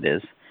 That's all it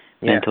is.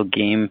 Mental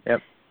game.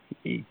 Yep.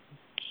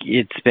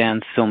 It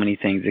spans so many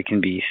things. It can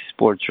be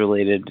sports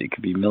related, it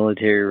could be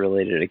military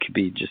related, it could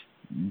be just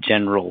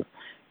general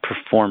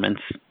performance,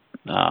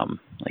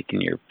 like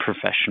in your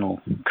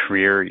professional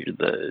career,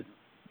 the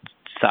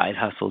side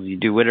hustles you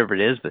do, whatever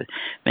it is. But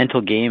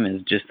mental game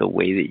is just the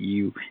way that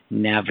you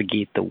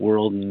navigate the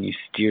world and you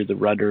steer the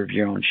rudder of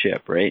your own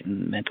ship, right?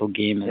 And mental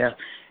game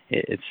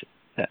is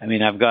I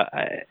mean, I've got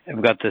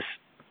this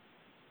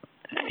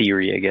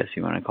theory, I guess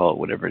you want to call it,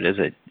 whatever it is.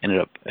 I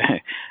ended up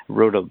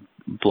wrote a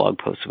blog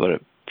post about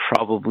it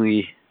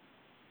probably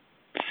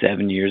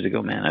 7 years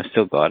ago, man. I've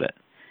still got it,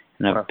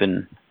 and I've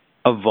been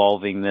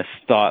evolving this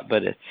thought,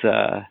 but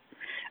it's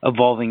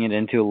evolving it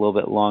into a little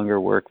bit longer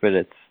work. But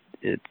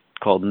it's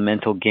called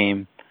mental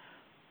game.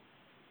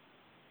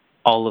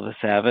 All of us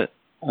have it,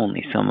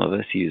 only some of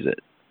us use it,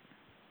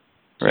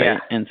 right?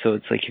 And so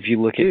it's like, if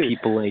you look at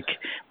people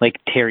like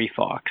Terry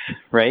Fox,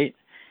 right?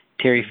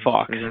 Terry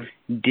Fox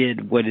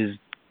did what is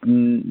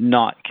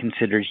not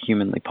considered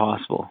humanly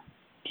possible.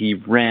 He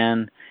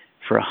ran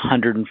for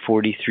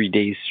 143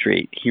 days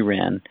straight. He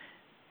ran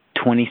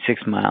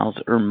 26 miles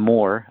or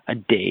more a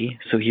day.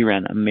 So he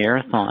ran a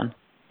marathon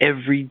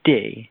every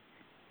day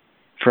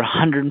for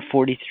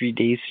 143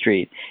 days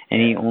straight.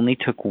 And he only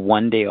took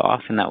one day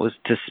off, and that was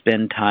to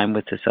spend time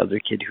with this other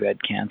kid who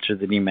had cancer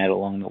that he met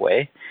along the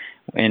way.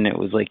 And it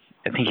was like,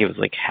 I think it was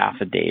like half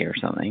a day or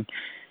something.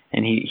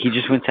 And he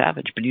just went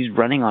savage. But he's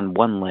running on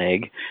one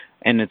leg,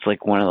 and it's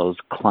like one of those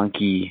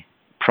clunky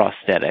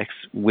prosthetics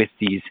with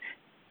these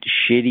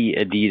shitty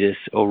Adidas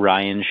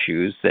Orion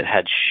shoes that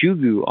had shoe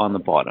goo on the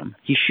bottom.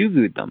 He shoe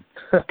gooed them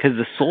because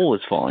the sole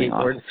was falling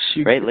off.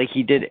 Right? Like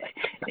he did.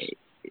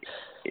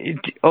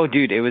 Oh,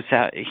 dude, it was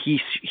but he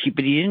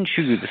didn't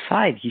shoe goo the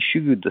side. He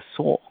shoe gooed the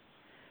sole.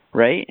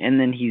 Right? And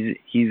then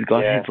he's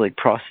got his like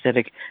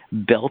prosthetic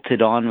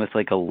belted on with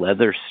like a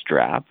leather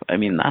strap. I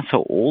mean, that's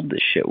how old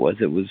this shit was.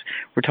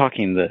 We're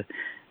talking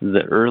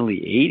the early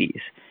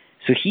 80s.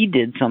 So he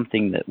did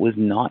something that was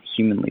not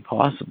humanly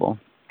possible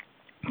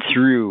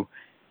through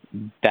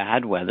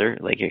bad weather.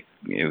 Like it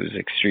was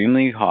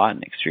extremely hot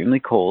and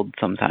extremely cold.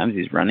 Sometimes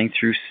he's running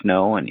through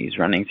snow and he's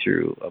running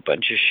through a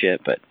bunch of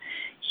shit, but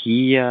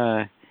he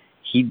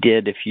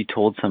did, if you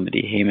told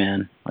somebody, hey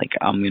man, like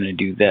I'm going to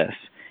do this,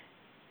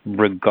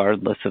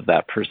 regardless of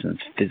that person's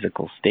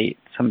physical state.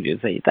 Somebody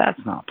would say, that's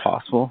not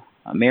possible.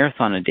 A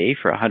marathon a day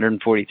for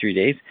 143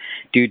 days?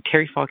 Dude,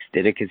 Terry Fox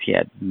did it because he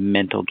had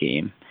mental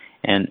game.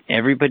 And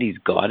everybody's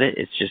got it.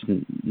 It's just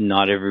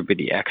not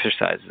everybody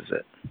exercises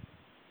it.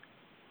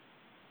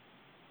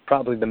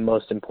 Probably the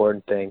most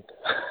important thing.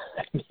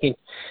 I mean,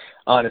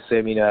 honestly,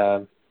 I mean,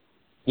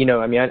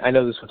 I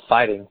know this with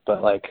fighting,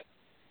 but like,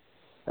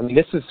 I mean,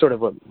 this is sort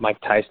of what Mike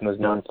Tyson was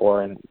known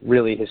for, and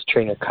really his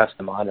trainer, Cus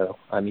D'Amato.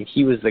 I mean,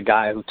 he was the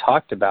guy who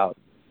talked about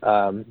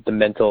the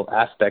mental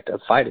aspect of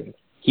fighting.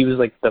 He was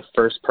like the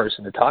first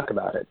person to talk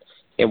about it.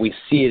 And we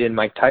see it in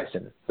Mike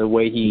Tyson, the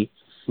way he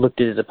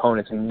looked at his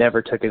opponents and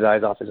never took his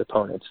eyes off his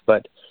opponents.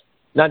 But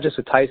not just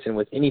with Tyson,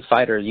 with any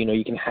fighter,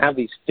 you can have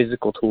these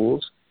physical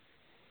tools.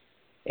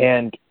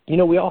 And,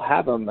 we all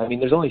have them. I mean,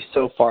 there's only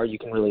so far you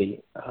can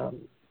really,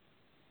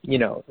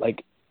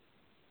 like,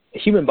 a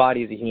human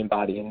body is a human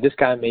body, and this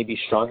guy may be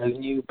stronger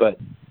than you, but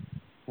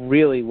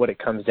really what it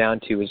comes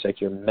down to is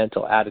like your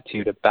mental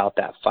attitude about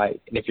that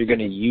fight, and if you're going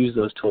to use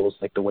those tools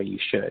like the way you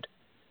should,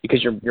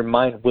 because your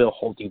mind will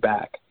hold you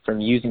back from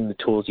using the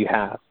tools you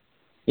have.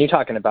 You're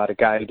talking about a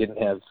guy who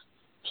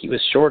he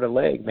was short a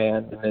leg,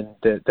 man, and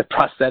then the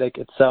prosthetic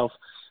itself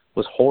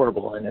was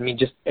horrible, and I mean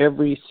just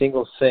every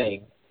single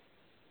thing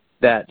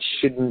that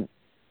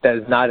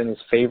is not in his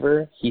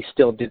favor, he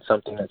still did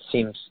something that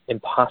seems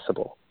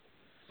impossible.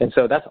 And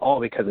so that's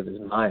all because of his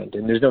mind.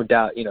 And there's no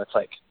doubt, it's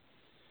like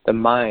the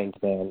mind,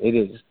 man, it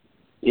is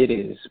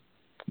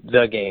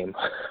the game.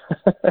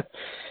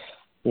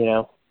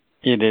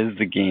 It is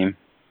the game.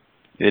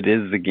 It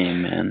is the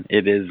game, man.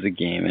 It is the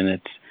game.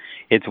 And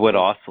it's what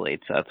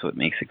oscillates. That's what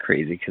makes it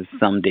crazy. Because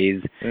some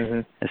days,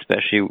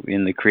 especially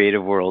in the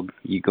creative world,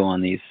 you go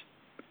on these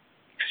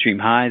extreme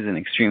highs and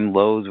extreme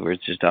lows where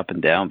it's just up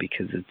and down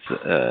because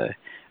it's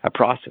a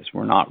process.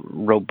 We're not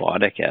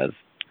robotic as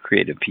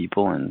creative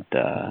people, and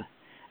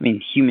I mean,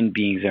 human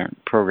beings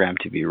aren't programmed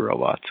to be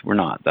robots. We're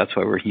not. That's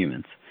why we're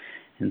humans.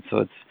 And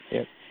so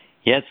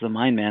it's the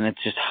mind, man.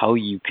 It's just how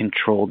you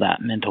control that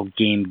mental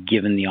game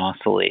given the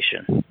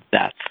oscillation.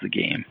 That's the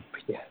game.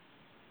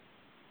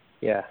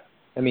 Yeah.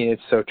 I mean,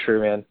 it's so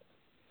true, man.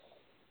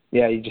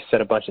 Yeah, you just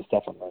said a bunch of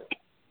stuff. I'm like,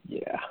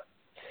 yeah.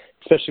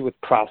 Especially with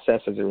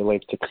process as it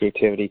relates to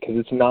creativity, because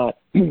it's not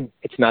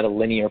a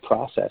linear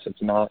process.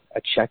 It's not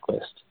a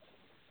checklist.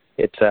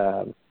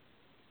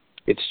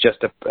 It's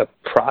just a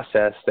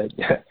process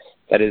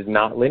that is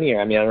not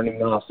linear. I mean, I don't even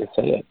know how to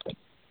say it, but,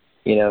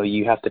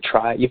 you have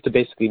to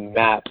basically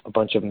map a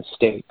bunch of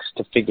mistakes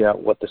to figure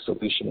out what the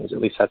solution is. At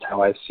least that's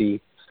how I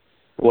see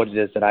what it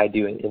is that I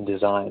do in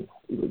design,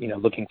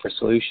 looking for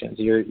solutions.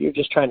 You're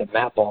just trying to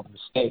map all the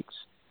mistakes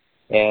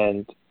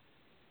and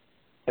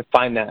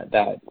find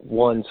that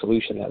one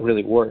solution that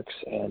really works.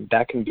 And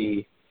that can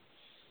be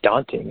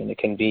daunting, and it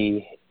can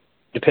be,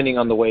 depending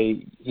on the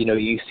way,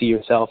 you see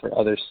yourself or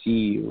others see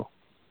you.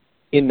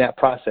 In that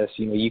process,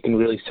 you can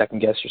really second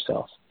guess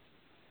yourself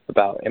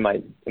about, am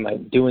I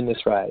doing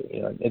this right?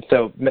 And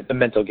so the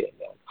mental game,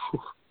 man. Whew.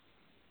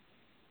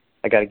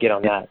 I got to get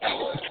on that.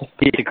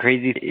 It's a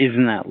crazy,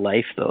 isn't that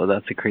life though?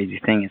 That's a crazy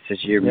thing. It's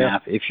just your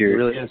map. If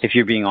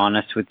you're being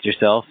honest with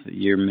yourself,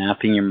 you're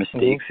mapping your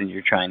mistakes and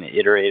you're trying to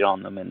iterate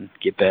on them and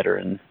get better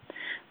and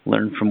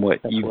learn from what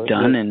you've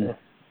done and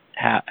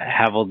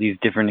have all these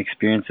different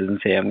experiences and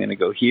say, I'm going to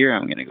go here,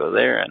 I'm going to go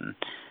there, and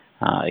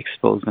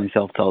expose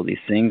myself to all these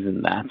things,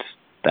 and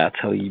that's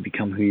how you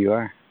become who you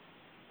are.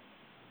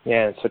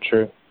 Yeah, it's so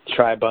true.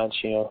 Try a bunch,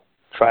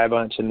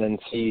 and then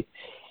see,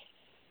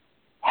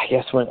 I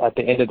guess when at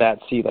the end of that,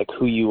 see like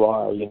who you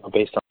are,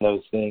 based on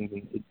those things.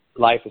 And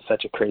life is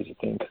such a crazy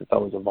thing because it's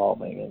always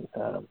evolving.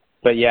 And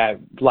but yeah,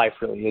 life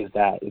really is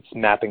that. It's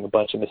mapping a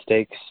bunch of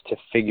mistakes to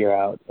figure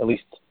out, at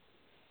least,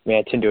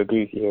 I tend to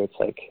agree with you. It's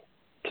like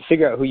to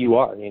figure out who you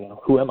are,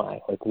 who am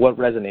I? Like what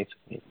resonates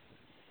with me?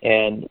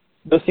 And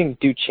those things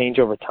do change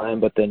over time,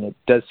 but then it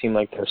does seem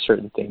like there are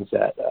certain things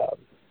that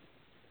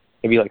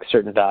maybe like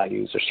certain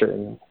values or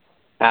certain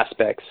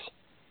aspects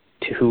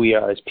to who we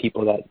are as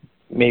people that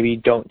maybe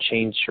don't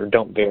change or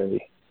don't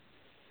vary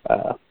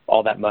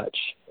all that much.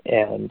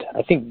 And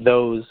I think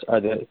those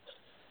are the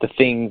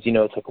things,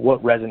 it's like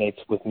what resonates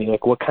with me,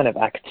 like what kind of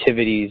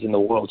activities in the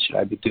world should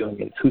I be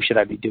doing and who should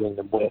I be doing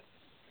them with?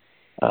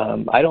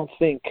 I don't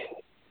think,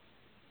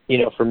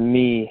 for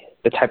me,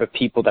 the type of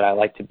people that I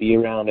like to be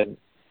around and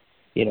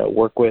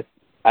work with,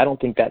 I don't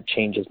think that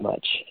changes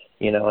much,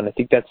 and I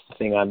think that's the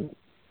thing I'm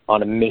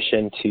on a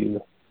mission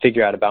to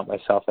figure out about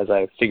myself as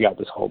I figure out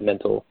this whole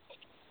mental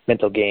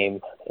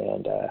game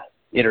and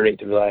iterate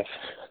through life.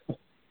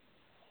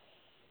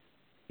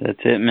 That's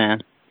it,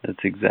 man.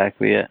 That's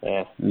exactly it.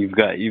 Yeah. You've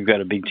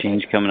got a big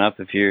change coming up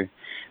if you're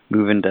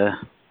moving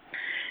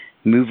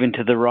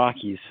to the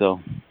Rockies. So.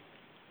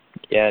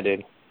 Yeah,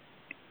 dude.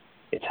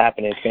 It's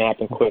happening. It's gonna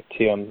happen quick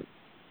too.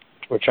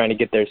 We're trying to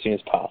get there as soon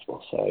as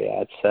possible. So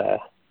yeah,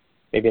 it's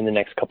maybe in the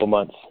next couple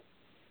months.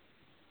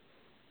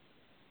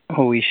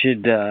 Oh, we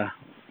should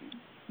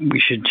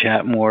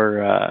chat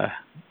more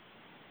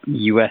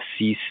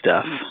USC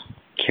stuff.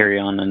 Carry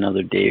on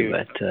another day, dude.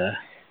 But.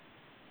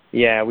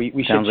 Yeah, we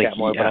should chat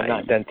more, but yeah, I'm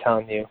not done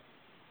telling you.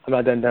 I'm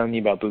not done telling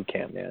you about boot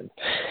camp, man.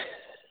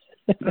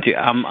 Dude,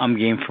 I'm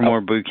game for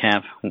more boot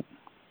camp.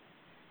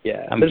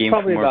 Yeah, I'm game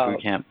for more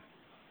boot camp.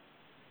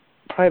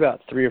 Probably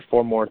about 3 or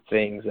 4 more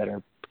things that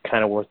are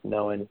kind of worth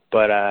knowing,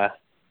 but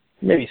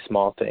maybe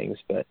small things.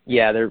 But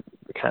yeah, they're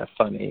kind of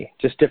funny.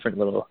 Just different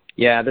little.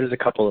 Yeah, there's a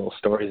couple little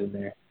stories in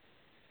there.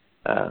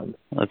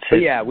 But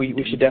yeah, we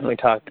should definitely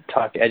talk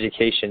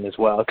education as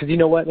well. Because you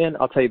know what, man?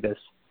 I'll tell you this.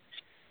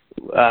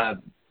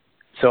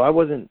 So I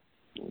wasn't,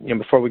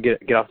 before we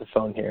get off the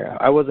phone here,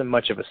 I wasn't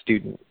much of a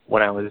student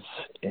when I was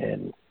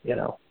in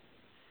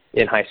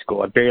high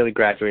school. I barely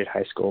graduated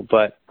high school,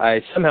 but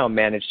I somehow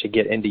managed to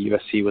get into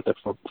USC with a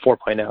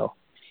 4.0,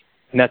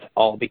 and that's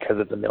all because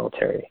of the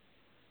military,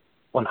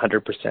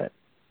 100%.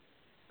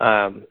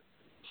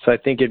 So I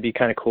think it'd be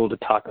kind of cool to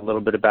talk a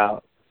little bit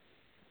about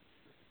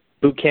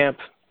boot camp,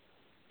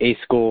 A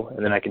school,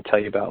 and then I can tell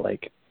you about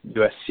like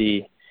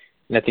USC.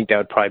 And I think that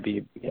would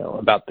probably be,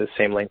 about the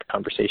same length of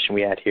conversation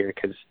we had here,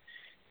 because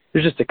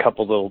there's just a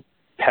couple little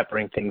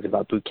peppering things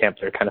about boot camp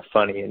that are kind of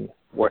funny and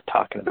worth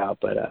talking about.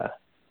 But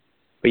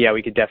yeah,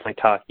 we could definitely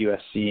talk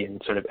USC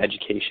and sort of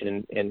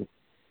education and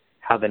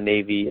how the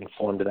Navy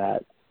informed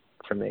that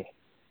for me.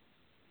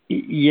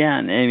 Yeah,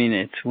 and I mean,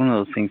 it's one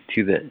of those things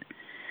too that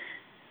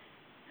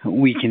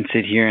we can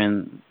sit here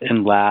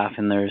and laugh,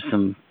 and there's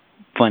some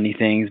funny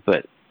things,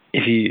 but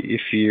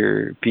if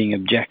you're being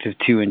objective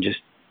too and just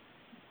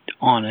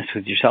honest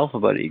with yourself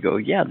about it, you go,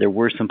 yeah, there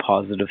were some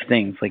positive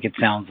things. Like, it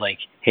sounds like,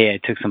 hey, I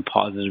took some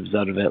positives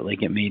out of it.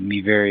 Like, it made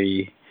me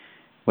very,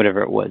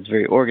 whatever it was,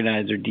 very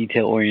organized or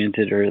detail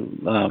oriented, or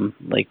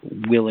like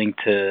willing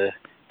to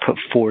put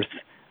forth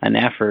an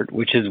effort,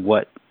 which is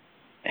what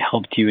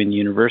helped you in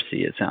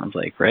university, it sounds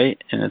like,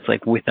 right? And it's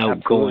like, without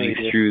Absolutely,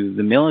 going through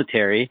the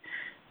military,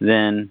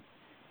 then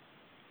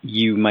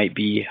you might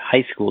be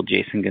high school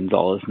Jason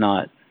Gonzalez,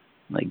 not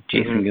like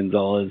Jason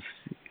Gonzalez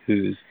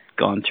who's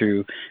gone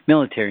through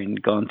military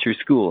and gone through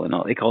school and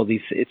all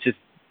these. It's just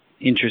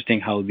interesting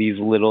how these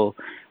little,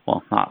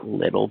 well, not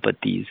little, but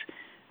these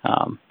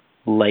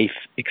life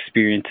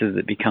experiences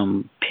that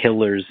become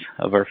pillars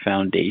of our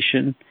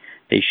foundation,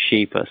 they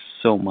shape us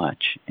so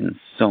much in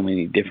so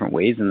many different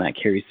ways, and that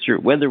carries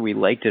through. Whether we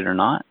liked it or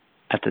not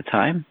at the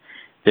time,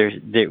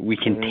 we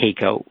can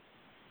take out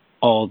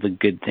all the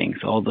good things,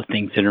 all the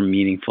things that are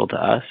meaningful to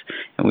us,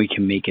 and we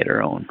can make it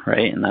our own,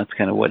 right? And that's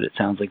kind of what it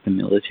sounds like the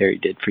military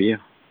did for you.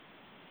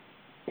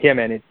 Yeah,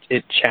 man,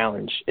 it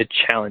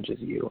challenges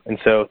you. And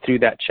so through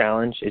that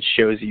challenge, it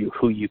shows you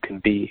who you can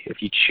be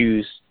if you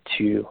choose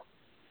to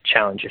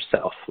challenge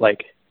yourself.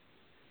 Like,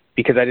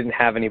 because I didn't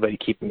have anybody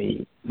keeping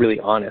me really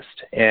honest.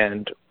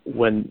 And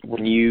when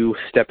you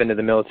step into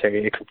the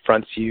military, it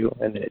confronts you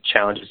and then it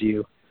challenges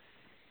you.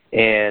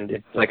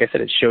 And like I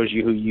said, it shows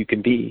you who you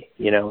can be.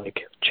 Like,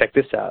 check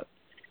this out.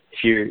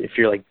 If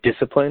you're like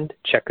disciplined,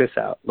 check this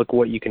out. Look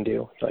what you can do.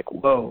 You're like,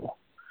 whoa,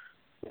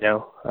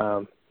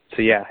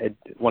 So yeah,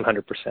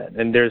 100%.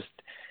 And there's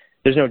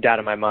no doubt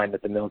in my mind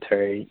that the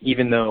military,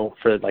 even though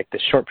for like the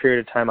short period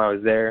of time I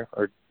was there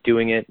or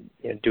doing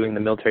it, doing the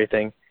military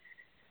thing,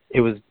 it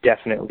was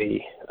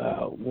definitely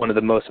one of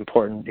the most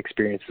important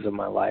experiences of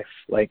my life.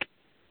 Like,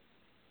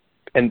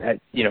 and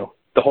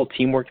the whole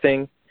teamwork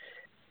thing,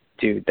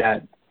 dude,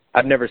 that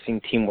I've never seen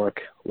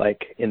teamwork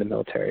like in the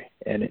military.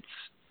 And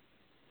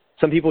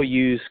some people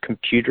use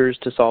computers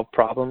to solve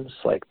problems.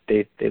 Like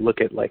they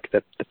look at like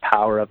the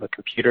power of a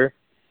computer.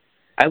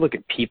 I look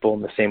at people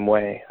in the same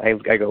way. I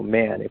go,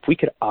 man, if we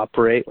could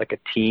operate like a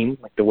team,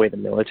 like the way the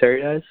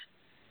military does,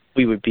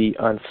 we would be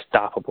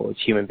unstoppable as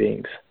human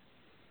beings.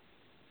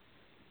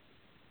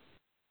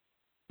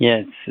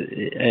 Yeah,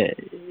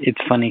 it's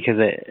funny because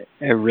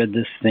I read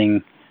this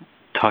thing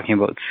talking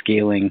about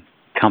scaling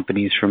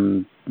companies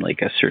from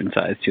like a certain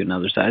size to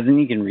another size,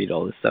 and you can read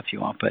all this stuff you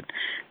want, but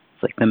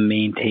it's like the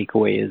main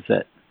takeaway is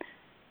that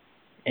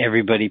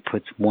everybody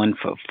puts one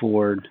foot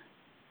forward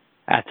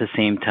at the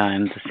same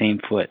time, the same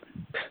foot.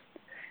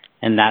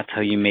 And that's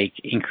how you make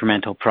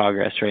incremental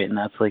progress, right? And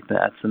that's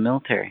the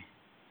military.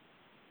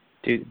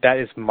 Dude, that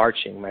is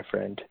marching, my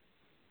friend.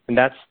 And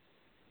that's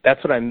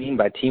what I mean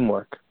by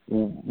teamwork.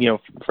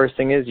 First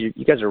thing is you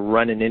guys are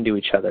running into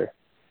each other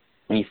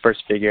when you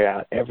first figure it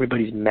out.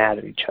 Everybody's mad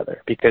at each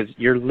other because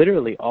you're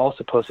literally all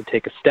supposed to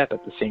take a step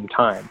at the same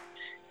time.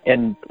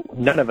 And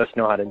none of us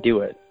know how to do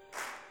it.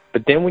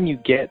 But then when you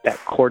get that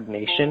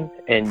coordination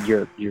and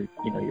your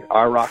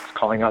RROC's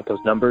calling out those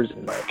numbers,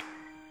 and like,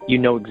 you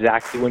know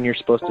exactly when you're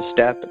supposed to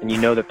step, and you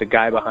know that the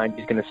guy behind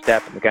you is going to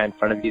step and the guy in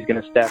front of you is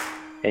going to step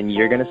and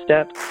you're going to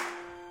step,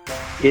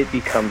 it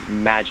becomes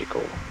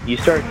magical. You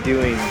start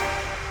doing,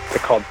 they're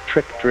called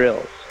trick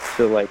drills.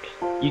 So like,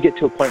 you get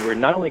to a point where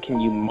not only can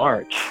you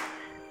march,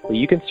 but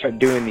you can start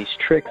doing these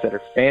tricks that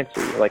are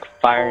fancy, like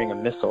firing a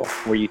missile,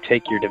 where you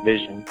take your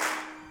division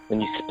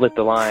and you split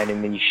the line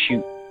and then you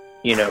shoot,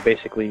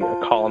 basically a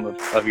column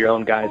of your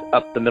own guys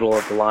up the middle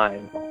of the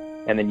line,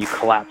 and then you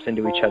collapse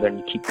into each other and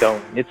you keep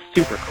going. It's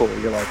super cool.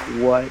 You're like,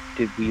 what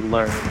did we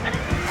learn?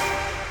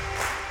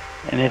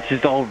 And it's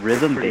just all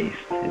rhythm-based.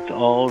 It's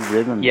all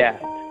rhythm-based. Yeah,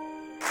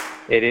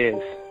 it is.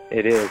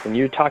 It is. And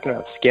you're talking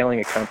about scaling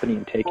a company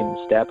and taking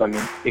a step. I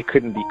mean, it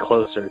couldn't be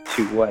closer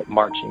to what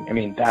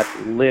marching, that's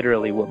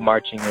literally what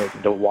marching is.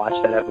 And to watch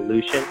that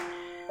evolution,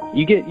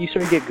 you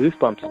sort of get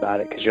goosebumps about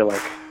it, because you're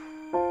like,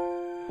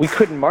 we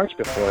couldn't march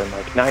before, and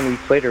like 9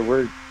 weeks later,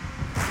 we're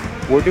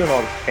doing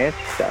all this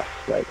fancy stuff,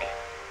 like,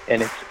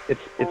 and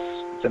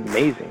it's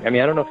amazing. I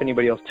don't know if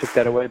anybody else took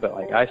that away, but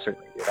like, I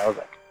certainly did. I was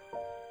like,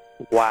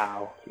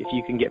 wow, if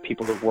you can get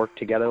people to work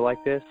together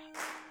like this,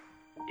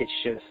 it's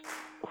just,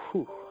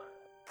 whew.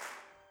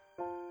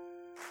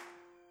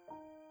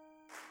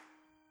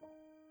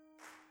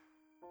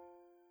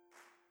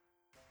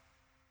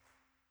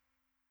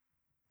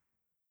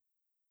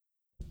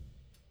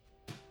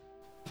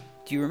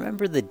 Do you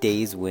remember the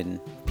days when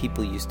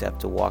people used to have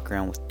to walk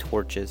around with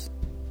torches?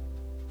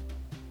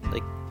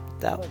 Like,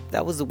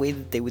 that was the way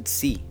that they would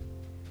see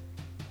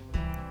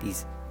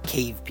these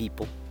cave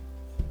people,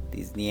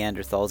 these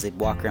Neanderthals. They'd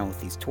walk around with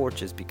these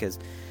torches because,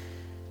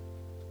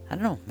 I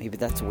don't know, maybe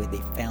that's the way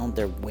they found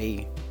their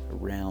way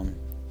around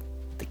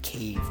the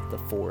cave, the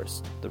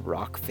forest, the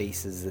rock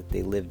faces that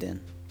they lived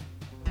in.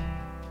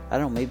 I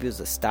don't know, maybe it was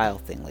a style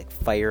thing, like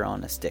fire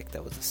on a stick.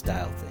 That was a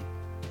style thing.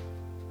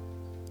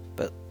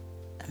 But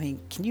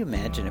can you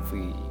imagine if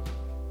we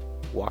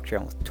walked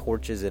around with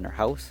torches in our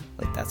house?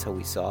 Like, that's how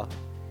we saw.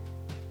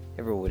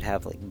 Everyone would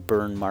have like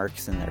burn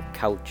marks in their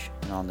couch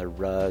and on their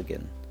rug,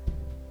 and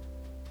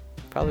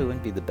probably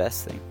wouldn't be the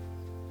best thing.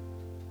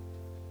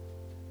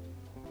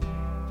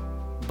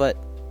 But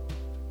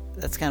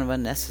that's kind of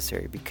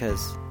unnecessary,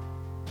 because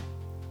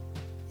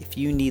if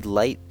you need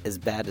light as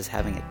bad as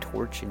having a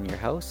torch in your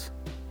house,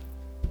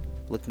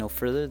 look no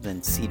further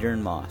than Cedar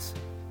and Moss.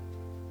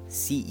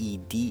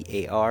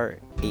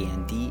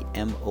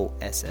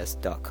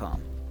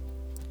 CEDARANDMOSS.com.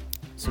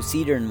 So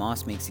Cedar and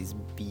Moss makes these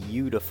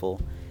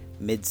beautiful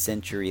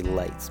mid-century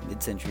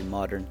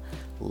modern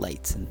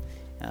lights, and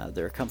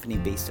they're a company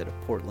based out of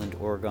Portland,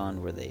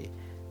 Oregon, where they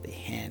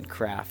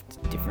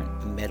handcraft different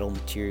metal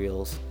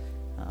materials,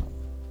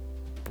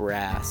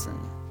 brass and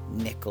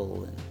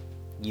nickel and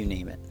you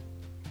name it.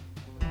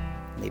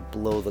 And they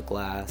blow the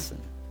glass,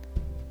 and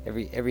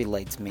every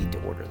light's made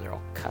to order. They're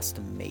all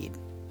custom made.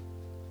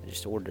 I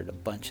just ordered a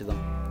bunch of them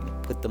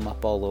and put them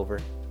up all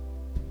over.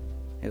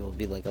 It will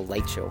be like a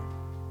light show.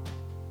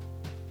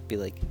 It'll be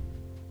like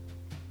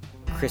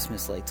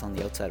Christmas lights on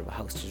the outside of a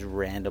house, just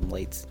random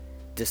lights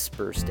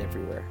dispersed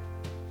everywhere.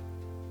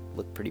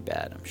 Look pretty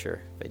bad, I'm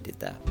sure, if I did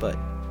that, but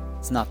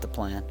it's not the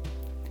plan.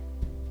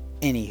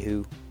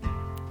 Anywho,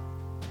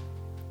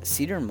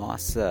 Cedar and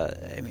Moss,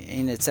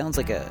 it sounds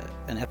like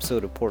an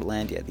episode of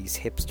Portlandia, these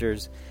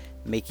hipsters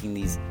making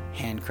these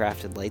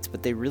handcrafted lights,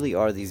 but they really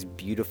are these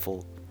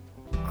beautiful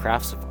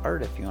crafts of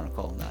art, if you want to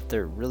call them that.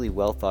 They're really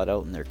well thought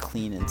out, and they're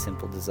clean and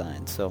simple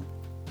designs. So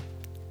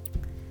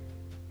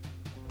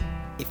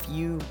if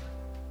you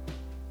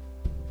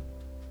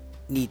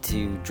need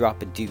to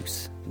drop a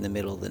deuce in the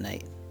middle of the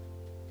night,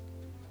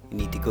 you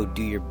need to go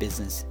do your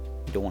business,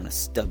 you don't want to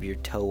stub your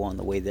toe on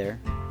the way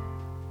there,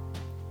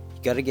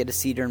 you got to get a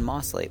Cedar and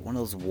Moss light, one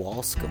of those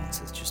wall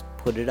sconces. Just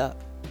put it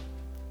up.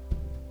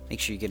 Make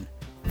sure you can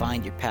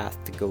find your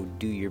path to go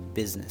do your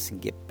business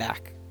and get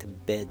back to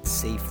bed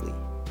safely.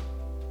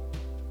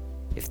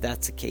 If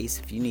that's the case,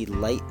 if you need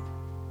light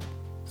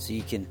so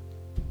you can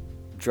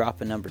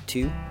drop a number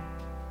 2,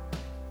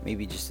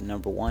 maybe just a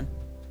number 1,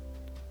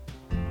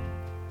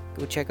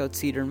 go check out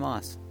Cedar and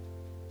Moss.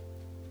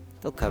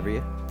 They'll cover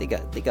you. They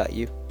got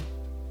you.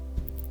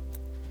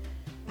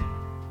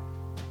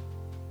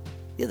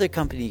 The other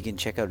company you can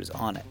check out is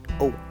Onnit,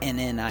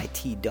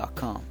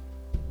 ONNIT.com.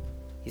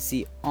 You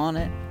see,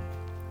 Onnit,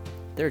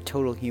 they're a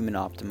total human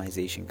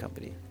optimization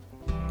company.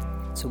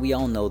 So we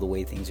all know the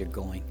way things are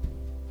going.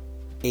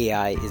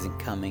 AI isn't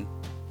coming.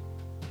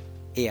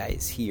 AI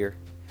is here.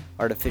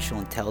 Artificial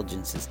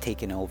intelligence is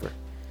taking over,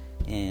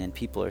 and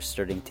people are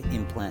starting to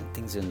implant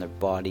things in their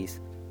bodies.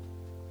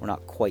 We're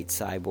not quite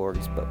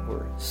cyborgs, but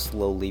we're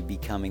slowly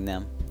becoming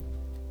them.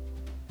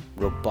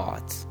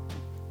 Robots,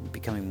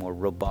 becoming more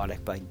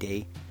robotic by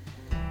day.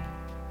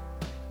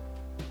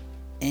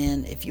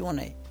 And if you want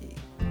to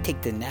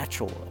take the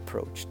natural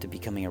approach to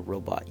becoming a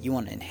robot, you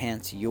want to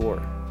enhance your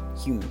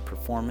human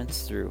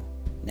performance through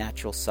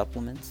natural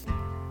supplements,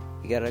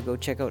 you gotta go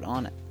check out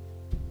Onnit.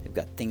 They've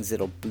got things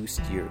that'll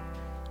boost your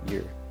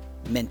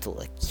mental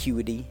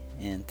acuity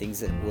and things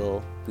that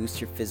will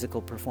boost your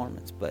physical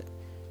performance. But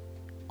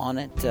On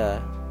It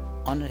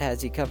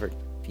has you covered.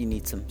 If you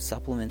need some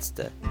supplements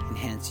to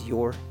enhance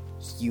your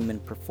human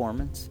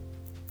performance,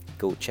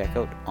 go check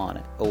out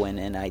Onnit,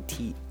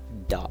 ONNIT.com.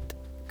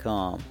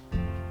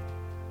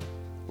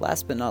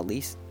 Last but not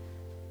least,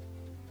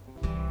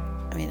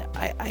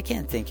 I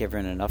can't thank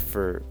everyone enough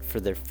for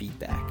their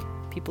feedback.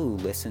 People who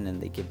listen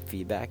and they give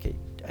feedback,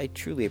 I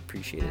truly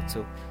appreciate it.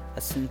 So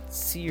a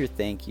sincere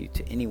thank you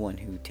to anyone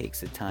who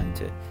takes the time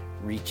to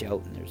reach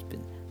out, and there's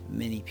been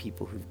many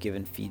people who've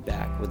given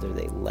feedback, whether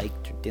they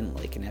liked or didn't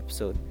like an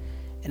episode,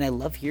 and I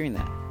love hearing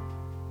that.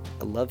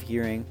 I love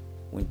hearing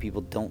when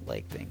people don't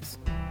like things,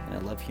 and I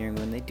love hearing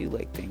when they do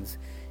like things,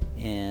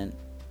 and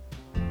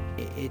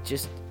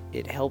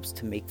it helps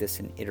to make this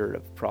an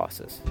iterative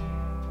process.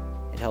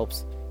 It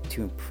helps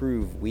to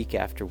improve week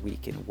after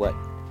week in what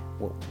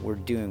we're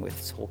doing with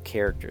this whole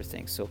character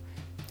thing. So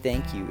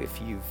thank you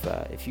if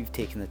you've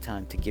taken the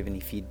time to give any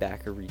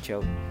feedback or reach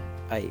out.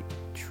 I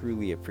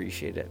truly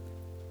appreciate it.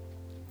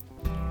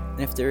 And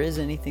if there is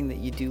anything that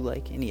you do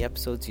like, any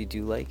episodes you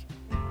do like,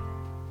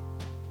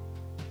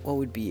 what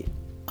would be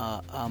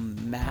a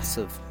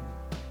massive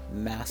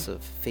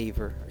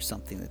favor or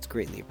something that's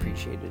greatly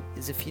appreciated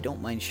is if you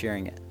don't mind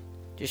sharing it.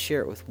 Just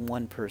share it with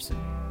one person.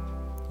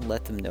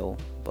 Let them know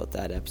about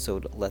that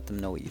episode. Let them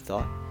know what you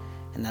thought.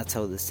 And that's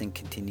how this thing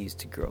continues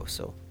to grow.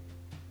 So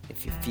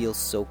if you feel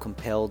so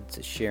compelled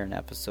to share an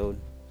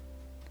episode,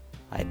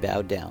 I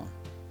bow down.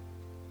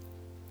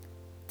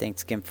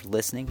 Thanks again for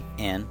listening,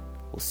 and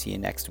we'll see you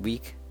next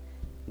week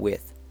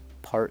with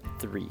Part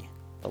 3,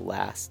 the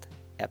last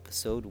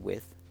episode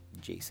with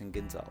Jason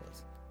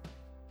Gonzalez.